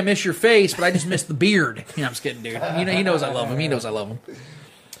would say I miss your face, but I just miss the beard. I'm just kidding, dude. You know, he knows I love him. He knows I love him.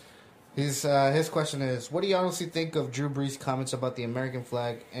 His question is, what do you honestly think of Drew Brees' comments about the American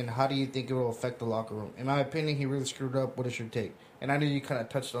flag, and how do you think it will affect the locker room? In my opinion, he really screwed up. What is your take? And I know you kind of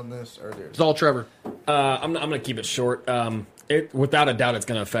touched on this earlier. It's all Trevor. I'm going to keep it short. Without a doubt, it's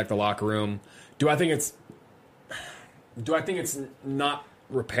going to affect the locker room. Do I think it's not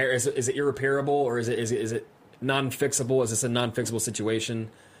repair? Is it irreparable, or is it non-fixable? Is this a non-fixable situation?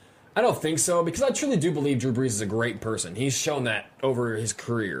 I don't think so, because I truly do believe Drew Brees is a great person. He's shown that over his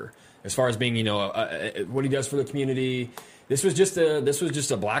career, as far as being, what he does for the community. This was just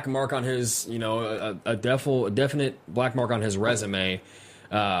a black mark on his, a definite black mark on his resume.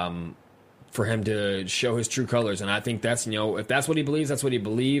 For him to show his true colors. And I think that's, if that's what he believes, that's what he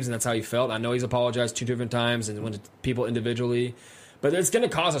believes, and that's how he felt. I know he's apologized 2 different times and went to people individually, but it's going to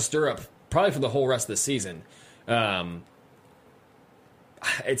cause a stir-up probably for the whole rest of the season.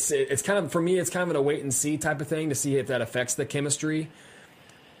 It's kind of, for me, it's kind of a wait-and-see type of thing to see if that affects the chemistry.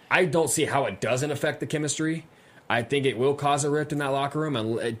 I don't see how it doesn't affect the chemistry. I think it will cause a rift in that locker room,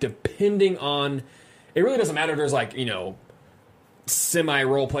 and depending on... It really doesn't matter if there's,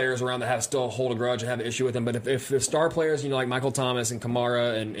 semi-role players around that still hold a grudge and have an issue with them. But if the star players, like Michael Thomas and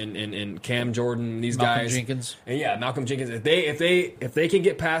Kamara and Cam Jordan, these Malcolm guys, Jenkins, and Malcolm Jenkins, if they can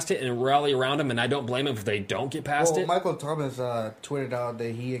get past it and rally around them, and I don't blame them if they don't get past it. Michael Thomas tweeted out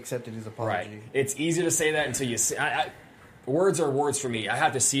that he accepted his apology. Right. It's easy to say that until you see. Words are words for me. I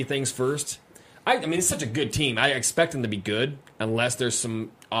have to see things first. I mean, it's such a good team. I expect them to be good unless there's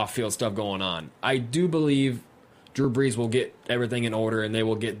some off-field stuff going on. I do believe Drew Brees will get everything in order, and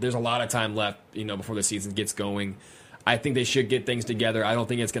there's a lot of time left, before the season gets going. I think they should get things together. I don't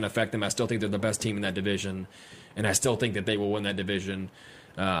think it's going to affect them. I still think they're the best team in that division, and I still think that they will win that division.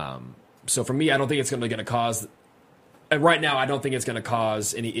 So for me, I don't think it's going to cause... Right now, I don't think it's going to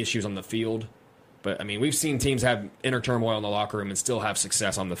cause any issues on the field. But, I mean, we've seen teams have inner turmoil in the locker room and still have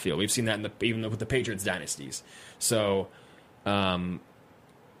success on the field. We've seen that even with the Patriots dynasties. So I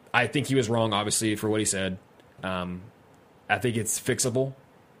think he was wrong, obviously, for what he said. I think it's fixable,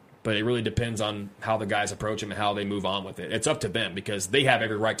 but it really depends on how the guys approach him and how they move on with it. It's up to them because they have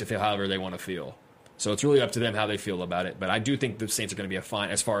every right to feel however they want to feel. So it's really up to them how they feel about it. But I do think the Saints are going to be a fine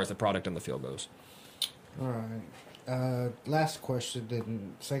as far as the product on the field goes. All right. Last question,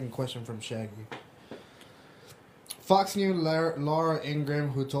 then second question from Shaggy. Fox News Laura Ingraham,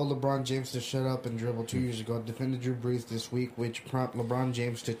 who told LeBron James to shut up and dribble 2 years ago, defended Drew Brees this week, which prompted LeBron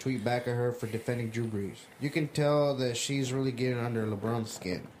James to tweet back at her for defending Drew Brees. You can tell that she's really getting under LeBron's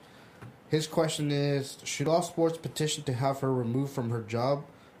skin. His question is, should all sports petition to have her removed from her job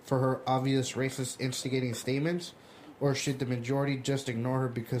for her obvious racist instigating statements? Or should the majority just ignore her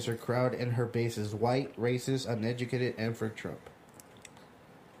because her crowd and her base is white, racist, uneducated, and for Trump?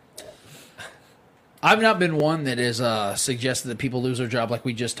 I've not been one that has suggested that people lose their job like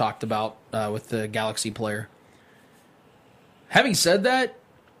we just talked about with the Galaxy player. Having said that,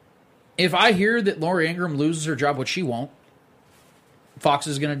 if I hear that Laura Ingraham loses her job, which she won't, Fox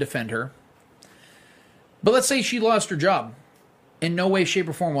is going to defend her. But let's say she lost her job. In no way, shape,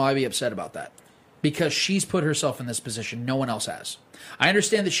 or form will I be upset about that. Because she's put herself in this position. No one else has. I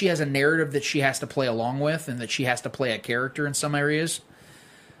understand that she has a narrative that she has to play along with and that she has to play a character in some areas.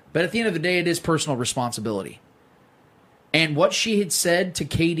 But at the end of the day, it is personal responsibility. And what she had said to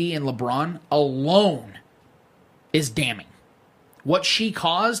KD and LeBron alone is damning. What she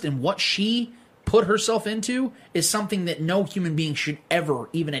caused and what she put herself into is something that no human being should ever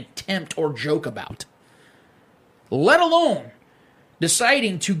even attempt or joke about. Let alone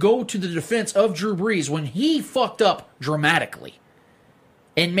deciding to go to the defense of Drew Brees when he fucked up dramatically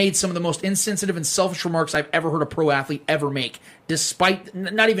and made some of the most insensitive and selfish remarks I've ever heard a pro athlete ever make, despite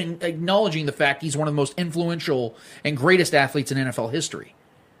not even acknowledging the fact he's one of the most influential and greatest athletes in NFL history.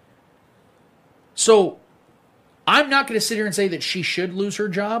 So, I'm not going to sit here and say that she should lose her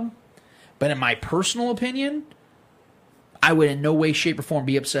job, but in my personal opinion, I would in no way, shape, or form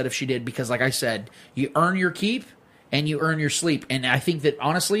be upset if she did, because like I said, you earn your keep and you earn your sleep. And I think that,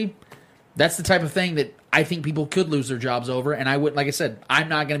 honestly, that's the type of thing that I think people could lose their jobs over. And I would, like I said, I'm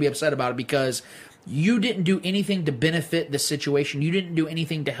not going to be upset about it because you didn't do anything to benefit the situation. You didn't do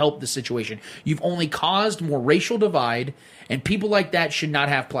anything to help the situation. You've only caused more racial divide, and people like that should not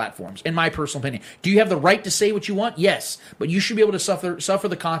have platforms, in my personal opinion. Do you have the right to say what you want? Yes. But you should be able to suffer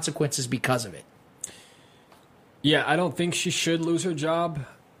the consequences because of it. Yeah, I don't think she should lose her job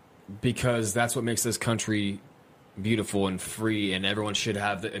because that's what makes this country beautiful and free, and everyone should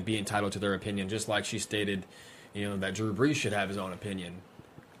be entitled to their opinion, just like she stated, that Drew Brees should have his own opinion.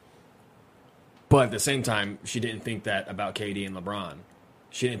 But at the same time, she didn't think that about KD and LeBron.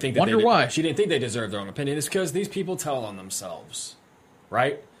 She didn't think that why. She didn't think they deserved their own opinion. It's because these people tell on themselves,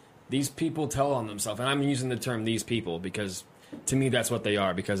 right? These people tell on themselves, and I'm using the term "these people" because to me that's what they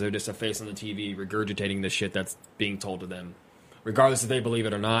are. Because they're just a face on the TV regurgitating the shit that's being told to them, regardless if they believe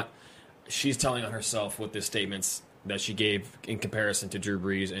it or not. She's telling on herself with the statements that she gave in comparison to Drew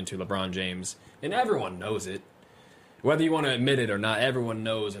Brees and to LeBron James. And everyone knows it. Whether you want to admit it or not, everyone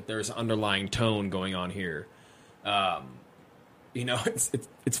knows that there's an underlying tone going on here.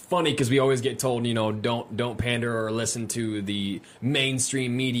 It's funny because we always get told, don't pander or listen to the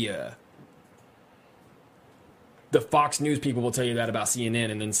mainstream media. The Fox News people will tell you that about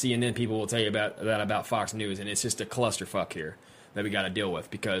CNN, and then CNN people will tell you about Fox News, and it's just a clusterfuck here that we got to deal with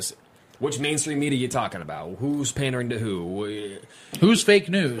because which mainstream media are you talking about? Who's pandering to who? Who's fake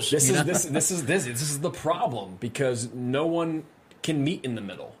news? This is the problem because no one can meet in the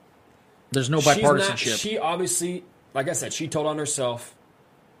middle. There's no bipartisanship. She obviously, like I said, she told on herself.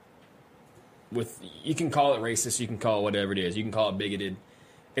 You can call it racist, you can call it whatever it is, you can call it bigoted.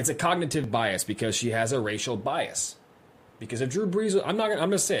 It's a cognitive bias because she has a racial bias. Because if Drew Brees, I'm going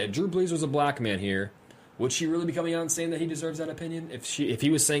to say it, Drew Brees was a black man here. Would she really be coming out and saying that he deserves that opinion? If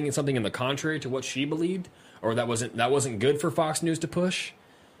he was saying something in the contrary to what she believed, or that wasn't good for Fox News to push,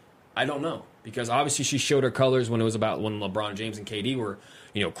 I don't know. Because obviously she showed her colors when LeBron James and KD were,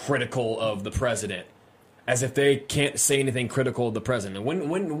 critical of the president, as if they can't say anything critical of the president. When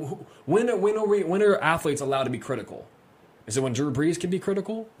are athletes allowed to be critical? Is it when Drew Brees can be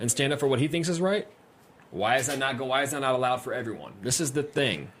critical and stand up for what he thinks is right? Why is that not allowed for everyone? This is the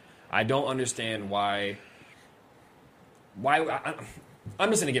thing. I don't understand why. I'm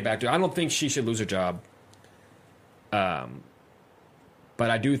just going to get back to it. I don't think she should lose her job. But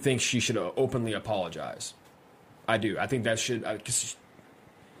I do think she should openly apologize. I do. I think that should.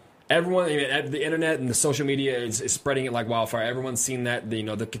 Everyone, the internet and the social media is spreading it like wildfire. Everyone's seen that.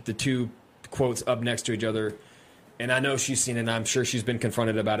 The two quotes up next to each other. And I know she's seen it, and I'm sure she's been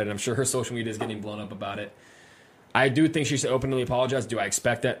confronted about it. And I'm sure her social media is getting blown up about it. I do think she should openly apologize. Do I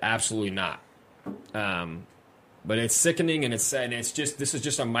expect that? Absolutely not. But it's sickening, and it's sad. And this is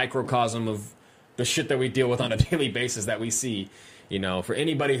just a microcosm of the shit that we deal with on a daily basis that we see. For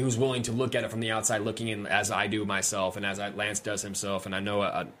anybody who's willing to look at it from the outside, looking in, as I do myself, and as Lance does himself, and I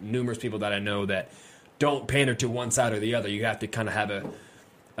know numerous people that I know that don't pander to one side or the other. You have to kind of have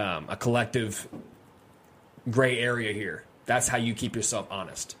a collective gray area here. That's how you keep yourself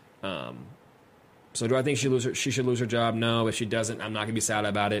honest. So do I think she should lose her job? No. If she doesn't, I'm not going to be sad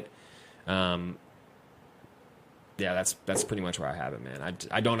about it. Yeah, that's pretty much where I have it, man.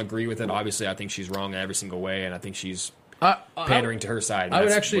 I don't agree with it. Obviously, I think she's wrong in every single way, and I think she's pandering to her side. I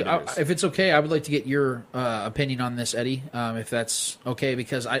would actually, if it's okay, I would like to get your opinion on this, Eddie, if that's okay,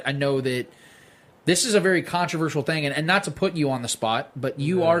 because I know that this is a very controversial thing, and not to put you on the spot, but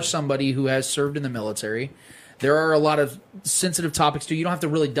you are somebody who has served in the military. There are a lot of sensitive topics, too. You don't have to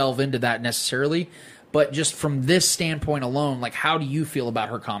really delve into that necessarily, but just from this standpoint alone, like, how do you feel about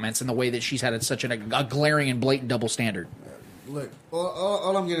her comments and the way that she's had such a glaring and blatant double standard? Look,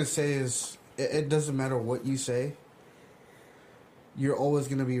 all I'm going to say is it doesn't matter what you say. You're always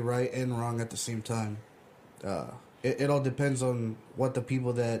going to be right and wrong at the same time. It all depends on what the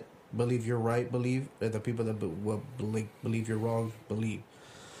people that believe you're right believe, and the people that believe you're wrong believe.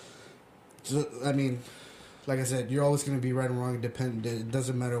 So, I mean, like I said, you're always going to be right and wrong. It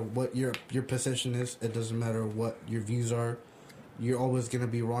doesn't matter what your position is. It doesn't matter what your views are. You're always going to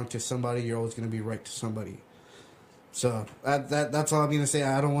be wrong to somebody. You're always going to be right to somebody. So that's all I'm going to say.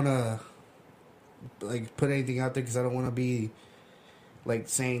 I don't want to like put anything out there because I don't want to be like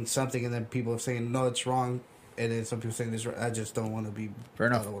saying something and then people are saying no, it's wrong, and then some people saying this. I just don't want to be. Fair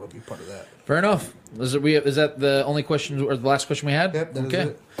enough. I don't want to be part of that. Fair enough. Is that the only question or the last question we had? Yep. That okay. is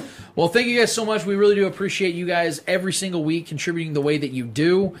it. Well, thank you guys so much. We really do appreciate you guys every single week contributing the way that you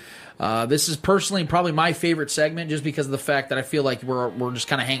do. This is personally probably my favorite segment just because of the fact that I feel like we're just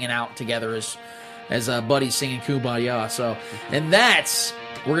kind of hanging out together as buddies singing Kumbaya. So, and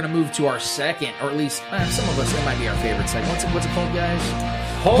we're going to move to our second, or at least some of us, it might be our favorite segment. What's it called, guys?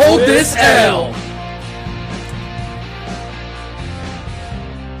 Hold this L.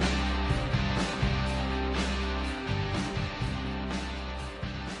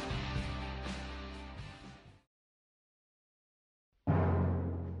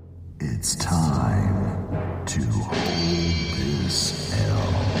 It's time to hold this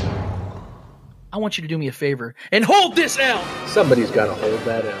L. I want you to do me a favor and hold this L. Somebody's got to hold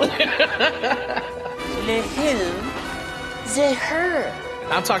that L. The who? The her.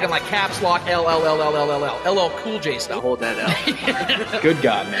 I'm talking like caps lock LL Cool J style. Hold that L. Good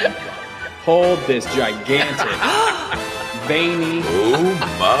God, man. Hold this gigantic, veiny,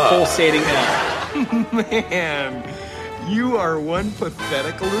 pulsating L. Man, you are one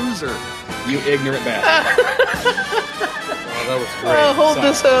pathetic loser. You ignorant bastard. Oh, that was great. Hold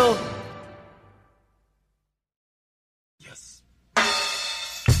this L.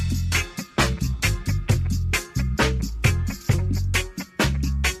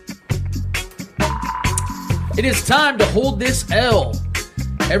 It is time to hold this L.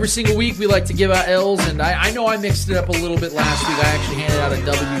 Every single week we like to give out L's, and I know I mixed it up a little bit last week. I actually handed out a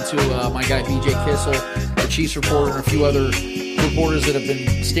W to my guy BJ Kissel, the Chiefs reporter, and a few other reporters that have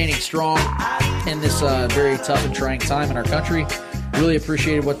been standing strong in this very tough and trying time in our country. Really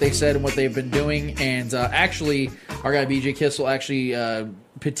appreciated what they said and what they've been doing, and actually our guy BJ Kissel actually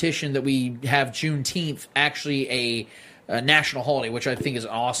petitioned that we have Juneteenth actually a national holiday, which I think is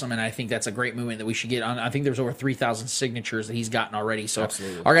awesome, and I think that's a great movement that we should get on. I think there's over 3,000 signatures that he's gotten already. So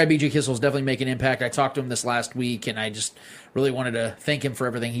Absolutely. Our guy BJ Kissel is definitely making an impact. I talked to him this last week, and I just really wanted to thank him for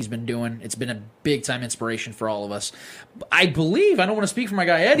everything he's been doing. It's been a big-time inspiration for all of us. I believe, I don't want to speak for my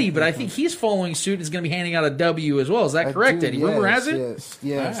guy Eddie, but I think he's following suit and is going to be handing out a W as well. Is that correct, Eddie? Rumor has it?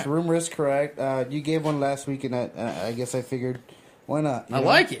 Yes. Right. Rumor is correct. You gave one last week, and I guess I figured, why not? I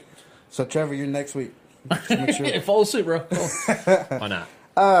like it. So, Trevor, you're next week. Make sure. Follow suit, bro. Why not?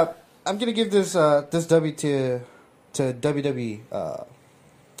 I'm gonna give this W to WWE.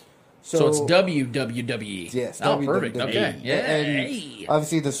 So it's WWE. Yes. Oh, perfect. WWE. Okay. Yeah. And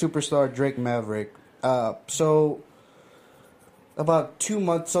obviously the superstar Drake Maverick. So about 2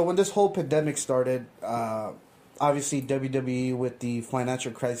 months. So when this whole pandemic started, obviously WWE with the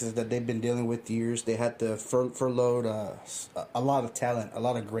financial crisis that they've been dealing with years, they had to furlough a lot of talent, a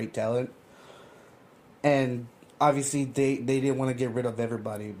lot of great talent. And obviously, they didn't want to get rid of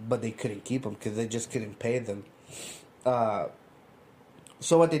everybody, but they couldn't keep them because they just couldn't pay them.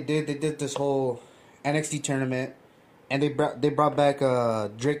 So what they did this whole NXT tournament, and they brought back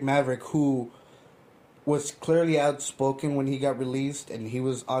Drake Maverick, who was clearly outspoken when he got released, and he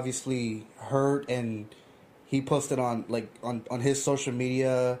was obviously hurt, and he posted on his social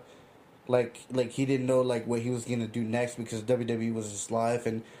media, like he didn't know like what he was gonna do next because WWE was his life,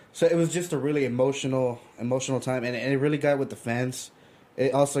 and so it was just a really emotional time, and it really got with the fans.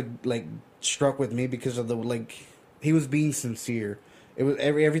 It also like struck with me because of he was being sincere. It was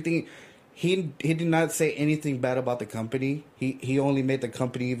everything. He did not say anything bad about the company. He only made the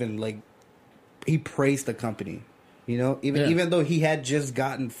company even praised the company. You know, even though he had just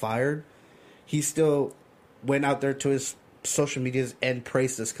gotten fired, he still went out there to his social medias and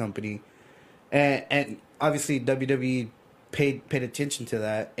praised this company. And obviously WWE paid attention to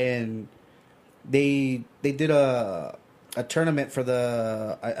that, and they did a tournament for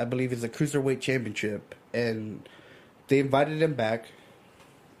the I believe it's a Cruiserweight Championship, and they invited him back,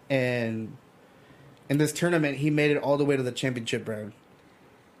 and in this tournament he made it all the way to the championship round.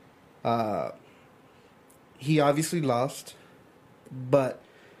 He obviously lost, but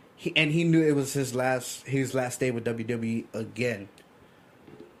he knew it was his last day with WWE again.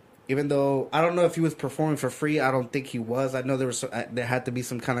 Even though I don't know if he was performing for free, I don't think he was. I know there had to be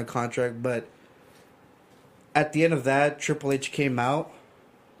some kind of contract, but at the end of that, Triple H came out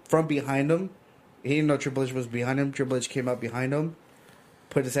from behind him. He didn't know Triple H was behind him. Triple H came out behind him,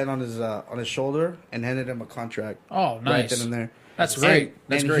 put his hand on his shoulder, and handed him a contract. Oh, nice! Right then and there. That's great.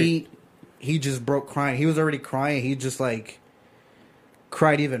 That's great. He just broke crying. He was already crying. He just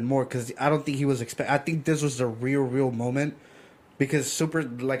cried even more because I don't think he was I think this was the real moment. Because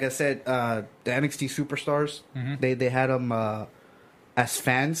like I said, the NXT superstars, they had them as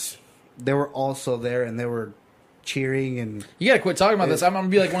fans. They were also there and they were cheering. And you gotta quit talking about this. I'm gonna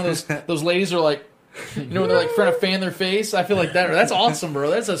be like one of those ladies who are like, you know, when they're like trying to fan their face. I feel like that. That's awesome, bro.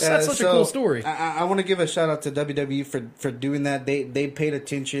 That's such a cool story. I want to give a shout out to WWE for doing that. They paid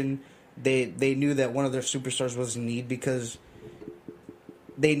attention. They knew that one of their superstars was in need because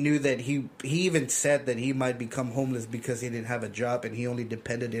they knew that he even said that he might become homeless because he didn't have a job and he only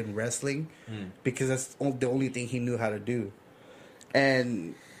depended in wrestling because that's the only thing he knew how to do.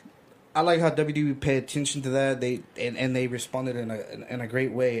 And I like how WWE paid attention to that. They responded in a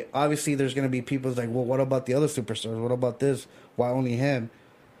great way. Obviously, there's going to be people like, well, what about the other superstars? What about this? Why only him?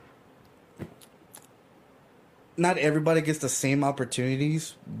 Not everybody gets the same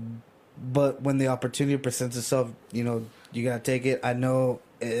opportunities, but when the opportunity presents itself, you know, you got to take it. I know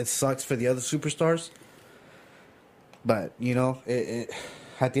it sucks for the other superstars, but, you know,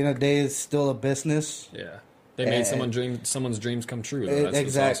 at the end of the day, it's still a business. Yeah. They made someone's dreams come true.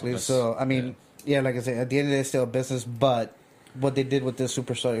 Exactly. So, I mean, like I said, at the end of the day, it's still a business, but what they did with this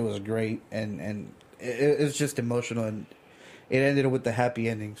superstar, it was great, and it's just emotional, and it ended with the happy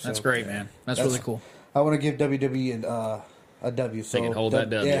ending. So, that's great, man. That's really cool. I want to give WWE a W. So they can hold that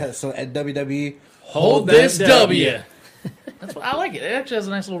W. Yeah, so at WWE, hold this W. That's what I like it. It actually has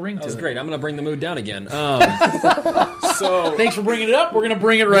a nice little ring to it. That was great. I'm going to bring the mood down again. So thanks for bringing it up. We're going to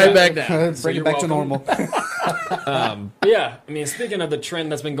bring it right back down. Bring it back to normal. But yeah, I mean, speaking of the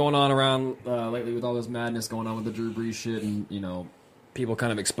trend that's been going on around lately with all this madness going on with the Drew Brees shit and, you know, people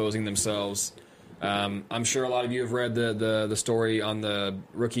kind of exposing themselves. I'm sure a lot of you have read the story on the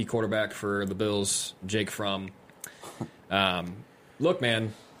rookie quarterback for the Bills, Jake Fromm. Look,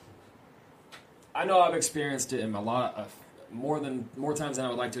 man, I know I've experienced it in more times than I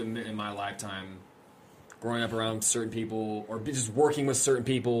would like to admit in my lifetime. Growing up around certain people, or just working with certain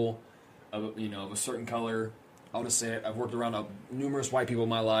people, of a certain color. I'll just say it. I've worked around numerous white people in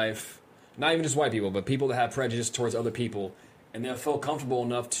my life. Not even just white people, but people that have prejudice towards other people, and they'll feel comfortable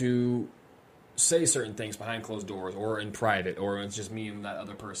enough to say certain things behind closed doors, or in private, or it's just me and that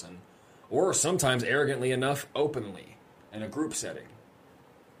other person, or sometimes arrogantly enough, openly in a group setting,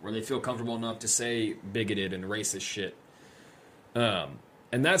 where they feel comfortable enough to say bigoted and racist shit.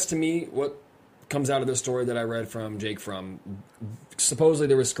 And that's, to me, what comes out of this story that I read from Jake Fromm. Supposedly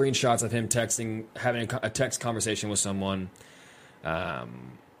there were screenshots of him having a text conversation with someone.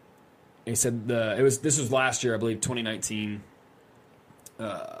 He said this was last year, I believe, 2019.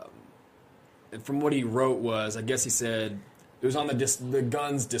 From what he wrote was, I guess he said it was on the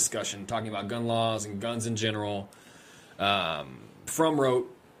guns discussion, talking about gun laws and guns in general. Fromm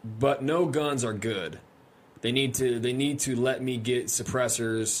wrote, "But no guns are good. They need to let me get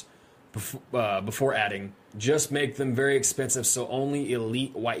suppressors before adding. Just make them very expensive so only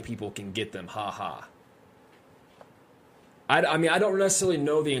elite white people can get them. Ha ha." I mean, I don't necessarily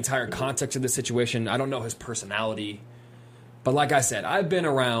know the entire context of the situation. I don't know his personality. But like I said, I've been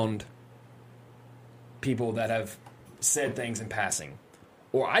around people that have said things in passing.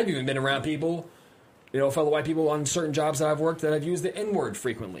 Or I've even been around people, fellow white people on certain jobs that I've worked that have used the N-word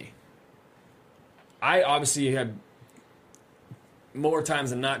frequently. I obviously have more times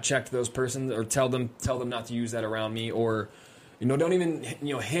than not checked those persons or tell them not to use that around me, or don't even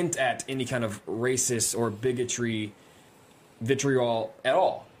hint at any kind of racist or bigotry, vitriol at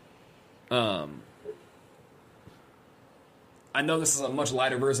all. I know this is a much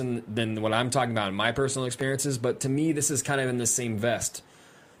lighter version than what I'm talking about in my personal experiences, but to me this is kind of in the same vest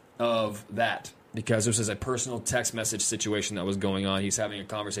of that. because this is a personal text message situation that was going on. He's having a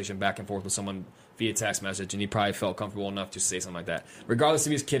conversation back and forth with someone via text message, and he probably felt comfortable enough to say something like that. Regardless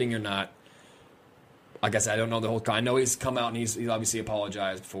if he's kidding or not, like I said, I don't know the whole. I know he's come out and he's obviously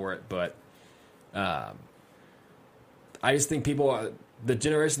apologized for it, but I just think people, the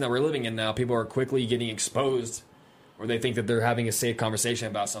generation that we're living in now, people are quickly getting exposed, or they think that they're having a safe conversation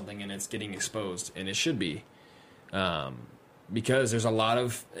about something and it's getting exposed, and it should be. Because there's a lot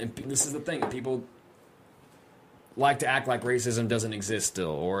of, and this is the thing, people like to act like racism doesn't exist still,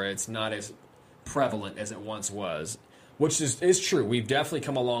 or it's not as prevalent as it once was, which is true. We've definitely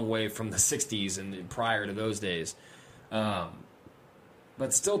come a long way from the 60s and prior to those days. But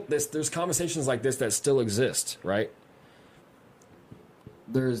still, there's conversations like this that still exist, right?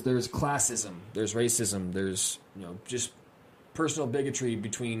 There's classism, there's racism, there's just personal bigotry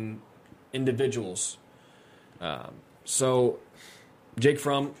between individuals. So Jake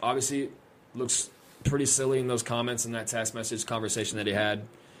Fromm obviously looks pretty silly in those comments in that text message conversation that he had.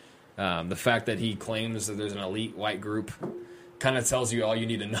 The fact that he claims that there's an elite white group kind of tells you all you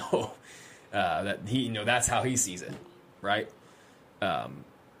need to know. That he, that's how he sees it, right?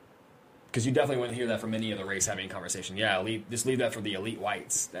 Because you definitely wouldn't hear that from any other race having a conversation. Yeah, elite, just leave that for the elite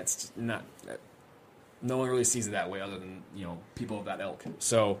whites. That's not. No one really sees it that way, other than people of that ilk.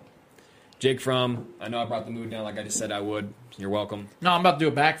 So, Jake Fromm, I know I brought the mood down like I just said I would. You're welcome. No, I'm about to do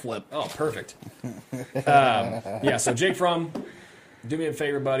a backflip. Oh, perfect. Yeah, so Jake Fromm, do me a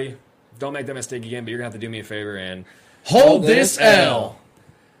favor, buddy. Don't make that mistake again, but you're going to have to do me a favor and hold this L.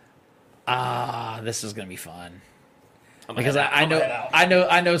 This is going to be fun. Because I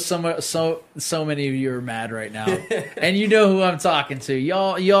know so many of you are mad right now, and you know who I'm talking to.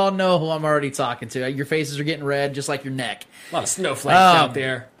 Y'all know who I'm already talking to. Your faces are getting red, just like your neck. A lot of snowflakes out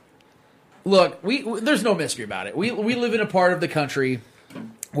there. Look, there's no mystery about it. We live in a part of the country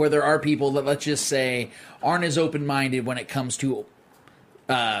where there are people that, let's just say, aren't as open-minded when it comes to,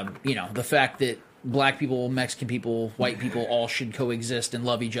 the fact that black people, Mexican people, white people all should coexist and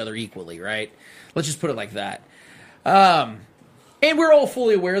love each other equally, right? Let's just put it like that. And we're all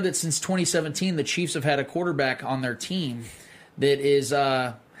fully aware that since 2017, the Chiefs have had a quarterback on their team that is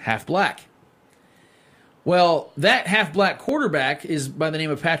half black. Well, that half-black quarterback is by the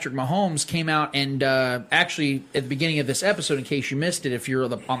name of Patrick Mahomes, came out and actually at the beginning of this episode, in case you missed it, if you're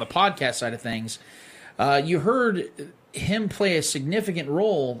on the podcast side of things, you heard him play a significant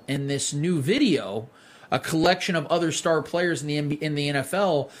role in this new video, a collection of other star players in the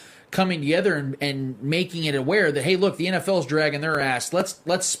NFL coming together and making it aware that, hey, look, the NFL's dragging their ass.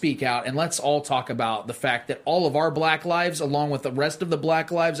 Let's speak out and let's all talk about the fact that all of our black lives, along with the rest of the black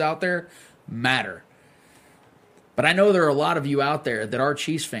lives out there, matter. But I know there are a lot of you out there that are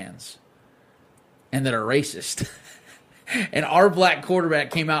Chiefs fans and that are racist. And our black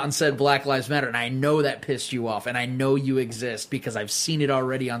quarterback came out and said Black Lives Matter, and I know that pissed you off, and I know you exist because I've seen it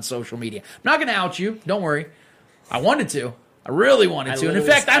already on social media. I'm not going to out you. Don't worry. I wanted to. I really wanted to. And in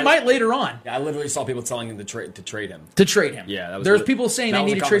fact, I might later on. I literally saw people telling him to trade him. To trade him. Yeah. There's people saying they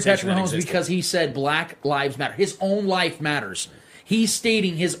need to trade Patrick Mahomes because he said Black Lives Matter. His own life matters. He's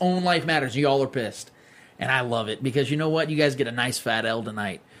stating his own life matters. Y'all are pissed. And I love it because you know what? You guys get a nice fat L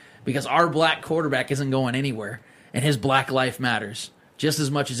tonight because our black quarterback isn't going anywhere and his black life matters just as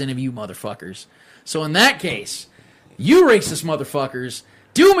much as any of you motherfuckers. So in that case, you racist motherfuckers,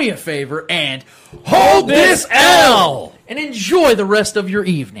 do me a favor and hold this L and enjoy the rest of your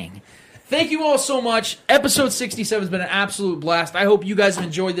evening. Thank you all so much. Episode 67 has been an absolute blast. I hope you guys have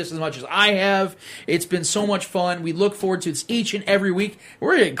enjoyed this as much as I have. It's been so much fun. We look forward to this each and every week.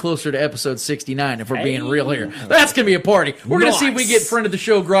 We're getting closer to episode 69 if we're being real here. That's going to be a party. We're going to see if we get friend of the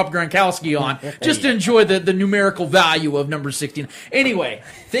show, Grob Gronkowski, on just to enjoy the numerical value of number 16. Anyway,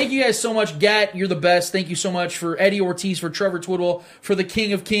 thank you guys so much. Gat, you're the best. Thank you so much for Eddie Ortiz, for Trevor Twidwell, for the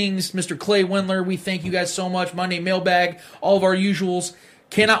King of Kings, Mr. Clay Wendler. We thank you guys so much. Monday Mailbag, all of our usuals.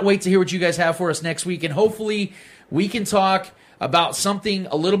 Cannot wait to hear what you guys have for us next week, and hopefully we can talk about something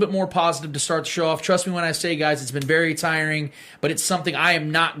a little bit more positive to start the show off. Trust me when I say, guys, it's been very tiring, but it's something I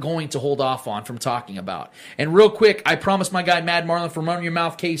am not going to hold off on from talking about. And real quick, I promised my guy Mad Marlin from Run Your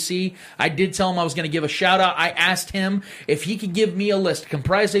Mouth KC, I did tell him I was going to give a shout-out. I asked him if he could give me a list,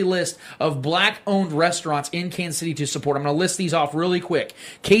 comprise a list of black-owned restaurants in Kansas City to support. I'm going to list these off really quick.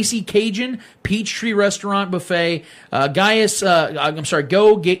 Casey Cajun, Peachtree Restaurant Buffet,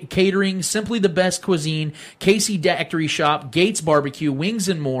 Go Catering, Simply the Best Cuisine, Casey Daiquiri Shop, Gates Barbecue, Wings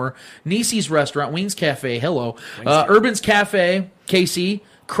and More, Nisi's Restaurant, Wings Cafe, hello, Urban's Cafe, KC,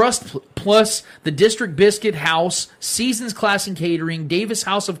 Crust Plus, the District Biscuit House, Seasons Class and Catering, Davis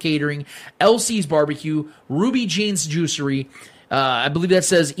House of Catering, LC's Barbecue, Ruby Jean's Juicery, I believe that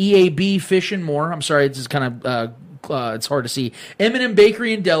says EAB Fish and More. I'm sorry, it's just kind of it's hard to see. M&M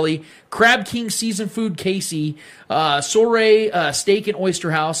Bakery and Deli, Crab King Seasoned Food Casey, Soray Steak and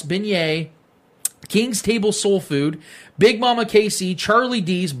Oyster House, Beignet, King's Table Soul Food, Big Mama Casey, Charlie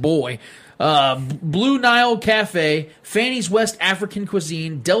D's, boy, Blue Nile Cafe, Fanny's West African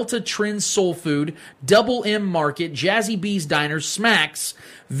Cuisine, Delta Trends Soul Food, Double M Market, Jazzy B's Diner, Smacks,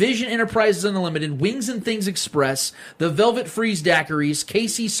 Vision Enterprises Unlimited, Wings and Things Express, The Velvet Freeze Daiquiris,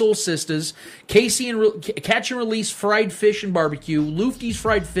 KC Soul Sisters, Casey and Catch and Release Fried Fish and Barbecue, Lufty's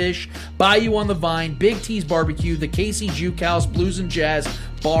Fried Fish, Bayou on the Vine, Big T's Barbecue, the Casey Juke House, Blues and Jazz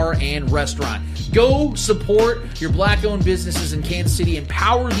Bar and Restaurant. Go support your black-owned businesses in Kansas City.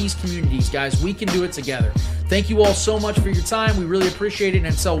 Empower these communities, guys. We can do it together. Thank you all so much for your time. We really appreciate it. And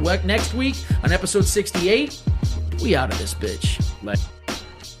until next week on episode 68, we out of this bitch. Bye.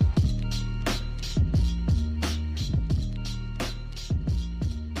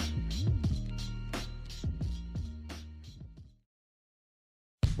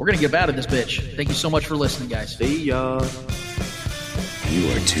 We're going to get out of this bitch. Thank you so much for listening, guys. See ya. You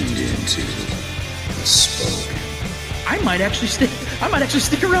are tuned in to The Spoke. I might actually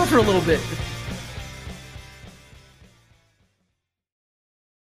stick around for a little bit.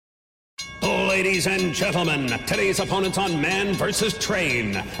 Ladies and gentlemen, today's opponents on Man vs.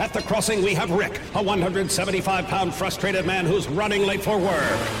 Train. At the crossing, we have Rick, a 175-pound frustrated man who's running late for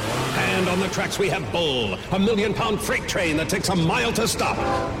work. And on the tracks, we have Bull, a million-pound freight train that takes a mile to stop.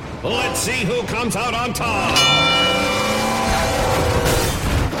 Let's see who comes out on top.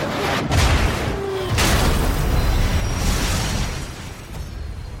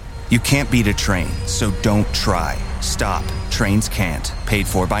 You can't beat a train, so don't try. Stop. Trains can't. Paid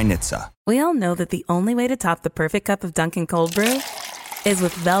for by NHTSA. We all know that the only way to top the perfect cup of Dunkin' Cold Brew is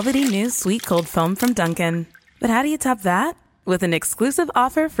with velvety new sweet cold foam from Dunkin'. But how do you top that? With an exclusive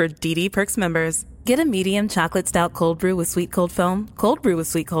offer for DD Perks members. Get a medium chocolate stout cold brew with sweet cold foam, cold brew with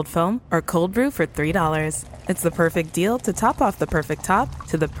sweet cold foam, or cold brew for $3. It's the perfect deal to top off the perfect top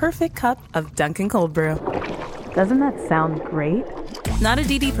to the perfect cup of Dunkin' Cold Brew. Doesn't that sound great? Not a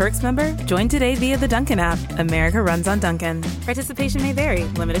DD Perks member? Join today via the Dunkin' app. America runs on Dunkin'. Participation may vary.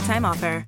 Limited time offer.